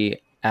would be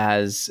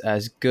as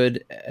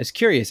good, as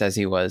curious as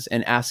he was,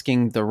 and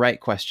asking the right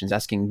questions,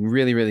 asking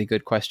really, really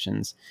good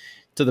questions,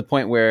 to the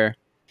point where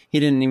he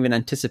didn't even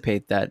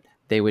anticipate that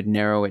they would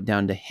narrow it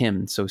down to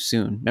him so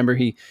soon. Remember,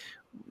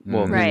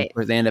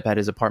 they end up at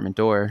his apartment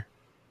door.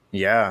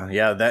 Yeah,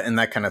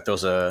 that kind of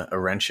throws a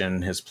wrench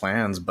in his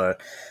plans.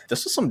 But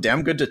this was some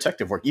damn good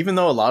detective work, even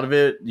though a lot of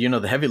it,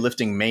 the heavy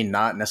lifting may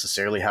not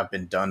necessarily have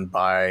been done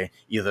by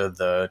either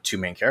the two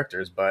main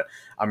characters. But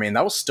I mean,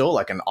 that was still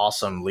like an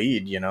awesome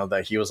lead,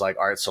 that he was like,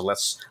 all right, so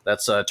let's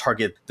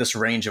target this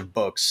range of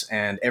books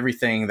and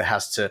everything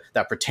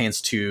that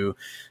pertains to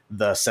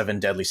the 7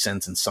 deadly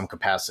sins in some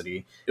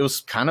capacity. It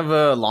was kind of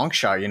a long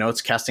shot,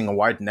 it's casting a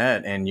wide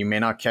net, and you may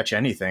not catch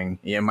anything.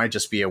 It might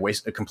just be a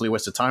complete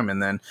waste of time.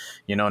 And then,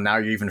 now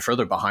you're even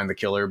further behind the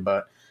killer.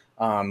 But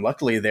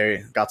luckily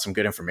they got some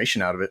good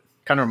information out of it.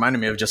 Kind of reminded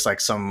me of just like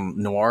some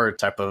noir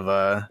type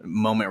of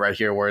moment right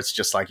here, where it's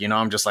just like,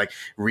 I'm just like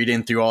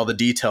reading through all the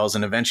details,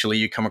 and eventually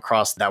you come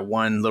across that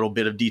one little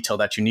bit of detail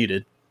that you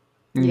needed.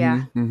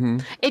 Yeah.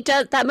 It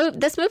does.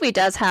 This movie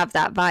does have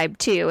that vibe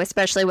too,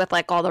 especially with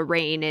like all the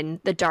rain and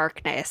the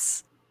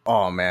darkness.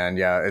 Oh man,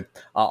 yeah.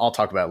 I'll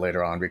talk about it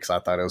later on because I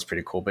thought it was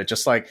pretty cool. But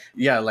just like,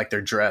 like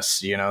their dress,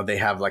 they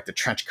have like the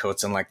trench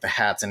coats and like the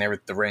hats and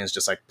everything. The rain is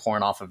just like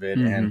pouring off of it,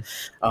 and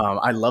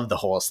I love the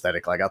whole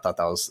aesthetic. Like I thought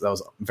that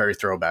was very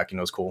throwback, and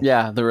it was cool.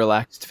 Yeah, the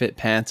relaxed fit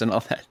pants and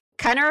all that.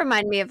 Kind of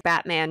remind me of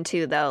Batman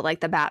too, though, like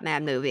the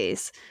Batman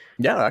movies.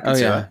 Yeah, I can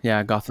see that.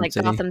 Yeah, Gotham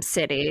City. Gotham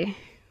City.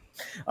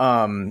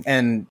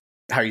 And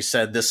how you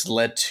said this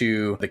led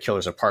to the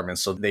killer's apartment.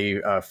 So they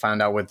found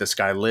out where this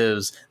guy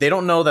lives. They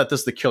don't know that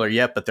this is the killer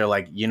yet, but they're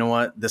like, you know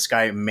what? This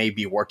guy may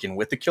be working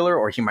with the killer,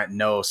 or he might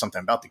know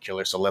something about the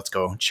killer. So let's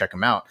go check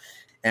him out.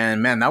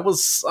 And man, that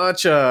was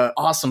such a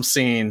awesome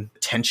scene.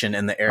 Tension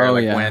in the air,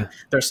 when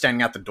they're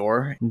standing at the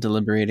door,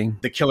 deliberating.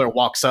 The killer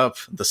walks up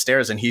the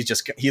stairs, and he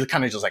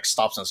kind of just like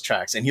stops in his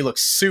tracks, and he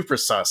looks super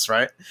sus,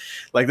 right?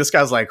 Like this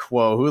guy's like,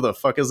 whoa, who the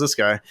fuck is this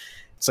guy?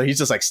 So he's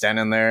just like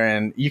standing there,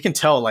 and you can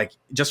tell like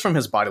just from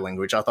his body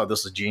language, I thought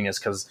this was genius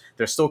because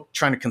they're still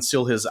trying to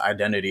conceal his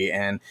identity,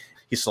 and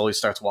he slowly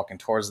starts walking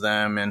towards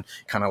them and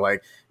kind of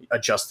like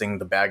adjusting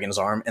the bag in his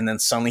arm. And then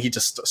suddenly he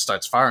just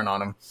starts firing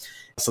on him.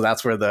 So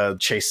that's where the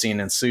chase scene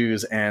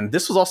ensues. And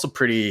this was also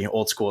pretty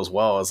old school as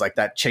well. It's like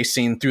that chase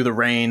scene through the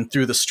rain,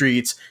 through the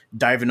streets,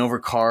 diving over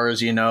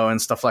cars,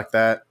 and stuff like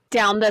that.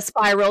 Down the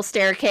spiral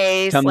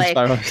staircase.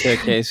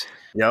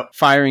 Yep.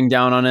 Firing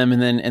down on him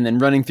and then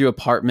running through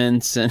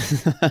apartments and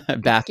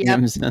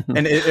bathrooms. Yep.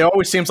 And it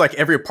always seems like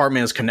every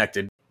apartment is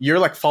connected. You're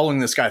like following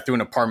this guy through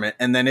an apartment,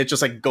 and then it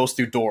just like goes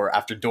through door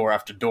after door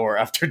after door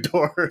after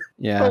door.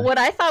 Yeah. But what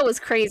I thought was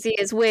crazy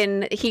is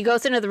when he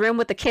goes into the room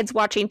with the kids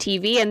watching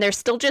TV, and they're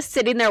still just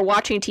sitting there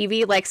watching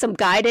TV, like some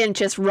guy didn't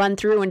just run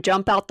through and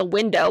jump out the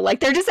window.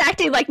 Like they're just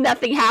acting like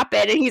nothing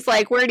happened. And he's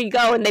like, where'd he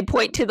go? And they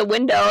point to the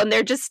window, and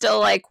they're just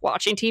still like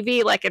watching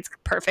TV like it's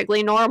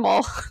perfectly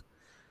normal.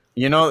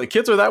 The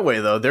kids are that way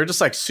though. They're just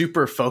like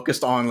super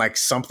focused on like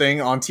something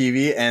on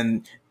TV,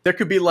 and there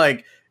could be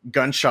like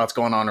gunshots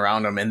going on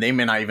around them, and they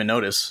may not even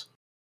notice.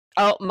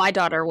 Oh, my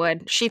daughter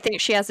would. She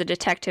thinks she has a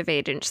detective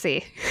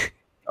agency.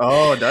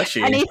 Oh, does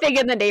she? Anything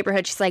in the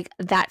neighborhood, she's like,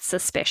 that's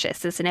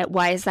suspicious, isn't it?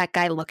 Why is that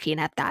guy looking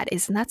at that?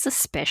 Isn't that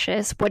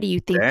suspicious? What do you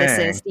think this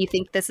is? Do you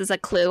think this is a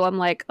clue? I'm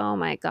like, oh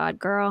my God,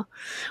 girl.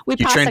 You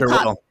trained her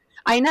well.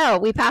 I know.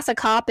 We pass a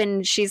cop,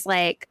 and she's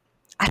like,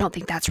 I don't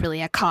think that's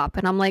really a cop.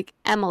 And I'm like,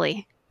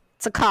 Emily,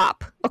 it's a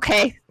cop,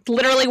 okay?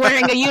 Literally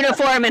wearing a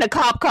uniform in a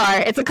cop car.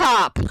 It's a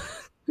cop.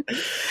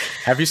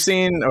 Have you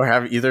seen, or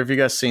have either of you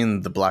guys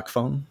seen The Black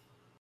Phone?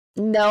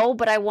 No,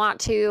 but I want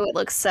to. It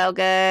looks so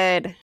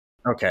good.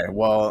 Okay,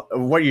 well,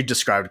 what you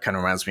described kind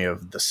of reminds me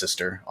of the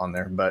sister on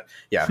there, but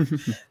yeah,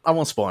 I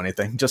won't spoil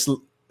anything. Just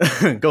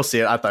go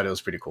see it. I thought it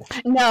was pretty cool.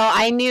 No,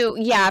 I knew.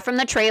 Yeah, from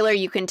the trailer,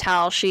 you can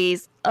tell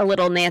she's a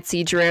little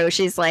Nancy Drew.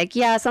 She's like,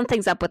 yeah,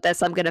 something's up with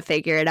this. I'm going to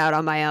figure it out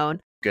on my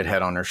own. Good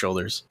head on her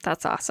shoulders.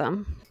 That's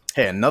awesome.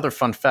 Hey, another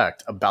fun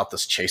fact about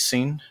this chase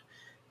scene,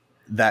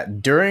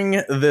 that during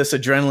this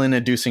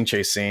adrenaline-inducing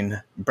chase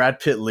scene, Brad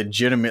Pitt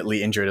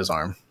legitimately injured his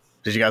arm.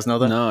 Did you guys know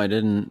that? No, I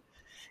didn't.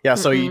 Yeah,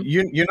 so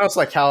you notice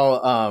like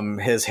how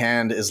his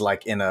hand is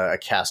like in a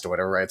cast or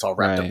whatever, right? It's all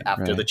wrapped up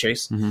after the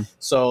chase. Mm-hmm.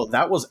 So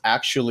that was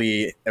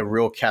actually a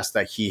real cast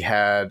that he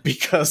had,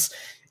 because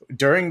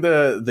during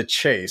the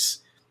chase,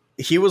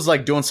 he was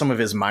like doing some of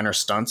his minor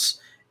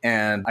stunts,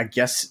 and I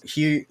guess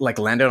he like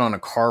landed on a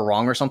car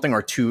wrong or something,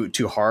 or too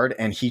hard,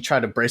 and he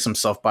tried to brace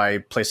himself by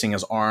placing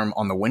his arm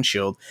on the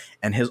windshield,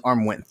 and his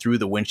arm went through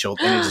the windshield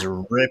and it just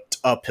ripped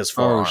up his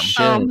forearm.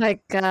 Oh my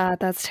God,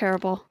 that's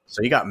terrible.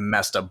 So he got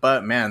messed up.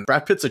 But man,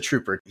 Brad Pitt's a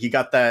trooper. He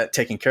got that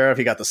taken care of.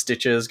 He got the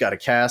stitches, got a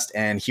cast,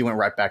 and he went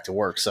right back to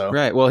work. So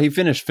right. Well, he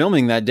finished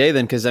filming that day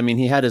then, because I mean,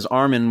 he had his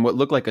arm in what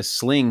looked like a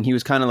sling. He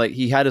was kind of like,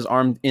 he had his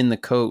arm in the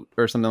coat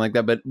or something like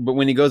that. But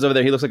when he goes over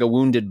there, he looks like a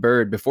wounded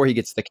bird before he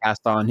gets the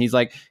cast on. He's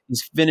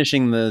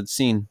finishing the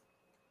scene.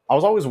 I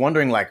was always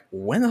wondering, like,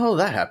 when the hell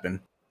did that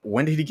happen?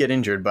 When did he get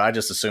injured? But I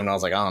just assumed, I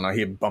was like, I don't know,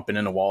 he bumping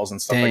into walls and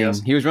stuff. Dang, I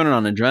guess he was running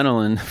on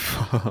adrenaline.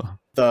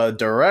 The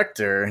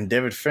director,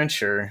 David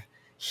Fincher,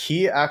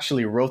 he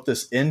actually wrote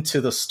this into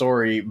the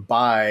story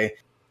by,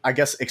 I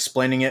guess,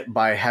 explaining it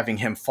by having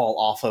him fall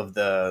off of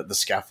the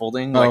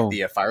scaffolding, like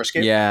the fire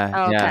escape.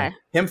 Yeah, okay. yeah.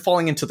 Him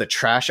falling into the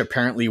trash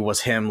apparently was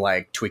him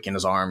like tweaking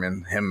his arm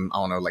and him, I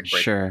don't know, like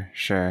breaking.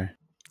 Sure.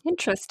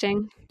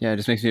 Interesting. Yeah, it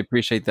just makes me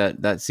appreciate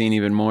that scene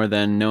even more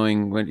than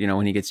knowing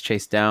when he gets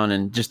chased down,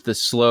 and just the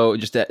slow,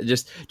 just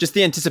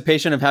the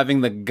anticipation of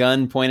having the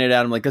gun pointed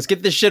at him. Like, let's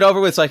get this shit over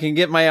with so I can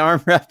get my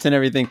arm wrapped and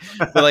everything.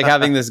 But like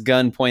having this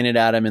gun pointed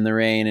at him in the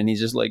rain, and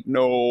he's just like,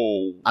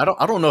 no. I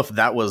don't know if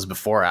that was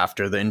before or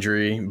after the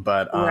injury,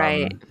 but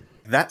Right.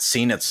 that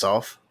scene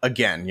itself,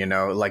 again,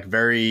 like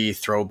very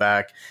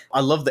throwback. I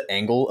love the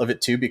angle of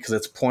it too, because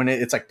it's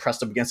pointed, it's like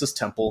pressed up against his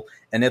temple,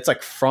 and it's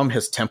like from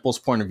his temple's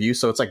point of view.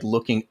 So it's like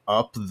looking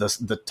up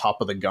the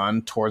top of the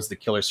gun towards the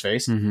killer's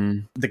face. Mm-hmm.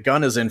 The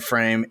gun is in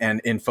frame and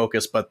in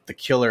focus, but the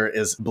killer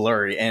is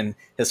blurry and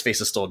his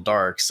face is still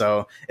dark.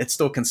 So it's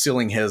still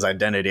concealing his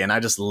identity. And I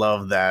just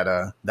love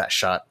that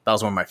shot. That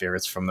was one of my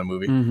favorites from the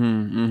movie.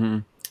 Mm-hmm.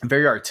 Mm-hmm.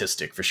 Very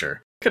artistic for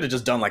sure. Could have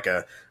just done like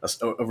a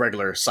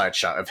regular side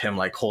shot of him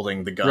like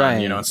holding the gun, Right.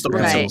 and still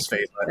conceal his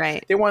face. But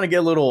Right. they want to get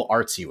a little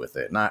artsy with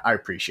it, and I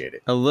appreciate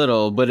it. A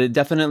little, but it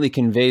definitely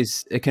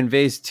conveys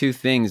two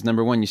things.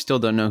 Number one, you still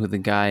don't know who the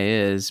guy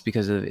is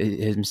because of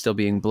him still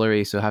being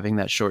blurry, so having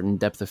that shortened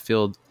depth of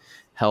field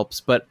helps.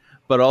 But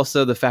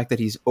also the fact that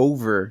he's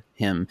over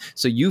him,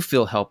 so you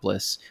feel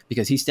helpless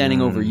because he's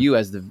standing over you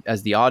as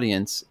the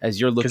audience,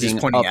 as you're looking. Because he's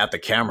pointing up. at the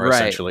camera, Right,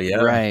 essentially. Yeah,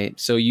 right.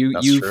 So you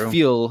true.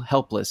 feel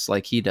helpless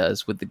like he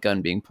does with the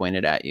gun being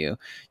pointed at you.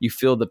 You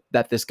feel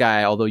that this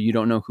guy, although you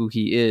don't know who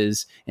he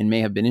is and may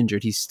have been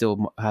injured, he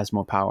still has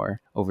more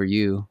power over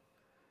you.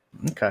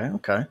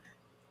 Okay.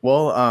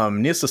 Well,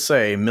 needless to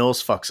say,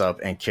 Mills fucks up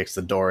and kicks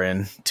the door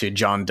in to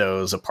John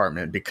Doe's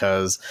apartment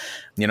because,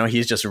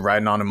 he's just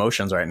riding on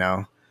emotions right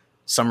now.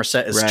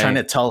 Somerset is trying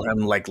to tell him,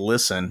 like,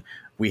 listen,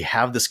 we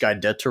have this guy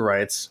dead to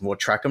rights. We'll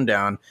track him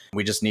down.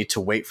 We just need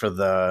to wait for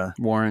the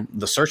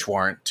search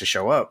warrant to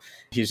show up.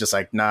 He's just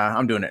like, nah,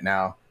 I'm doing it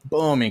now.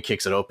 Boom, and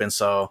kicks it open.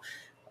 So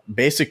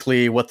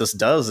basically what this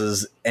does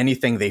is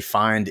anything they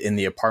find in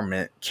the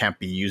apartment can't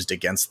be used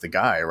against the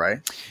guy, right?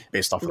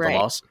 Based off of the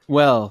loss.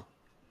 Well,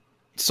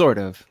 sort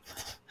of.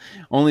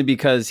 Only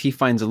because he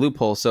finds a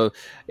loophole. So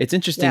it's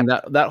interesting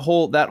that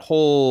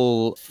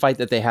whole fight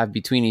that they have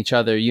between each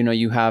other.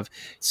 You have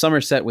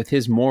Somerset with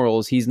his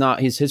morals. He's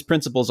not his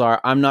principles are,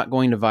 I'm not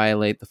going to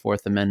violate the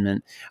Fourth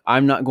Amendment.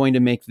 I'm not going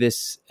to make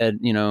this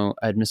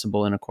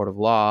admissible in a court of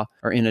law,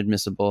 or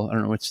inadmissible. I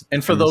don't know which.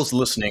 And for those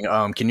listening,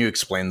 can you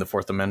explain the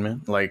Fourth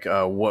Amendment? Like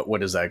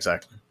what is that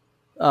exactly?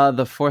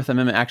 The Fourth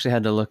Amendment, I actually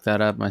had to look that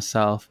up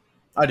myself.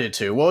 I did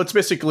too. Well, it's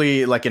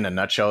basically, like, in a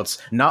nutshell, it's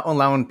not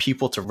allowing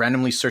people to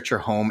randomly search your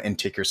home and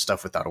take your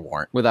stuff without a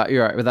warrant.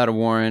 Without a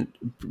warrant,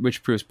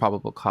 which proves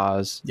probable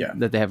cause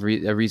that they have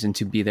a reason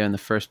to be there in the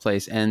first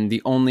place. And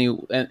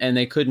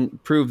they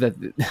couldn't prove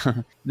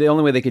that the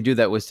only way they could do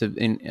that was to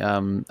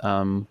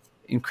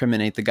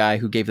incriminate the guy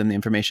who gave them the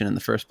information in the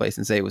first place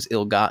and say it was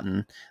ill-gotten.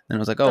 And it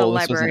was like, the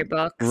library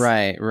books.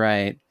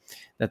 Right.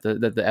 That the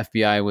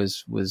FBI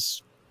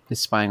is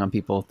spying on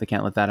people. They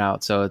can't let that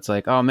out. So it's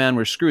like, oh man,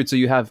 we're screwed. So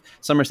you have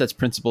Somerset's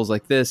principles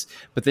like this,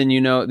 but then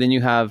you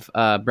have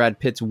Brad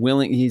Pitt's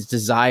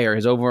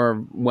his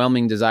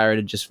overwhelming desire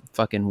to just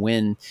fucking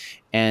win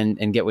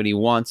and get what he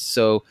wants.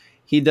 So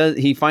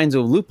he finds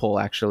a loophole.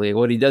 Actually,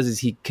 what he does is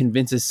he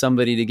convinces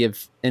somebody to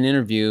give an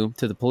interview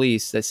to the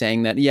police that's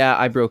saying that, yeah,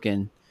 I broke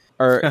in,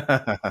 or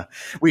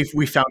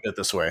we found it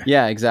this way.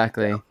 Yeah,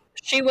 exactly.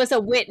 She was a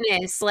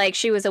witness. Like,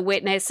 she was a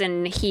witness,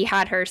 and he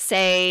had her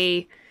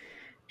say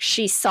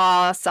she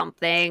saw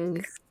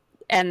something,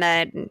 and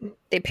then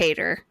they paid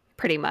her,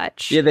 pretty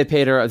much. Yeah, they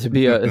paid her to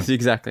be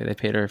exactly. They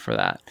paid her for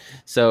that.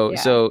 So Yeah.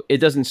 so it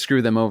doesn't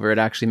screw them over. It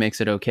actually makes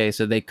it okay.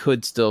 So they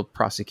could still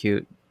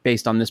prosecute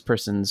based on this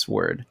person's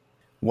word.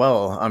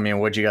 Well, I mean,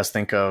 what do you guys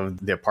think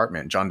of the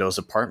apartment, John Doe's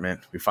apartment?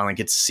 We finally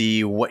get to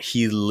see what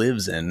he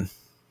lives in.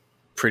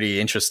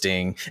 Pretty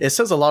interesting. It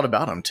says a lot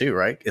about him too,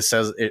 right?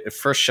 It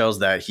first shows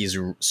that he's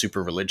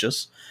super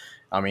religious.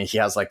 I mean, he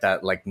has like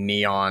that like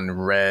neon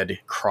red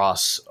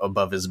cross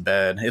above his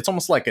bed. It's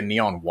almost like a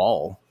neon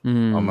wall,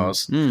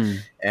 almost. And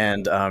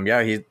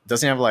yeah, he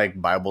doesn't have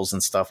like Bibles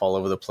and stuff all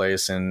over the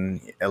place, and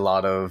a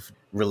lot of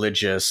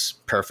religious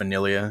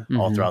paraphernalia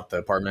all throughout the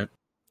apartment.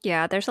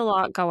 Yeah, there's a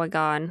lot going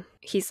on.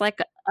 He's like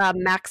a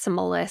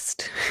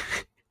maximalist.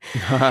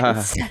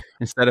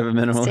 Instead of a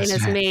minimalist. Same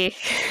as me.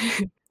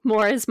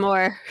 More is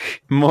more.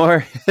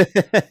 More.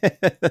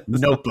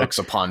 Notebooks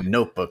upon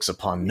notebooks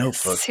upon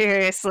notebooks.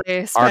 Seriously,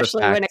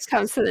 especially when it Artifacts.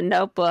 comes to the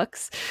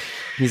notebooks.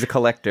 He's a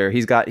collector.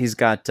 He's got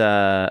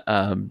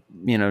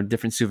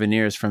different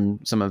souvenirs from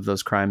some of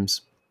those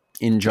crimes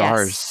in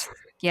jars.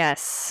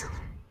 Yes.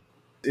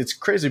 It's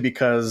crazy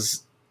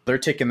because they're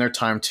taking their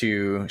time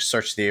to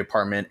search the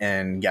apartment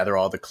and gather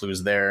all the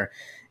clues there,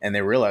 and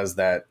they realize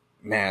that,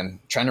 man,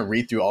 trying to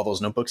read through all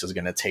those notebooks is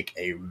going to take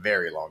a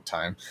very long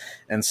time.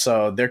 And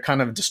so they're kind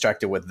of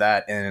distracted with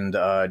that. And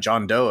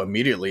John Doe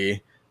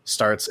immediately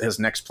starts his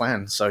next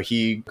plan. So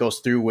he goes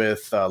through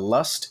with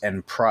lust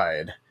and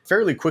pride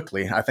fairly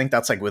quickly. I think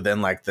that's like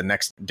within like the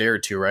next day or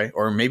two, right?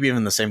 Or maybe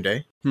even the same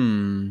day.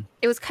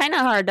 It was kind of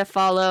hard to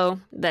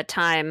follow the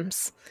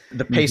times.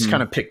 The pace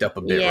kind of picked up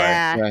a bit,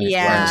 Yeah, right?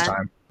 yeah. Around this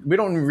time. We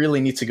don't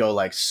really need to go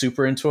like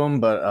super into them,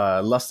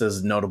 but Lust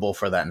is notable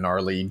for that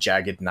gnarly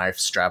jagged knife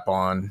strap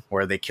on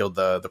where they killed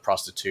the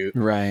prostitute.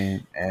 Right.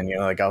 And, you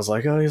know, like I was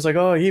like,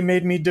 he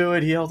made me do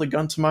it. He held a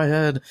gun to my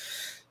head.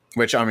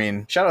 Which, I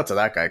mean, shout out to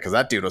that guy, because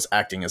that dude was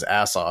acting his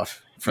ass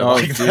off for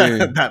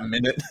that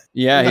minute.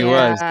 Yeah, he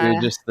was,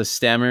 dude. Just the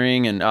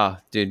stammering and,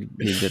 dude,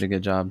 he did a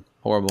good job.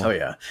 Horrible. Oh,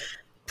 yeah.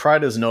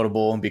 Pride is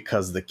notable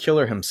because the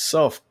killer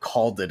himself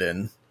called it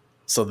in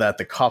so that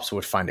the cops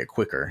would find it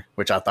quicker,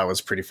 which I thought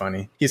was pretty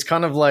funny. He's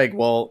kind of like,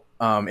 well,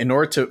 in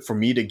order for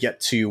me to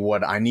get to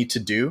what I need to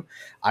do,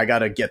 I got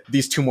to get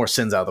these two more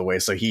sins out of the way.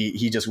 So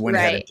he just went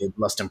ahead and did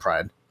Lust and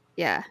Pride.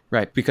 Yeah.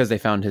 Right, because they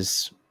found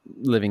his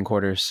living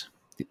quarters.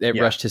 It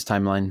rushed his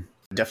timeline.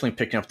 Definitely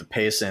picking up the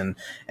pace and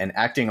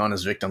acting on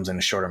his victims in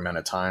a short amount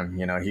of time.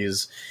 You know,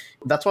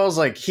 that's why I was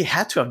like, he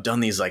had to have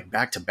done these like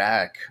back to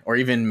back, or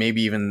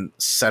maybe even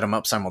set them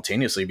up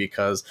simultaneously,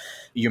 because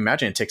you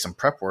imagine it takes some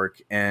prep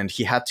work, and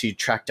he had to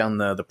track down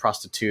the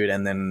prostitute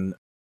and then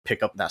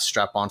pick up that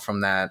strap on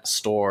from that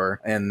store,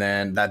 and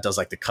then that does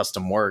like the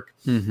custom work.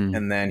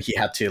 And then he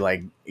had to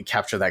like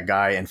capture that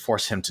guy and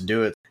force him to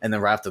do it. And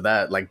then right after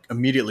that, like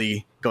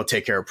immediately go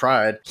take care of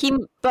Pride.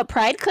 But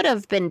Pride could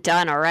have been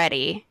done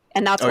already.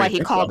 And that's why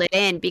he called it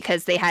in,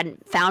 because they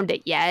hadn't found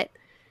it yet.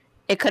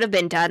 It could have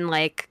been done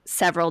like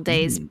several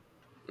days,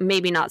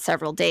 maybe not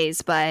several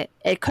days, but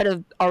it could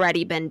have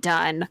already been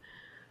done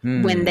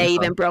when they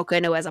even broke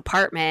into his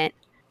apartment.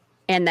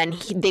 And then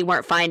they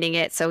weren't finding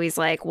it. So he's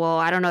like, well,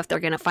 I don't know if they're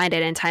going to find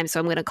it in time,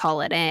 so I'm going to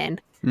call it in.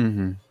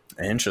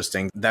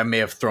 Interesting. That may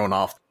have thrown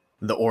off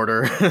the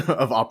order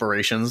of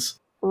operations.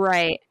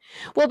 Right.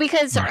 Well,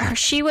 because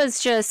she was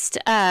just...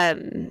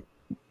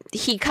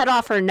 he cut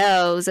off her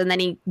nose, and then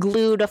he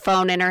glued a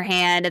phone in her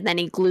hand, and then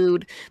he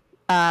glued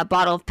a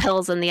bottle of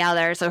pills in the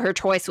other. So her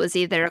choice was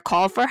either to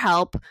call for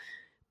help,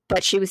 but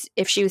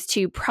if she was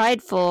too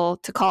prideful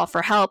to call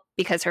for help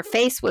because her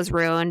face was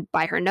ruined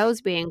by her nose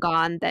being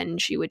gone, then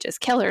she would just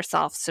kill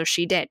herself. So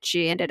she did.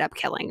 She ended up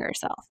killing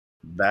herself.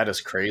 That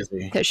is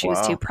crazy. Because she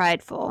was too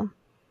prideful.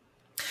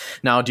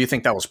 Now, do you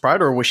think that was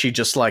pride, or was she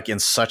just like in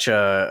such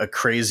a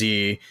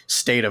crazy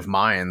state of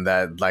mind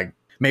that like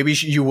maybe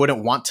you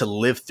wouldn't want to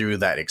live through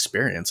that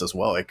experience as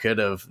well? It could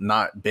have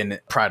not been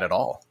pride at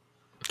all.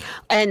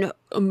 And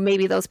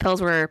maybe those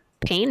pills were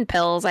pain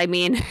pills. I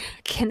mean, I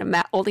can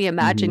only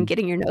imagine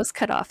getting your nose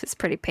cut off is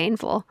pretty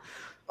painful.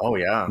 Oh,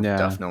 yeah,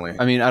 definitely.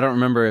 I mean, I don't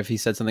remember if he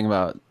said something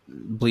about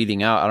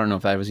bleeding out. I don't know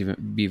if that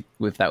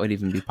would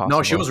even be possible.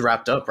 No, she was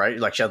wrapped up, right?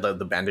 Like she had the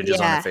bandages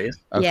on her face.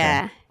 Okay.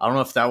 Yeah. I don't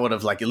know if that would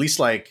have like at least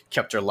like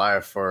kept her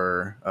alive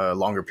for a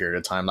longer period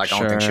of time. Like I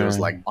don't think she was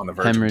like on the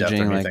verge of death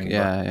or anything.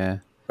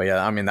 But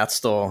yeah, I mean, that's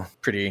still a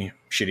pretty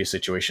shitty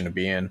situation to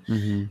be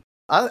in.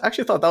 I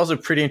actually thought that was a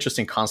pretty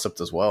interesting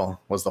concept as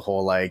well, was the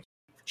whole like,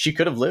 she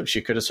could have lived,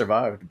 she could have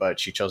survived, but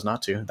she chose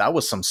not to. That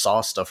was some Saw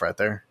stuff right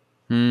there.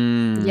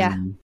 Yeah.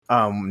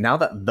 Now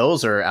that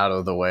those are out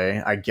of the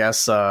way, I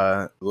guess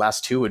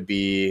last two would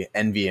be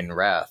Envy and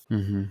Wrath.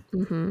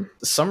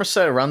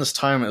 Somerset around this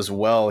time as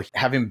well,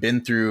 having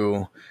been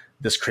through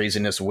this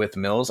craziness with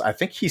Mills, I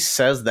think he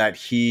says that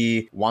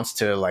he wants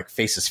to like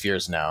face his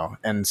fears now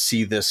and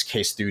see this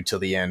case through to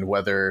the end,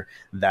 whether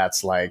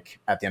that's like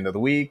at the end of the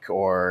week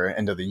or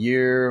end of the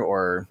year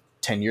or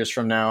 10 years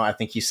from now, I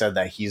think he said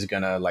that he's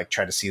gonna like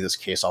try to see this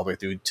case all the way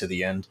through to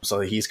the end. So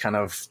he's kind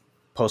of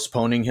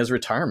postponing his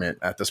retirement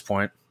at this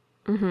point.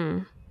 Mm-hmm.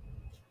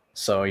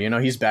 So,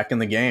 he's back in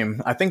the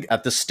game. I think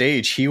at this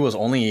stage, he was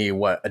only,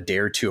 a day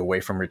or two away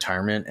from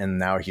retirement. And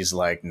now he's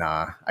like,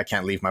 nah, I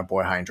can't leave my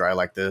boy high and dry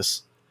like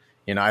this.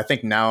 I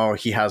think now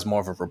he has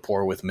more of a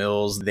rapport with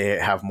Mills. They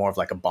have more of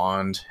like a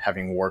bond,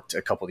 having worked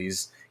a couple of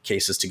these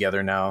cases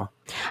together now.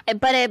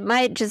 But it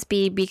might just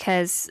be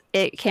because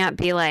it can't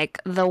be like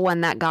the one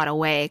that got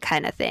away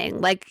kind of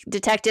thing. Like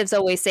detectives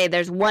always say,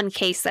 there's one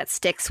case that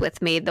sticks with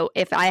me. Though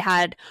if I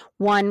had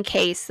one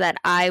case that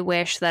I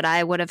wish that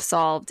I would have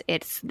solved,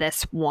 it's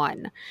this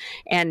one.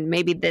 And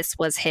maybe this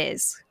was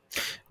his.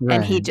 Right.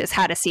 And he just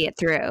had to see it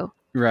through.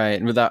 Right.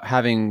 And without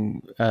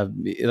having,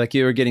 like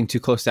you were getting too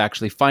close to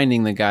actually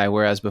finding the guy.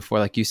 Whereas before,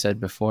 like you said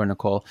before,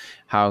 Nicole,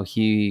 how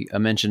he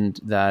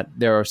mentioned that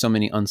there are so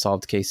many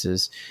unsolved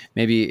cases.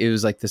 Maybe it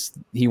was like this.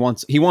 He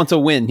wants a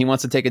win. He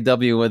wants to take a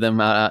W with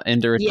him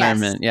into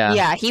retirement. Yes.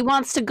 Yeah. He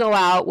wants to go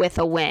out with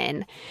a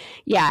win.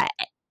 Yeah.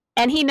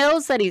 And he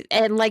knows that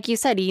and like you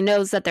said, he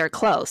knows that they're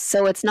close.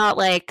 So it's not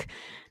like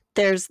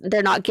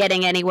they're not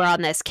getting anywhere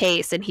on this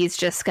case and he's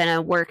just going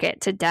to work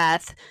it to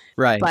death.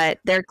 Right. But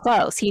they're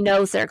close. He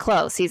knows they're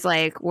close. He's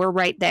like, we're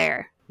right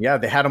there. Yeah,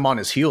 they had him on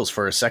his heels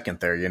for a second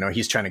there.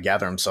 He's trying to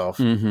gather himself.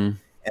 Mm-hmm.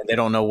 And they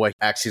don't know what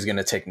acts he's going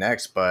to take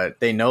next. But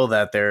they know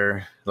that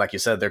they're, like you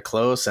said, they're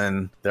close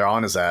and they're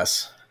on his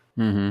ass.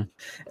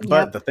 Mm-hmm.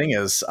 But the thing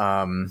is,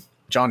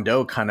 John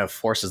Doe kind of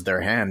forces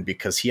their hand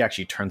because he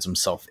actually turns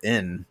himself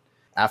in.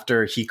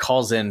 After he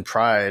calls in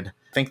Pride,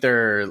 I think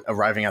they're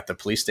arriving at the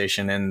police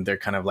station and they're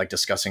kind of like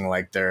discussing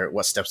like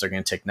what steps they're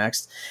going to take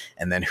next.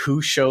 And then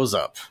who shows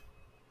up?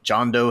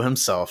 John Doe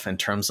himself, and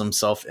turns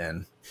himself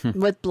in.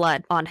 With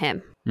blood on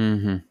him.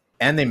 Mm-hmm.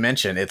 And they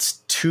mention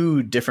it's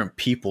two different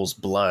people's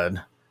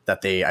blood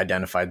that they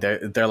identified.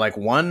 They're like,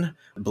 one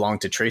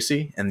belonged to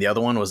Tracy and the other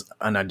one was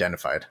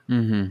unidentified.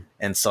 Mm-hmm.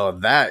 And so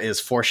that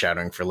is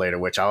foreshadowing for later,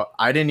 which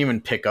I didn't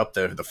even pick up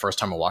the first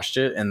time I watched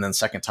it. And then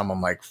second time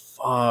I'm like,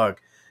 fuck.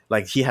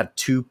 Like he had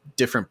two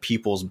different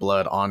people's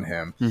blood on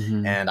him.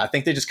 Mm-hmm. And I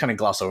think they just kind of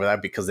gloss over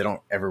that because they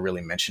don't ever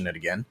really mention it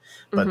again.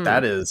 But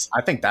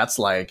I think that's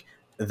like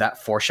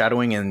that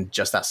foreshadowing and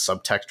just that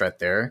subtext right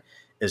there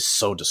is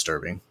so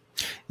disturbing.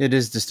 It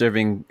is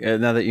disturbing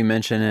now that you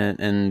mention it.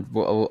 And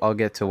I'll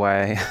get to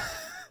why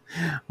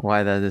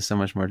that is so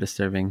much more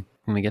disturbing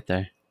when we get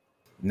there.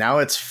 Now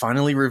it's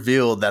finally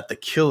revealed that the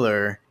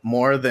killer,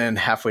 more than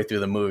halfway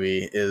through the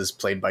movie, is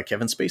played by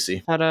Kevin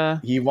Spacey. Ta-da.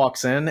 He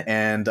walks in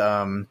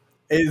and,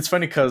 it's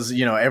funny because,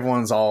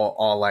 everyone's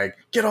all like,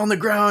 get on the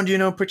ground,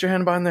 put your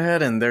hand behind the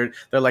head. And they're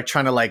like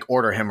trying to like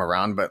order him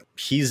around, but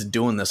he's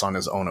doing this on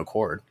his own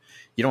accord.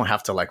 You don't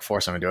have to like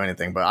force him to do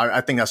anything, but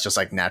I think that's just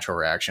like natural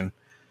reaction.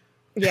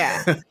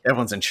 Yeah.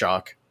 Everyone's in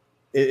shock.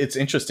 It's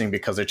interesting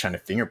because they're trying to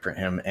fingerprint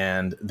him.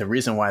 And the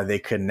reason why they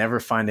could never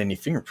find any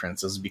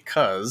fingerprints is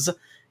because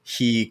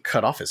he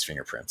cut off his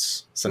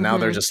fingerprints. So now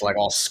they're just like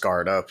all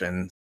scarred up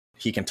and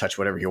he can touch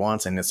whatever he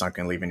wants and it's not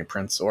going to leave any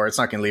prints or it's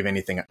not going to leave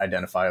anything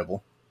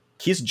identifiable.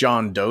 He's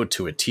John Doe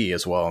to a T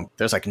as well.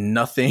 There's like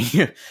nothing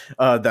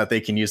that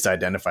they can use to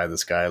identify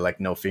this guy,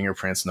 like no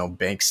fingerprints, no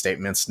bank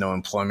statements, no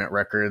employment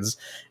records.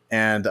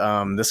 And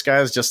this guy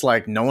is just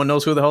like, no one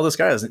knows who the hell this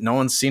guy is. No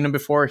one's seen him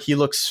before. He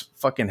looks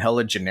fucking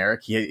hella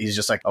generic. He's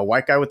just like a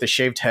white guy with a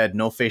shaved head,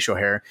 no facial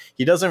hair.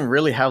 He doesn't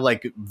really have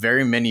like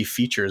very many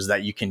features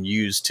that you can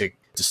use to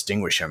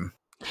distinguish him.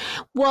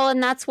 Well,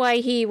 and that's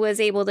why he was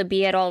able to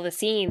be at all the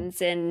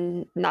scenes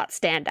and not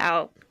stand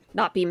out,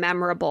 not be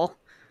memorable.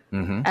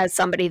 As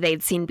somebody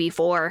they'd seen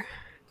before.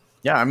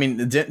 Yeah, I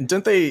mean,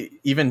 didn't they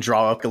even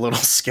draw up a little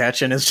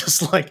sketch and it's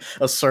just like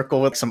a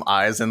circle with some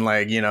eyes and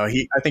like,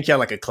 I think he had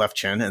like a cleft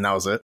chin and that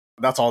was it.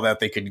 That's all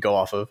that they could go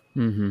off of.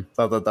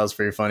 Thought that was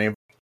pretty funny.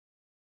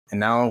 And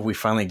now we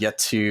finally get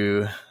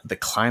to the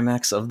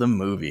climax of the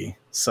movie.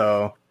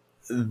 So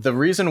the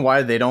reason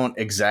why they don't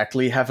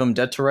exactly have him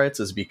dead to rights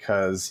is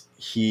because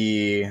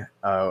he,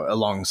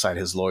 alongside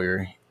his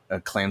lawyer,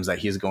 claims that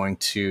he's just going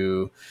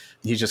to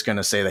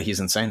say that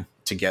he's insane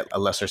to get a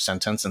lesser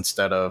sentence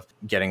instead of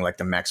getting like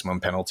the maximum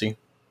penalty.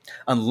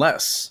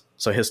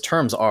 So his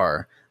terms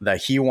are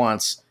that he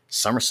wants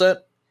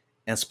Somerset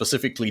and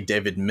specifically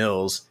David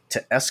Mills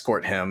to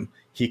escort him.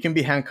 He can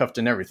be handcuffed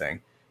and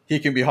everything. He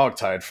can be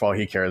hogtied for all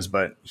he cares,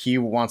 but he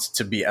wants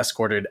to be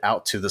escorted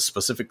out to the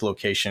specific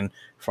location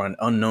for an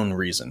unknown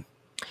reason.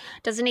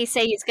 Doesn't he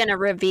say he's going to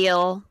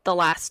reveal the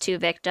last two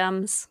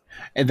victims?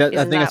 And I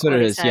think that's what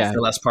it is. Yeah, the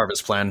last part of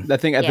his plan. I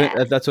think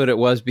that's what it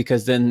was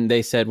because then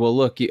they said, "Well,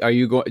 look, do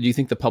you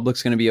think the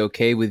public's going to be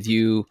okay with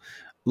you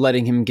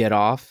letting him get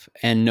off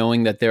and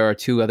knowing that there are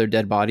two other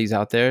dead bodies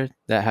out there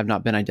that have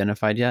not been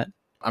identified yet?"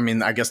 I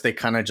mean, I guess they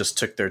kind of just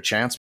took their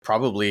chance,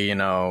 probably,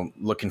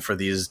 looking for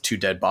these two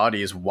dead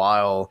bodies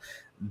while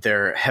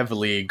they're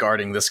heavily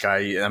guarding this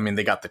guy. I mean,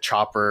 they got the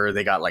chopper,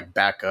 they got like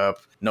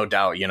backup, no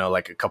doubt,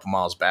 like a couple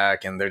miles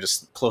back, and they're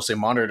just closely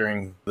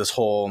monitoring this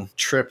whole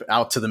trip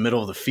out to the middle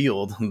of the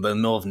field, the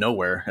middle of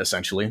nowhere,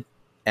 essentially.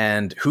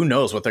 And who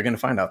knows what they're going to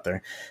find out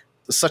there.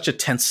 such a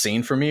tense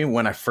scene for me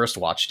when I first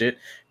watched it,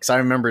 because I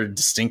remember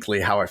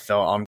distinctly how I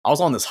felt. I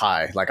was on this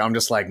high. Like, I'm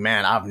just like,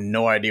 man, I have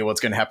no idea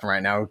what's going to happen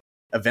right now.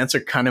 Events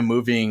are kind of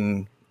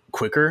moving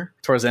quicker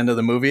towards the end of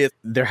the movie.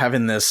 They're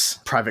having this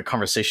private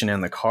conversation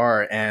in the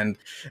car, and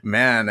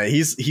man,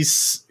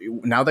 he's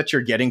now that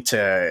you're getting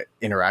to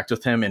interact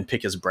with him and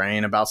pick his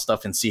brain about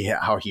stuff and see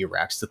how he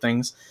reacts to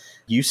things,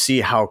 you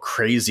see how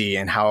crazy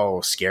and how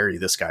scary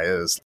this guy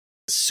is.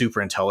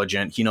 Super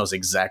intelligent. He knows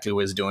exactly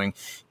what he's doing.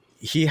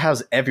 He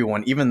has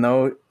everyone, even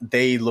though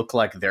they look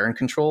like they're in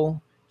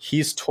control,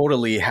 he's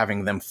totally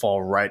having them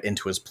fall right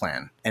into his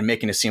plan and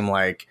making it seem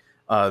like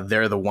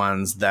they're the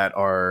ones that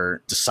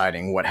are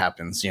deciding what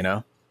happens, you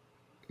know?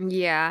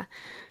 Yeah.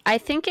 I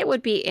think it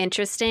would be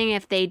interesting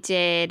if they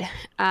did,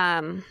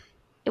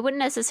 it wouldn't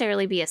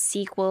necessarily be a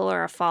sequel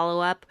or a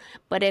follow-up,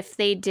 but if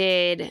they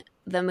did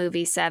the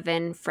movie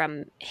Seven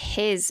from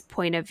his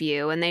point of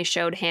view and they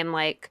showed him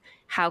like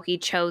how he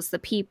chose the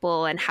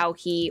people and how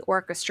he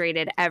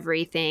orchestrated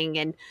everything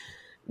and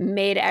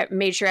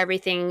made sure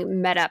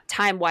everything met up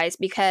time-wise,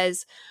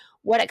 because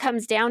what it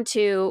comes down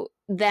to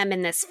them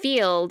in this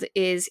field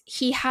is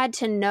he had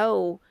to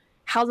know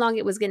how long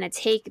it was going to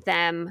take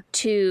them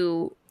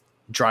to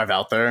drive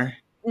out there.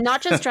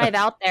 Not just drive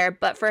out there,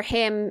 but for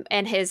him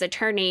and his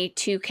attorney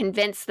to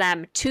convince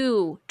them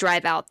to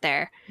drive out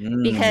there.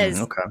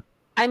 Because okay.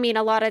 I mean,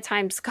 a lot of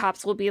times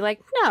cops will be like,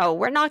 no,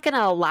 we're not going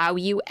to allow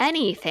you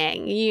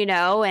anything, you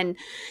know, and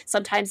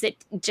sometimes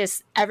it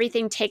just,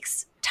 everything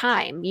takes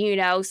time, you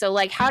know, so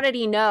like, how did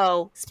he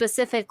know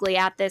specifically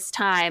at this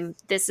time,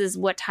 this is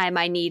what time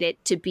I need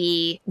it to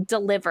be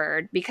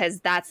delivered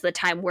because that's the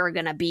time we're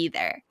going to be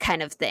there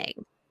kind of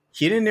thing.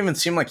 He didn't even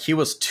seem like he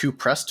was too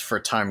pressed for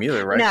time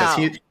either, right? No.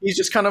 Because he's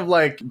just kind of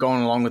like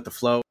going along with the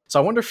flow.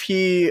 So I wonder if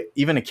he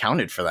even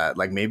accounted for that.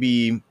 Like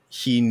maybe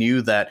he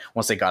knew that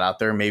once they got out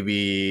there,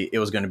 maybe it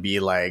was going to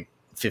be like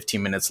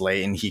 15 minutes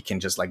late and he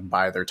can just like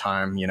buy their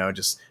time, you know,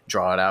 just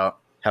draw it out,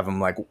 have them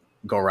like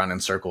go around in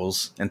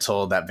circles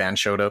until that van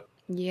showed up.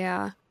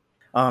 Yeah.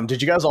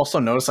 Did you guys also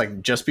notice,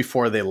 like, just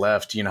before they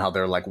left, you know, how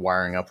they're like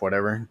wiring up,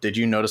 whatever? Did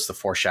you notice the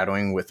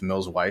foreshadowing with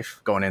Mill's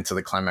wife going into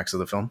the climax of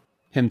the film?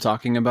 Him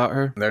talking about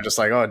her? They're just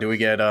like, oh, do we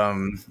get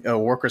a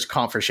workers'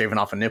 comp for shaving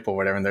off a nipple or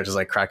whatever? And they're just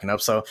like cracking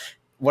up. So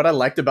what I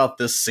liked about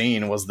this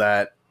scene was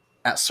that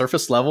at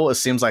surface level, it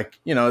seems like,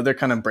 you know, they're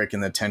kind of breaking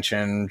the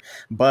tension.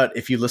 But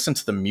if you listen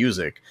to the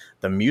music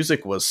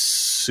was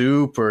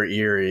super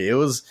eerie. It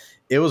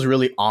was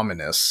really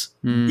ominous,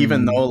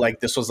 even though like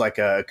this was like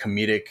a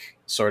comedic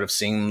sort of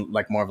scene,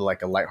 like more of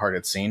like a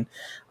lighthearted scene.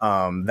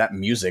 That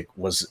music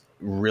was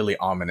really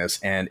ominous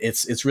and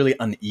it's really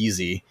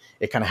uneasy.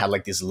 It kind of had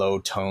like these low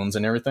tones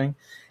and everything.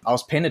 I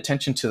was paying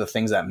attention to the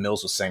things that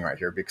Mills was saying right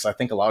here because I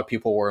think a lot of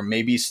people were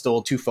maybe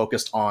still too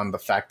focused on the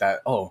fact that,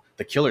 oh,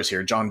 the killer's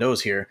here, John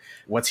Doe's here.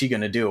 What's he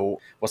going to do?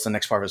 What's the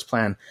next part of his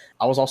plan?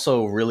 I was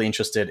also really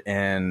interested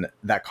in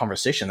that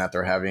conversation that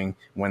they're having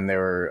when they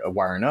were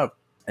wiring up.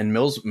 And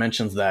Mills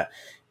mentions that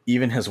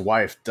even his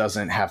wife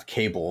doesn't have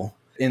cable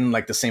in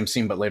like the same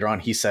scene, but later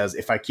on he says,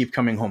 if I keep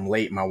coming home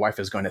late, my wife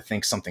is going to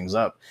think something's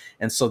up.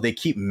 And so they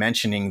keep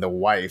mentioning the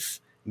wife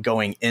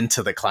going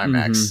into the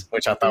climax,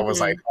 which I thought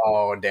was like,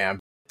 oh, damn.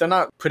 They're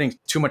not putting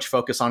too much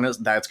focus on it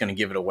that it's going to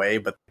give it away,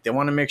 but they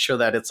want to make sure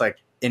that it's like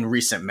in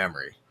recent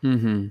memory.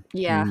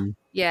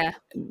 Yeah.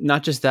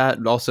 Not just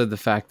that, also the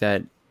fact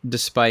that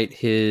despite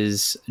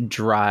his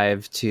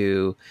drive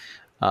to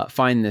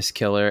find this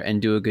killer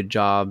and do a good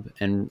job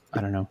and, I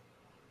don't know,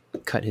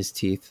 cut his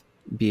teeth,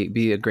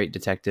 be a great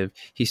detective,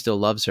 he still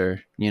loves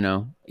her, you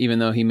know, even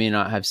though he may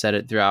not have said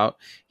it throughout,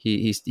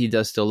 he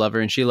does still love her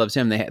and she loves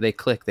him. They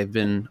click. They've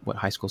been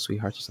high school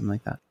sweethearts or something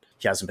like that.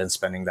 He hasn't been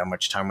spending that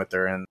much time with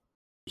her and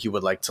he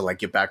would like to like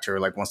get back to her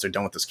like once they're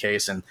done with this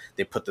case and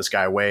they put this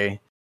guy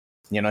away.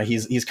 You know,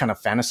 he's kind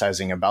of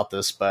fantasizing about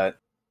this, but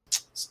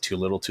it's too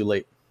little too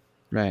late.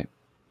 Right.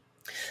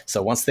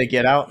 So once they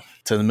get out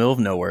to the middle of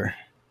nowhere,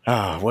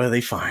 what do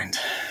they find?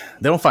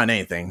 They don't find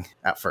anything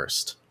at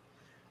first.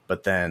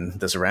 But then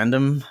this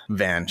random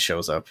van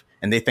shows up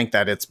and they think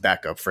that it's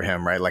backup for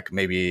him, right? Like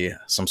maybe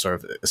some sort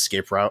of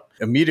escape route.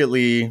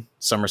 Immediately,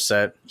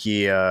 Somerset,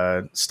 he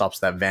stops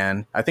that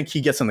van. I think he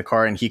gets in the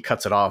car and he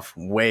cuts it off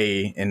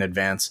way in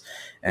advance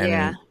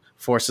and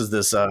forces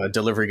this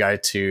delivery guy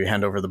to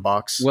hand over the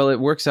box. Well, it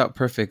works out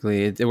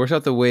perfectly. It works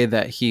out the way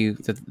that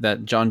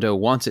that John Doe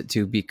wants it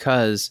to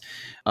because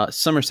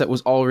Somerset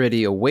was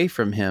already away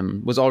from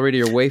him,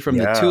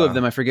 the two of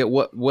them. I forget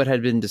what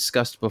had been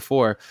discussed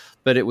before,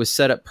 but it was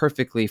set up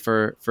perfectly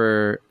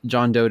for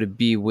John Doe to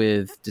be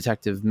with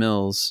Detective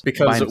Mills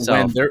because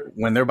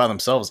when they're by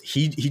themselves,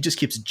 he just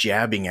keeps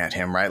jabbing at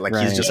him, right? Like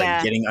he's just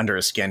like getting under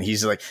his skin.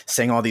 He's like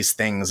saying all these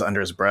things under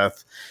his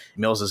breath.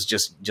 Mills is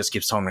just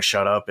keeps telling him to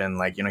shut up, and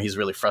like, you know, he's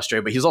really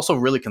frustrated, but he's also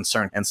really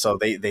concerned. And so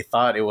they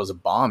thought it was a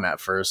bomb at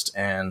first.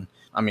 And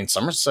I mean,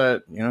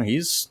 Somerset, you know,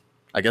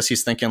 I guess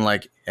he's thinking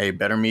like, hey,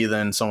 better me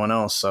than someone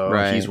else. So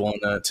he's willing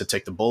to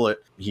take the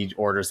bullet. He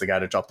orders the guy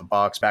to drop the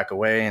box, back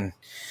away, and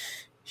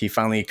he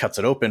finally cuts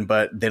it open,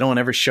 but they don't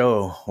ever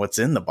show what's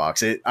in the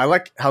box. I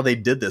like how they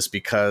did this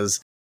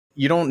because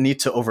You don't need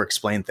to over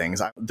explain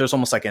things. There's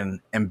almost like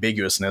an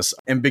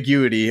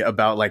ambiguity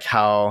about like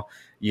how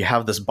you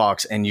have this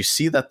box and you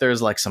see that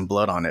there's like some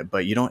blood on it,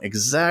 but you don't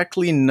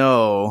exactly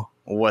know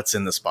what's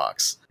in this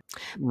box.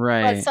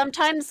 Right. But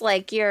sometimes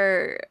like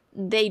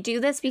they do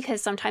this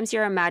because sometimes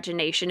your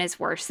imagination is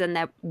worse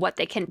than what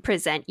they can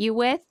present you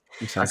with.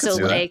 Exactly. So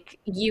see that. like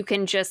you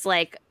can just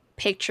like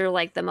picture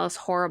like the most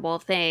horrible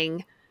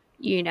thing,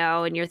 you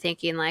know, and you're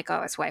thinking like,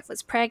 oh, his wife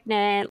was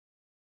pregnant.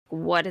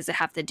 What does it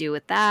have to do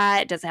with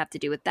that? Does it have to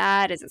do with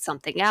that? Is it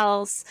something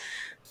else?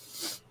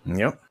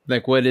 Yep.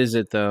 Like, what is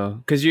it though?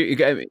 Because you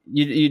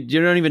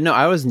don't even know.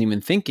 I wasn't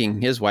even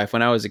thinking his wife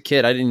when I was a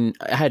kid.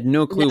 I had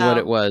no clue what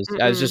it was.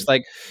 I was just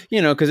like,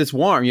 you know, because it's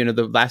warm. You know,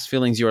 the last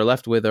feelings you are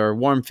left with are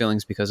warm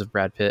feelings because of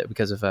Brad Pitt,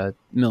 because of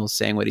Mills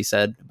saying what he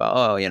said about,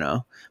 oh, you know,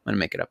 I'm gonna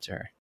make it up to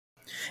her.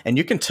 And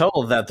you can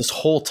tell that this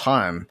whole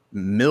time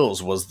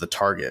Mills was the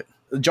target.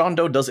 John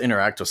Doe does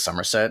interact with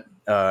Somerset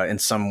in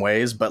some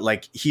ways, but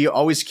like he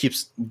always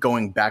keeps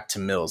going back to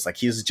Mills. Like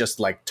he's just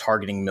like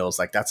targeting Mills.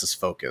 Like that's his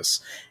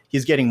focus.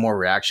 He's getting more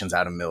reactions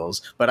out of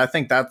Mills. But I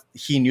think that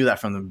he knew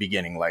that from the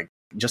beginning. Like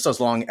just as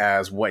long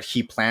as what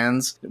he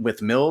plans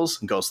with Mills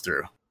goes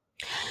through.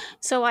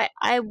 So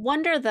I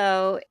wonder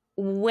though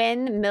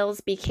when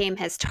Mills became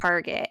his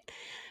target,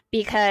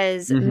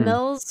 because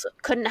Mills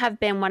couldn't have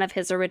been one of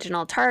his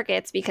original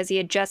targets because he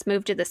had just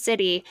moved to the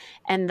city,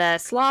 and the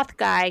sloth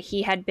guy,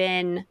 he had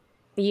been,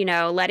 you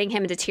know, letting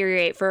him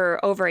deteriorate for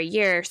over a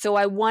year. So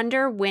I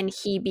wonder when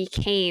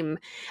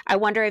I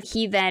wonder if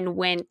he then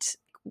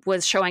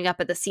was showing up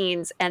at the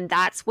scenes and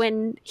that's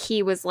when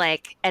he was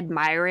like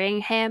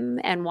admiring him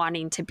and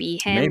wanting to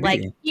be him. Maybe.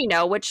 Like, you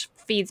know, which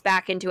feeds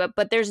back into it,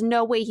 but there's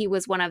no way he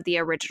was one of the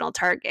original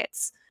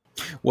targets.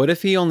 What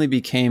if he only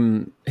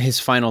became his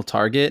final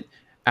target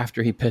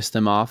after he pissed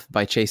him off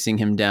by chasing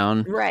him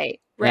down? Right.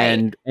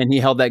 And he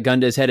held that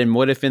gun to his head. And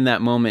what if in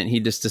that moment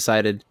he just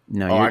decided,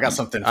 no, I got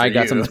something for I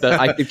got you. something special.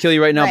 I could kill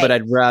you right now, but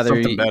I'd rather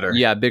something better.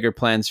 Yeah, bigger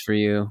plans for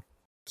you.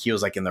 He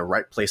was like in the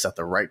right place at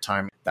the right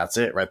time. That's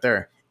it right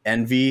there.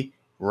 Envy,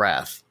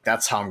 wrath.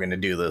 That's how I'm going to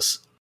do this.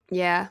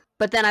 Yeah.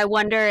 But then I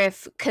wonder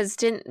if, because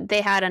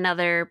they had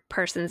another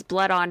person's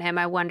blood on him,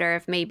 I wonder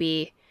if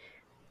maybe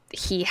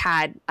he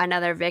had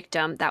another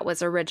victim that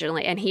was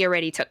originally, and he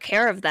already took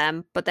care of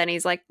them, but then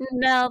he's like,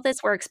 no,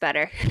 this works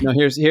better. No,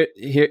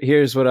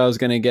 here's what I was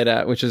going to get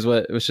at, which is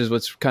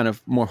what's kind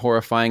of more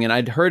horrifying. And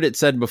I'd heard it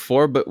said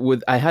before, but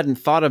I hadn't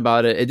thought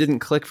about it. It didn't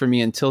click for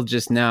me until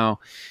just now.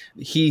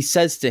 He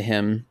says to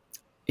him,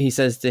 he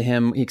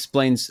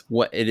explains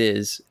what it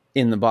is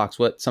in the box,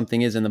 what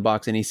something is in the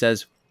box. And he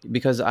says,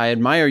 because I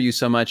admire you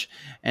so much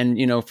and,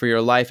 you know, for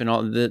your life and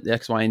all the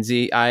X, Y, and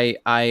Z,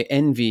 I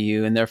envy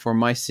you. And therefore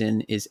my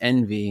sin is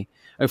envy.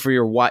 For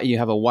your wife, you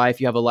have a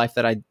wife, you have a life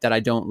that I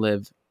don't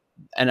live.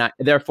 And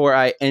therefore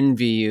I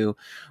envy you,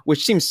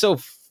 which seems so,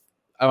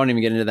 I won't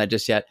even get into that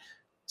just yet.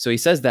 So he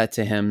says that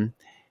to him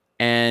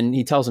and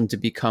he tells him to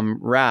become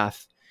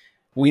wrath.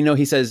 We know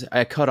he says,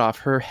 I cut off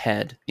her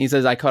head. He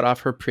says, I cut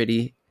off her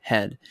pretty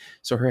head.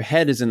 So her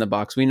head is in the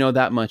box. We know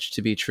that much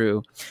to be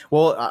true.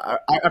 Well,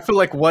 I feel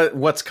like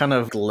what's kind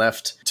of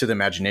left to the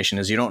imagination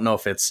is you don't know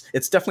if it's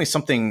definitely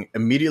something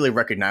immediately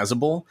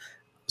recognizable.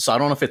 So I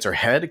don't know if it's her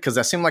head, because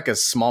that seemed like a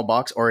small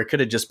box, or it could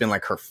have just been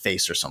like her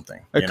face or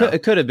something.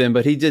 It could have been,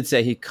 but he did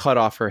say he cut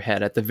off her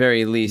head at the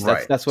very least.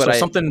 Right. That's what so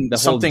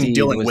something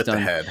dealing with done.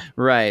 the head.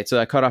 Right. So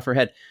I cut off her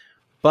head.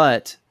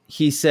 But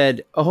he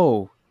said,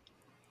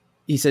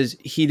 he says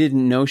he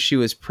didn't know she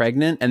was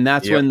pregnant. And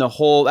that's when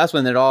that's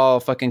when it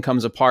all fucking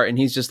comes apart. And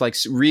he's just like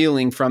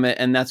reeling from it.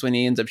 And that's when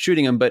he ends up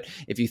shooting him. But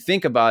if you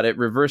think about it,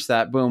 reverse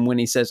that, boom, when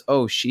he says,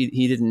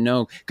 he didn't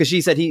know. Because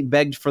she said he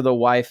begged for the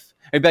wife,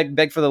 or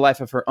begged for the life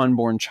of her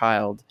unborn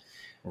child.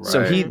 Right.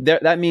 So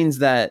that means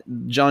that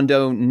John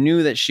Doe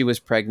knew that she was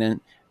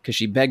pregnant because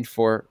she begged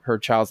for her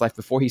child's life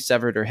before he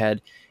severed her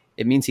head.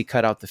 It means he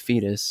cut out the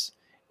fetus.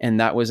 And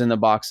that was in the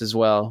box as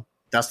well.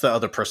 That's the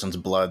other person's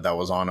blood that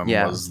was on him,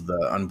 was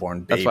the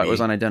unborn baby. That's why it was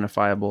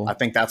unidentifiable. I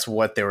think that's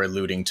what they were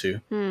alluding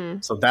to.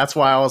 So that's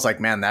why I was like,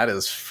 man, that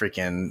is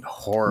freaking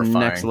horrifying.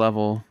 Next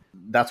level.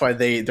 That's why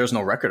there's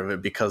no record of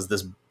it, because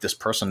this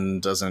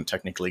person doesn't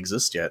technically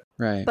exist yet.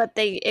 Right. But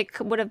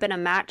it would have been a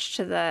match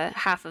to the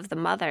half of the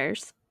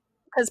mothers,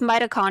 because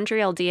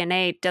mitochondrial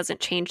DNA doesn't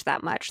change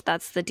that much.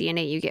 That's the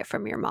DNA you get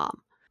from your mom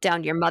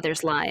down your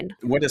mother's line.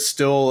 Would it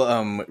still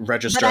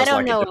register as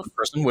like a different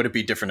person? Would it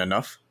be different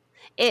enough?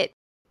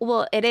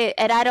 Well, it is,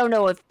 and I don't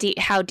know if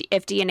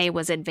DNA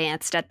was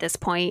advanced at this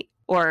point,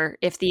 or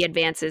if the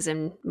advances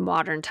in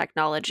modern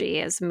technology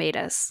has made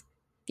us,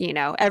 you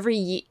know,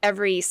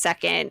 every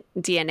second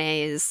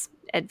DNA is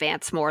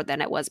advanced more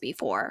than it was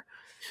before.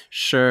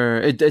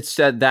 Sure, it's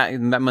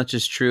that much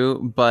is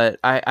true, but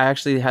I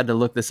actually had to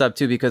look this up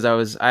too, because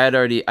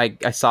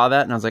I saw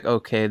that and I was like,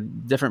 okay,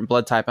 different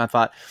blood type. And I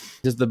thought,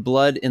 does the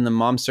blood in the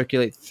mom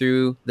circulate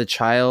through the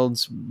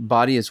child's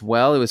body as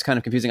well? It was kind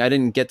of confusing. I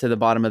didn't get to the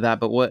bottom of that,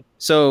 but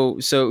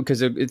because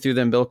through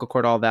the umbilical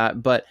cord, all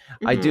that. But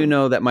I do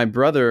know that my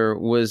brother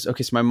was,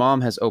 okay, so my mom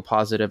has O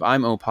positive,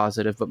 I'm O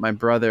positive, but my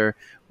brother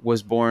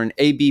was born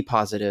AB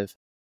positive.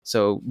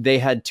 So they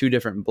had 2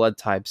 different blood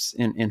types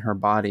in her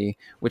body,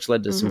 which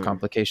led to some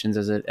complications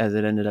as it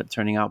ended up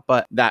turning out.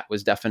 But that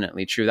was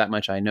definitely true. That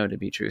much I know to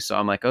be true. So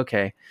I'm like,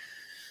 okay,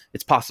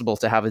 it's possible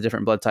to have a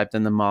different blood type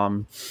than the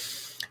mom.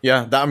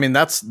 Yeah,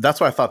 that's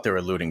what I thought they were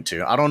alluding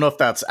to. I don't know if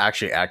that's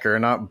actually accurate or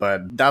not,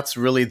 but that's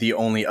really the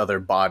only other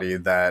body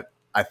that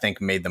I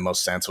think made the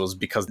most sense, was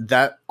because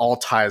that all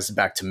ties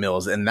back to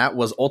Mills, and that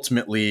was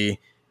ultimately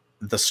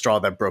the straw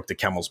that broke the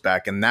camel's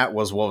back, and that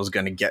was what was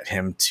going to get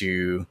him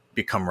to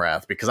become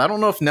Wrath. Because I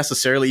don't know if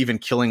necessarily even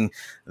killing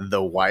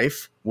the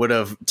wife would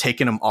have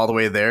taken him all the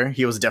way there.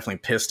 He was definitely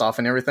pissed off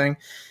and everything.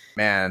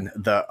 Man,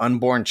 the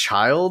unborn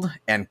child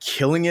and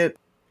killing it,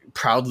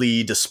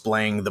 proudly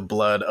displaying the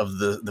blood of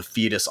the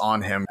fetus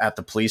on him at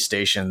the police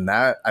station,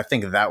 that I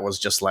think that was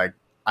just like,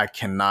 I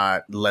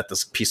cannot let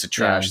this piece of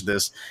trash,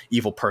 this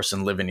evil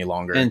person, live any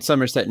longer. And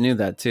Somerset knew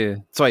that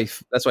too.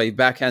 That's why he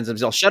backhands him.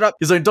 He's all, shut up.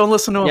 He's like, don't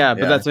listen to him. Yeah,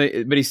 but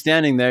but he's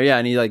standing there. Yeah,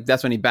 and he like,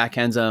 that's when he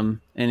backhands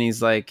him, and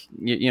he's like,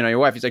 you know, your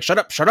wife. He's like, shut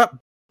up.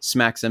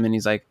 Smacks him, and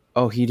he's like,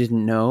 oh, he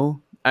didn't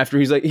know. After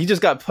he's like, he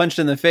just got punched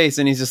in the face,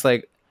 and he's just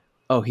like,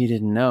 oh, he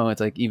didn't know.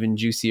 It's like even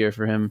juicier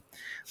for him.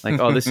 Like,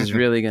 oh, this is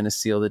really going to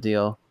seal the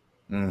deal.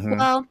 Mm-hmm.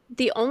 Well,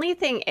 the only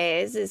thing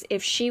is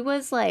if she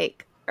was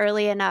like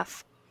early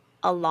enough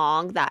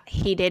along that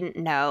he didn't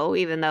know,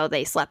 even though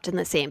they slept in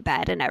the same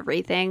bed and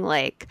everything,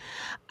 like,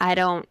 I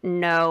don't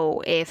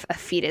know if a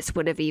fetus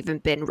would have even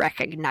been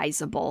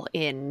recognizable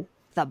in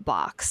the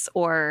box.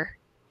 Or,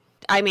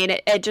 I mean,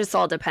 it just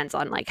all depends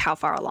on like how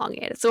far along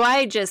it is. So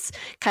I just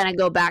kind of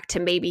go back to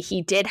maybe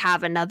he did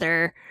have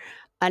another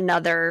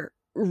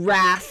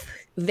Wrath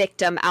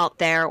victim out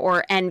there,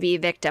 or envy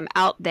victim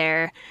out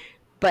there,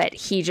 but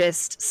he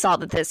just saw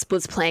that this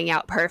was playing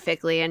out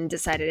perfectly and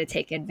decided to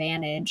take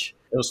advantage.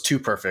 It was too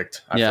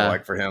perfect, I feel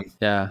like, for him.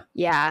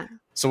 Yeah.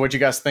 So what'd you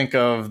guys think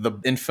of the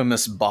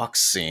infamous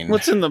box scene?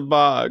 What's in the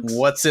box?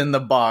 What's in the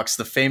box?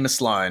 The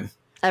famous line.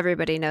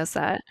 Everybody knows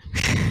that.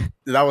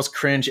 That was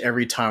cringe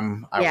every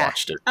time I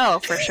watched it. Oh,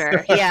 for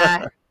sure.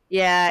 Yeah.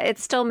 Yeah, it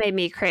still made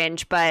me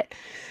cringe, but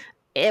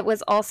it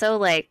was also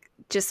like,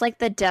 just like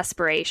the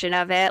desperation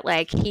of it.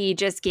 Like, he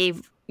just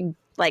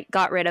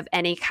got rid of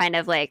any kind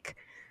of like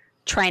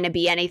trying to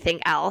be anything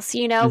else,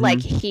 you know.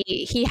 Like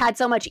he had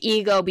so much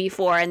ego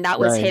before, and that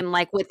was him,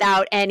 like,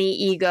 without any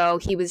ego.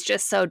 He was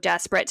just so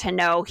desperate to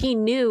know.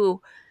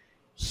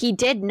 He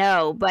did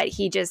know, but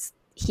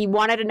he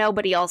wanted to know,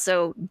 but he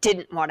also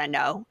didn't want to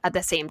know at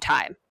the same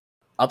time.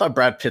 I thought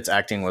Brad Pitt's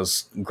acting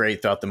was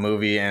great throughout the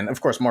movie, and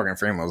of course Morgan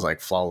Freeman was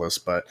like flawless,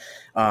 but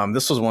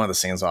this was one of the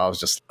scenes where I was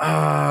just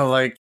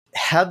like,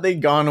 had they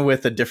gone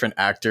with a different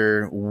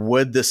actor,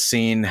 would the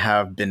scene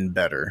have been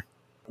better?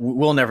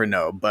 We'll never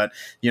know, but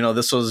you know,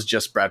 this was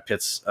just Brad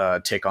Pitt's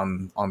take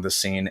on the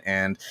scene,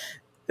 and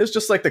it's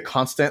just like the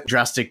constant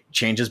drastic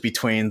changes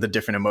between the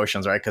different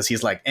emotions, right? Because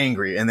he's like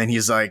angry, and then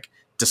he's like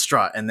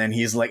distraught, and then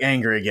he's like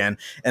angry again,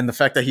 and the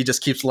fact that he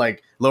just keeps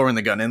like lowering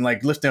the gun and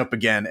like lifting up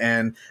again,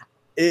 and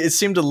it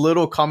seemed a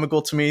little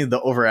comical to me,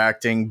 the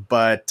overacting,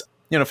 but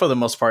you know, for the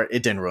most part,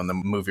 it didn't ruin the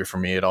movie for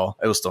me at all.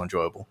 It was still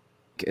enjoyable.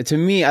 To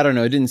me, I don't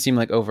know, it didn't seem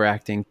like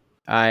overacting.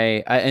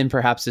 I and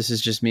perhaps this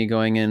is just me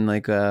going in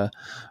like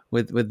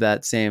with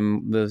that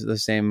same the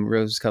same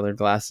rose-colored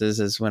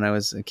glasses as when I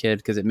was a kid,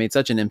 because it made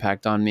such an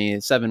impact on me.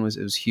 Seven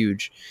was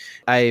huge.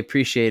 I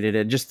appreciated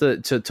it just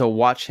to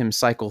watch him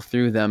cycle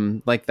through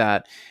them like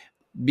that,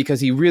 because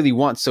he really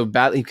wants so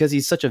badly, because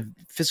he's such a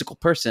physical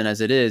person as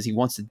it is. He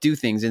wants to do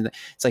things, and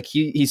it's like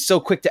he's so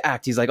quick to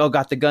act. He's like, oh,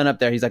 got the gun up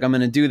there. He's like, I'm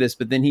going to do this.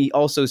 But then he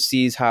also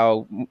sees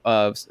how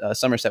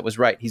Somerset was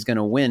right. He's going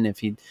to win if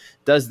he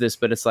does this.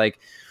 But it's like,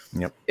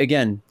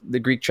 again, the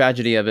Greek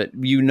tragedy of it.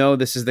 You know,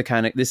 this is the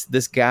kind of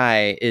this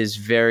guy is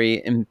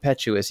very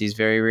impetuous. He's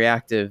very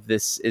reactive.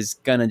 This is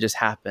gonna just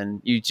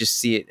happen. You just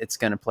see it. It's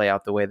gonna play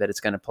out the way that it's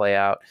gonna play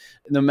out.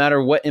 No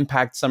matter what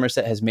impact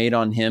Somerset has made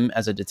on him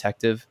as a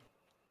detective,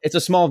 it's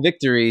a small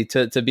victory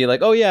to be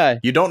like, oh yeah.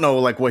 You don't know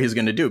like what he's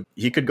going to do.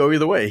 He could go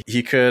either way.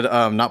 He could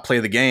not play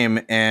the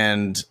game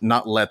and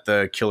not let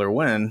the killer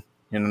win,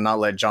 you know, not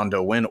let John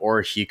Doe win,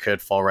 or he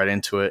could fall right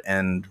into it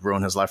and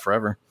ruin his life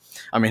forever.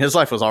 I mean, his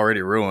life was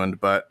already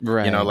ruined, but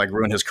you know, like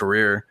ruin his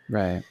career.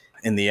 Right.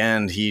 In the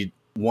end,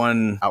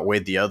 one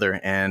outweighed the other,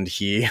 and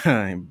he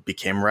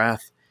became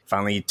Wrath.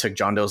 Finally took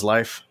John Doe's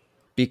life.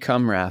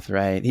 Become Wrath,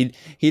 right?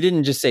 He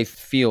didn't just say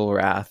feel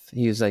wrath.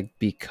 He was like,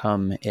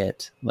 become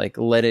it. Like,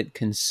 let it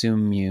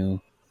consume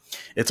you.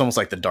 It's almost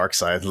like the dark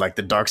side. Like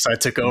the dark side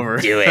took over.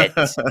 Do it.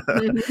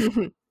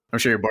 I'm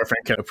sure your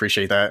boyfriend can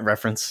appreciate that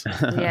reference.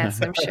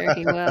 Yes, I'm sure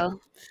he will.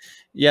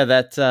 Yeah,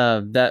 that's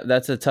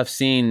a tough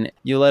scene.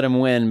 You let him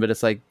win, but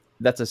it's like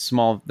that's a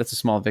small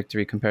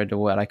victory compared to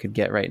what I could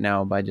get right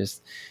now by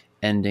just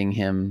ending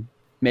him.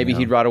 Maybe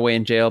he'd rot away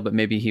in jail, but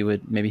maybe he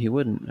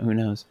wouldn't. Who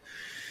knows?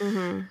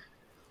 Mm-hmm.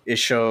 It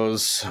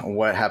shows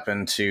what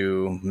happened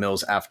to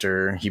Mills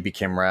after he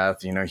became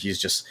Wrath. You know,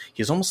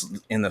 he's almost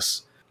in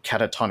this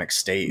catatonic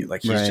state.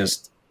 Like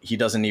he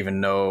doesn't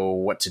even know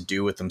what to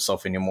do with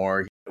himself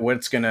anymore.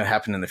 what's going to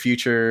happen in the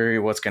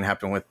future, what's going to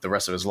happen with the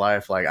rest of his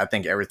life. Like, I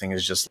think everything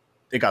is just,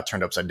 it got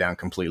turned upside down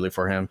completely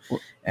for him.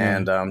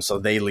 And so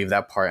they leave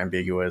that part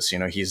ambiguous. You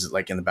know, he's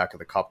like in the back of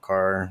the cop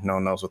car. No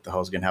one knows what the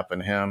hell is going to happen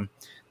to him.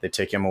 They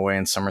take him away,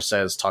 and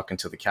Somerset is talking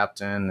to the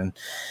captain. And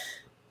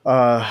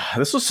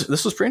this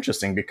was pretty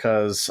interesting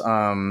because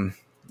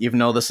even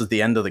though this is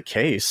the end of the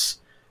case,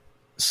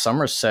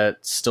 Somerset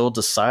still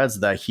decides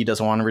that he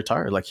doesn't want to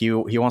retire. Like he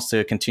wants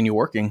to continue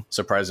working,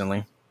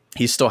 surprisingly.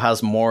 He still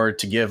has more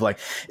to give. Like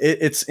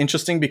it's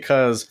interesting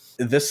because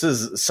this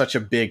is such a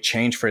big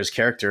change for his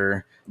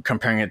character,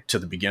 comparing it to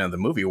the beginning of the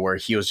movie where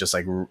he was just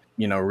like,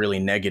 you know, really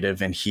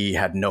negative and he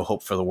had no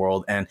hope for the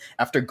world. And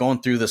after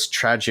going through this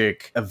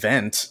tragic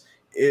event,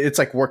 it's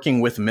like working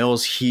with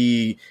Mills,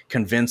 he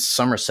convinced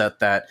Somerset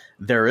that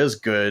there is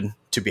good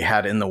to be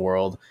had in the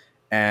world,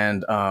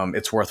 and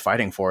it's worth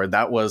fighting for.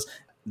 That was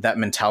that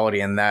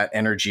mentality and that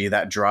energy,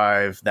 that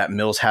drive that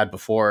Mills had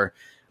before.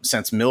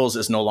 Since Mills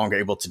is no longer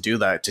able to do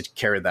that, to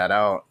carry that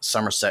out,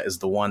 Somerset is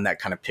the one that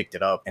kind of picked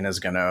it up and is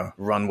going to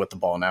run with the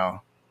ball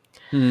now.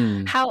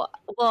 How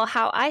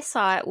I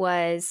saw it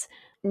was,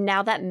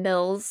 now that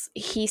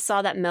he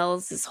saw that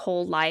Mills's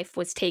whole life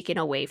was taken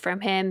away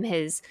from him,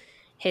 his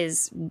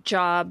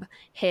job,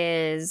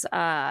 his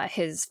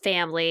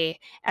family,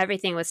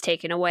 everything was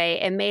taken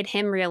away. It made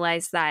him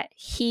realize that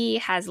he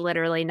has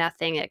literally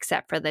nothing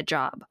except for the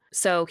job.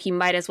 So he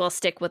might as well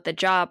stick with the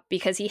job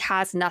because he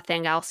has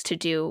nothing else to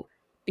do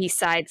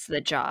besides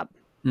the job.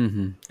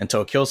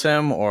 Until it kills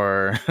him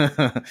or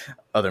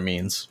other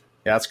means.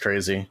 Yeah, that's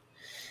crazy.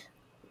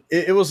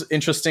 It was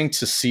interesting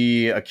to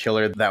see a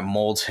killer that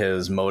molds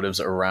his motives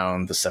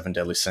around the 7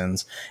 deadly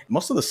sins.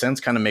 Most of the sins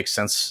kind of make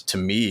sense to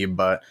me,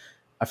 but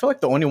I feel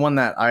like the only one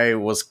that I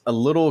was a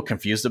little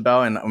confused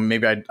about, and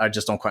maybe I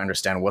just don't quite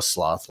understand, was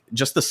sloth.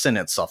 Just the sin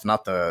itself,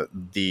 not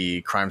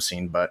the crime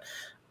scene, but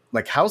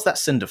like, how's that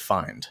sin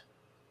defined?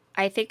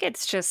 I think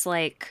it's just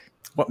like,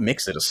 what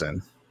makes it a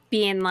sin?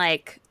 Being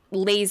like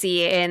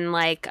lazy in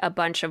like a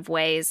bunch of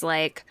ways,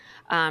 like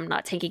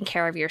not taking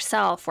care of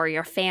yourself or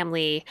your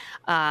family,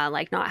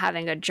 like not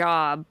having a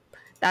job.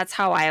 That's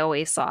how I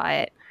always saw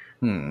it.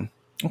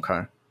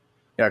 Okay.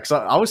 Yeah, because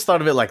I always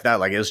thought of it like that,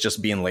 like it was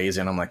just being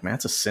lazy, and I'm like, man,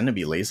 it's a sin to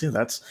be lazy?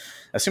 That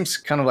seems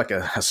kind of like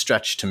a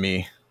stretch to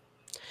me.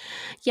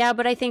 Yeah,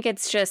 but I think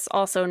it's just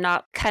also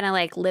not kind of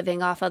like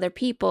living off other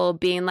people,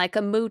 being like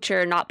a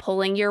moocher, not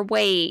pulling your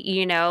weight,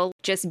 you know,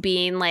 just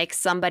being like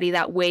somebody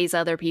that weighs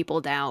other people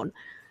down.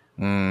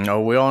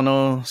 Oh, we all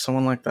know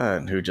someone like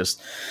that who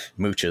just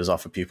mooches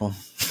off of people.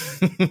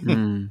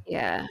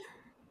 Yeah.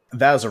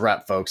 That is a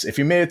wrap, folks. If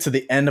you made it to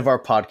the end of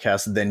our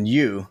podcast, then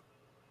you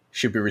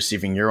should be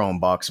receiving your own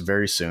box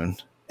very soon.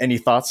 Any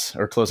thoughts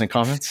or closing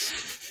comments?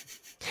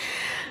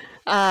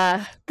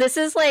 This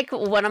is like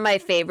one of my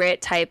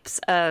favorite types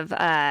of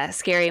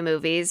scary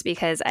movies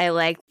because I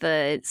like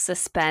the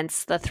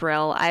suspense, the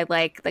thrill. I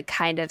like the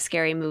kind of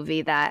scary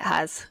movie that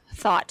has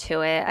thought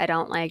to it. I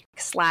don't like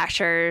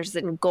slashers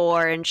and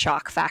gore and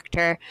shock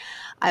factor.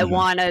 I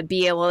want to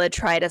be able to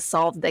try to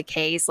solve the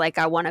case. Like,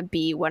 I want to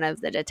be one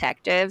of the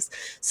detectives.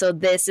 So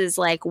this is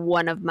like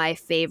one of my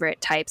favorite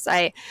types.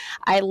 I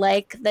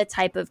like the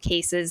type of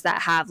cases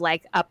that have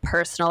like a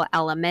personal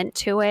element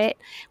to it,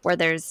 where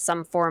there's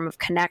some form of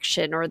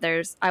connection, or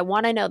I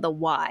want to know the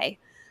why.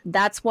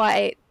 That's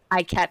why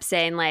I kept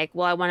saying, like,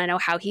 well, I want to know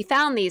how he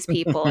found these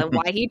people and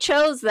why he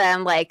chose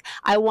them. Like,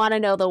 I want to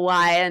know the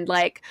why. And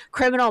like,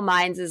 Criminal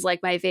Minds is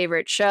like my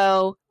favorite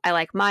show. I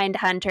like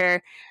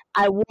Mindhunter.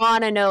 I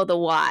want to know the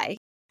why.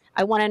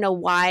 I want to know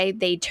why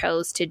they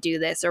chose to do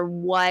this, or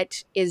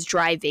what is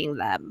driving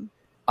them.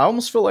 I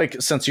almost feel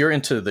like, since you're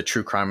into the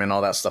true crime and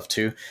all that stuff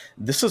too,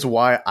 this is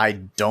why I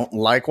don't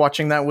like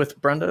watching that with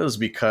Brenda, is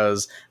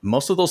because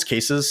most of those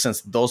cases,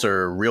 since those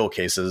are real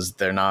cases,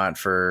 they're not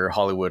for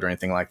Hollywood or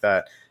anything like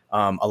that.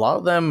 A lot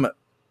of them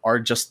are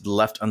just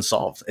left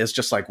unsolved. It's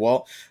just like,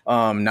 well,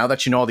 now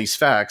that you know all these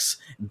facts,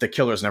 the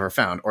killer's never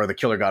found, or the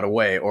killer got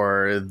away,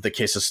 or the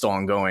case is still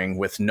ongoing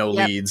with no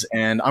leads.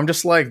 And I'm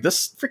just like,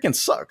 this freaking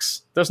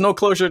sucks. There's no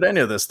closure to any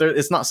of this.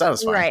 It's not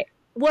satisfying. Right.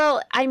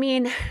 Well, I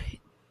mean,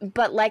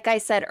 but like I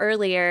said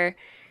earlier,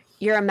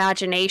 your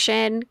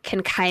imagination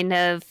can kind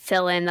of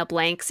fill in the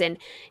blanks,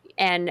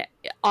 and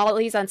all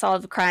these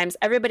unsolved crimes,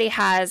 everybody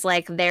has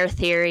like their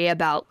theory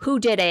about who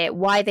did it,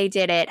 why they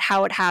did it,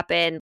 how it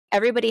happened.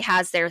 Everybody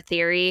has their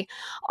theory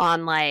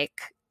on like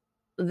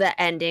the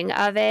ending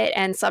of it.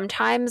 And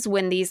sometimes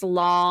when these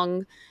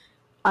long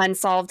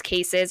unsolved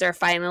cases are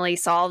finally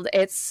solved,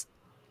 it's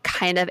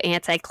kind of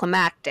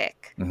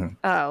anticlimactic.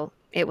 Oh,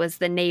 it was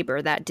the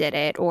neighbor that did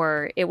it,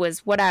 or it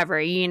was whatever,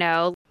 you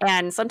know.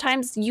 And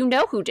sometimes you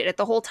know who did it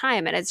the whole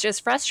time, and it's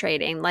just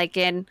frustrating. Like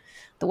in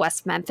the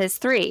West Memphis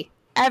 3,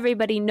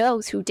 everybody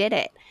knows who did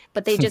it,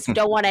 but they just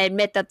don't want to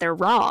admit that they're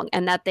wrong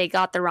and that they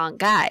got the wrong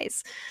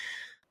guys.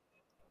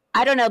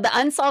 I don't know. The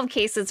unsolved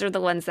cases are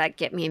the ones that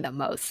get me the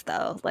most,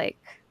 though. Like,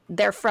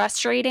 they're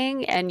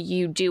frustrating and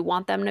you do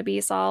want them to be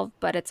solved,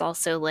 but it's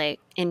also like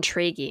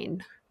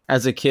intriguing.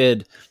 as a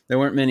kid, there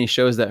weren't many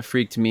shows that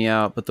freaked me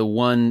out, but the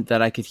one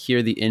that I could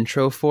hear the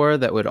intro for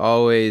that would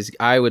always,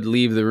 I would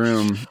leave the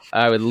room.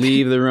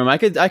 I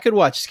could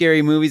watch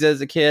scary movies as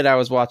a kid. I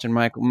was watching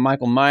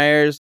Michael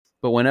Myers,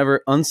 but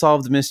whenever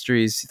Unsolved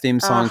Mysteries theme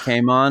song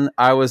came on,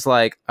 I was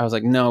like,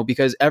 no,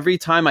 because every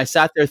time I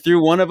sat there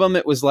through one of them,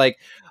 it was like,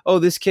 oh,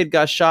 this kid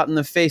got shot in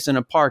the face in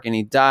a park and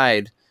he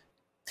died.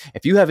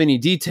 If you have any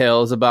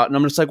details about, and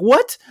I'm just like,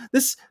 what?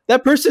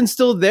 That person's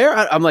still there?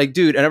 I'm like,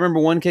 dude. And I remember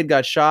one kid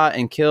got shot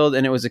and killed,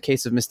 and it was a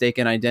case of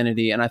mistaken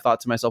identity. And I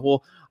thought to myself,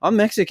 well, I'm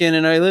Mexican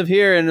and I live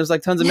here, and there's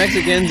like tons of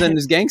Mexicans and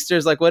there's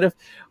gangsters. Like, what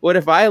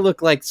if I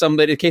look like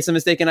somebody? A case of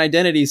mistaken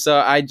identity. So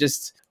I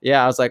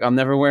was like, I'm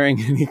never wearing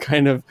any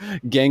kind of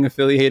gang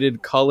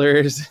affiliated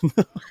colors.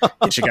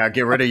 You gotta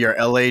get rid of your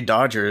LA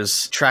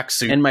Dodgers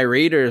tracksuit and my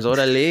Raiders.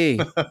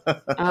 Orale.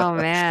 Oh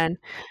man.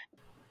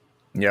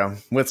 Yeah,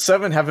 with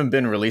 7 having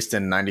been released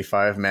in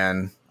 95,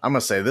 man, I'm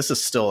gonna say this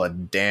is still a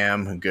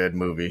damn good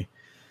movie.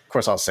 Of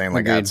course, I was saying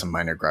like I had some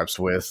minor gripes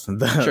with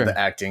the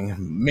acting,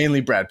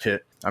 mainly Brad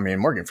Pitt. I mean,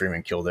 Morgan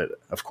Freeman killed it,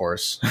 of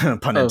course,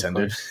 pun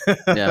intended.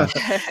 Yeah,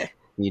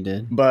 he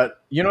did.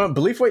 But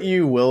believe what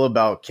you will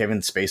about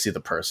Kevin Spacey,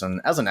 the person.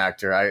 As an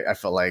actor, I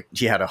felt like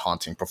he had a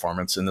haunting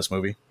performance in this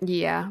movie.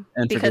 Yeah,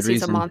 and because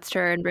he's a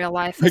monster in real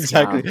life.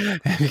 Exactly,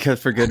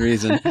 because for good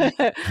reason.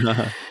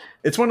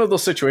 It's one of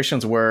those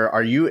situations where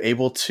are you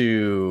able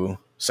to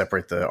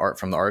separate the art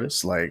from the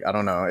artist? Like, I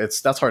don't know.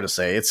 That's hard to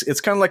say. It's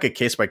kind of like a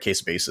case by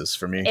case basis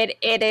for me.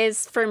 It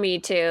is for me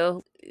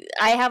too.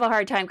 I have a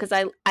hard time because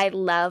I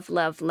love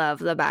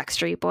the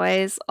Backstreet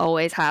Boys.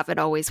 Always have and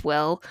always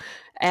will.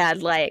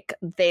 And like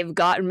they've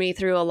gotten me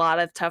through a lot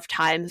of tough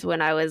times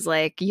when I was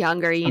like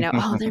younger,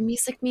 oh, their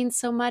music means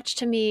so much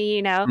to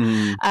me,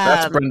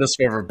 That's Brenda's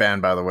favorite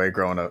band, by the way,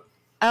 growing up.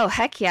 Oh,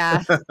 heck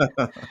yeah.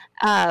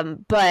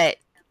 But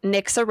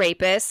Nick's a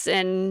rapist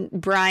and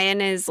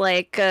Brian is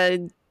like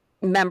a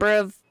member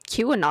of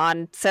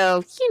QAnon.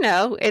 So,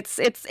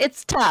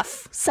 it's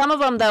tough. Some of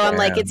them, though, I'm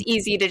like, it's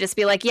easy to just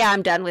be like, yeah,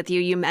 I'm done with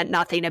you. You meant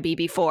nothing to me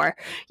before,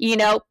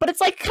 but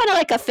it's like kind of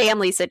like a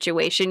family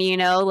situation,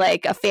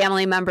 like a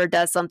family member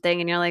does something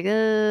and you're like,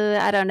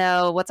 I don't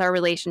know. What's our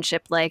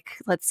relationship like?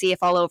 Let's see if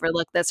I'll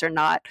overlook this or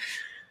not.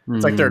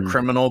 It's like they're a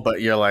criminal,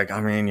 but you're like, I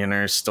mean,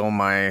 you're still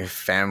my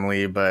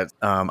family, but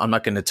I'm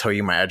not going to tell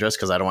you my address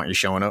because I don't want you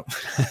showing up.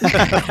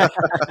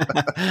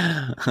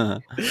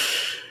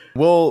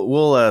 We'll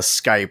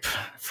Skype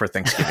for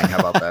Thanksgiving. How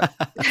about that?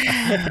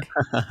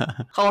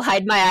 I'll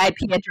hide my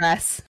IP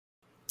address.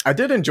 I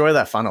did enjoy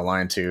that final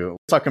line too.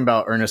 Talking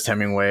about Ernest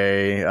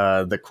Hemingway,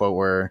 the quote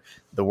where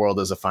the world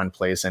is a fine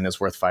place and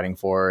is worth fighting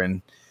for.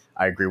 And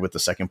I agree with the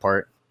second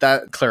part.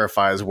 That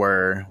clarifies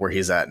where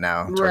he's at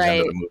now towards the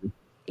end of the movie.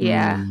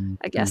 Yeah,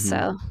 I guess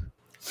so.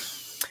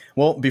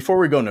 Well, before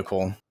we go,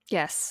 Nicole.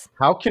 Yes.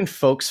 How can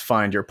folks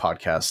find your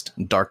podcast,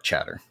 Dark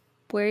Chatter?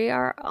 We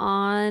are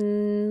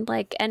on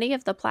like any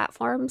of the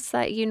platforms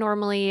that you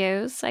normally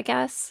use, I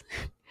guess.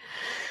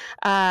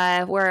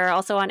 We're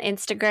also on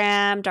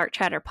Instagram, Dark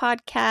Chatter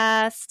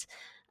Podcast.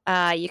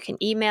 You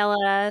can email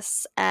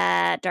us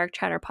at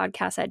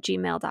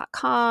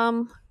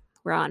darkchatterpodcast@gmail.com.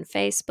 We're on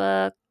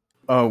Facebook.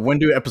 When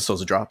do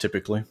episodes drop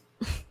typically?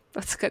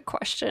 That's a good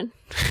question.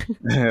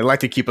 I like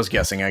to keep us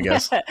guessing, I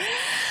guess. That's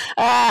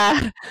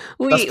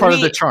part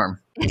of the charm.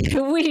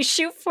 We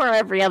shoot for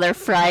every other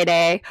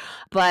Friday,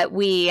 but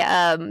we've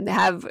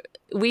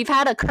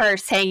had a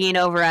curse hanging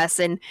over us,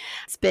 and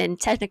it's been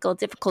technical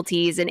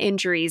difficulties and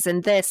injuries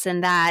and this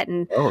and that.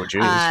 And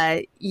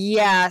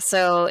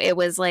so it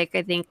was like,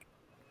 I think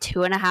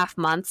 2.5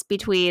 months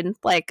between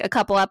like a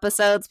couple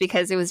episodes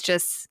because it was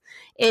just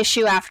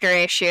issue after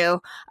issue.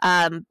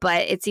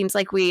 But it seems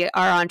like we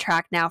are on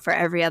track now for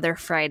every other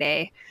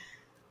Friday.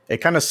 It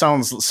kind of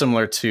sounds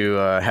similar to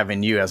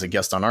having you as a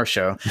guest on our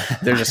show.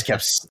 There just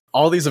kept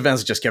all these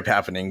events just kept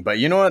happening. But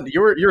you know what?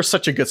 You're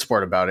such a good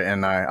sport about it,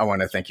 and I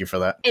want to thank you for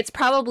that. It's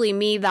probably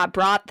me that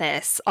brought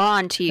this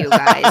on to you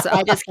guys.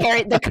 I just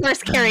carried the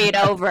curse carried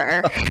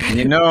over.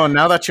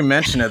 Now that you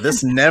mention it,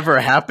 this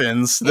never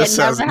happens. This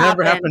has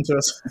never happened to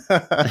us.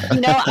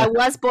 I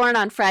was born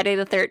on Friday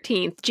the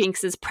 13th.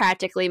 Jinx is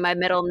practically my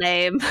middle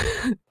name.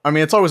 I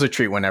mean, it's always a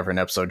treat whenever an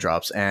episode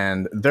drops,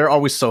 and they're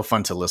always so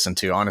fun to listen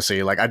to.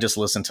 Honestly, like I just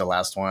listened to the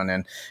last one,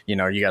 and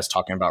you guys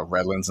talking about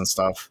Redlands and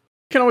stuff.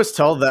 You can always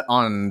tell that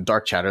on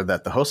Dark Chatter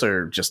that the hosts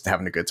are just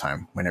having a good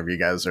time whenever you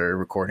guys are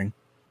recording.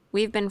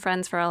 We've been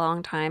friends for a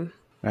long time.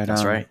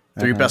 That's right.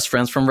 3 best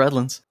friends from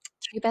Redlands.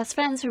 3 best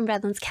friends from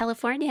Redlands,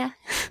 California.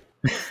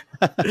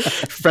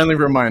 Friendly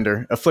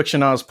reminder,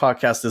 Affliction Oz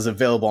podcast is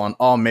available on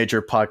all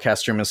major podcast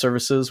streaming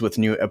services with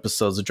new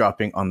episodes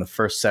dropping on the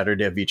first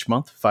Saturday of each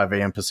month, 5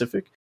 a.m.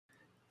 Pacific.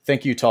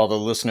 Thank you to all the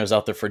listeners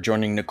out there for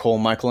joining Nicole,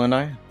 Michael, and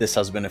I. This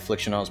has been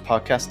Affliction Oz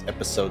podcast,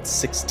 episode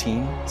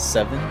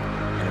 16-7,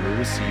 and we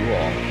will see you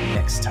all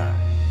next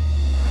time.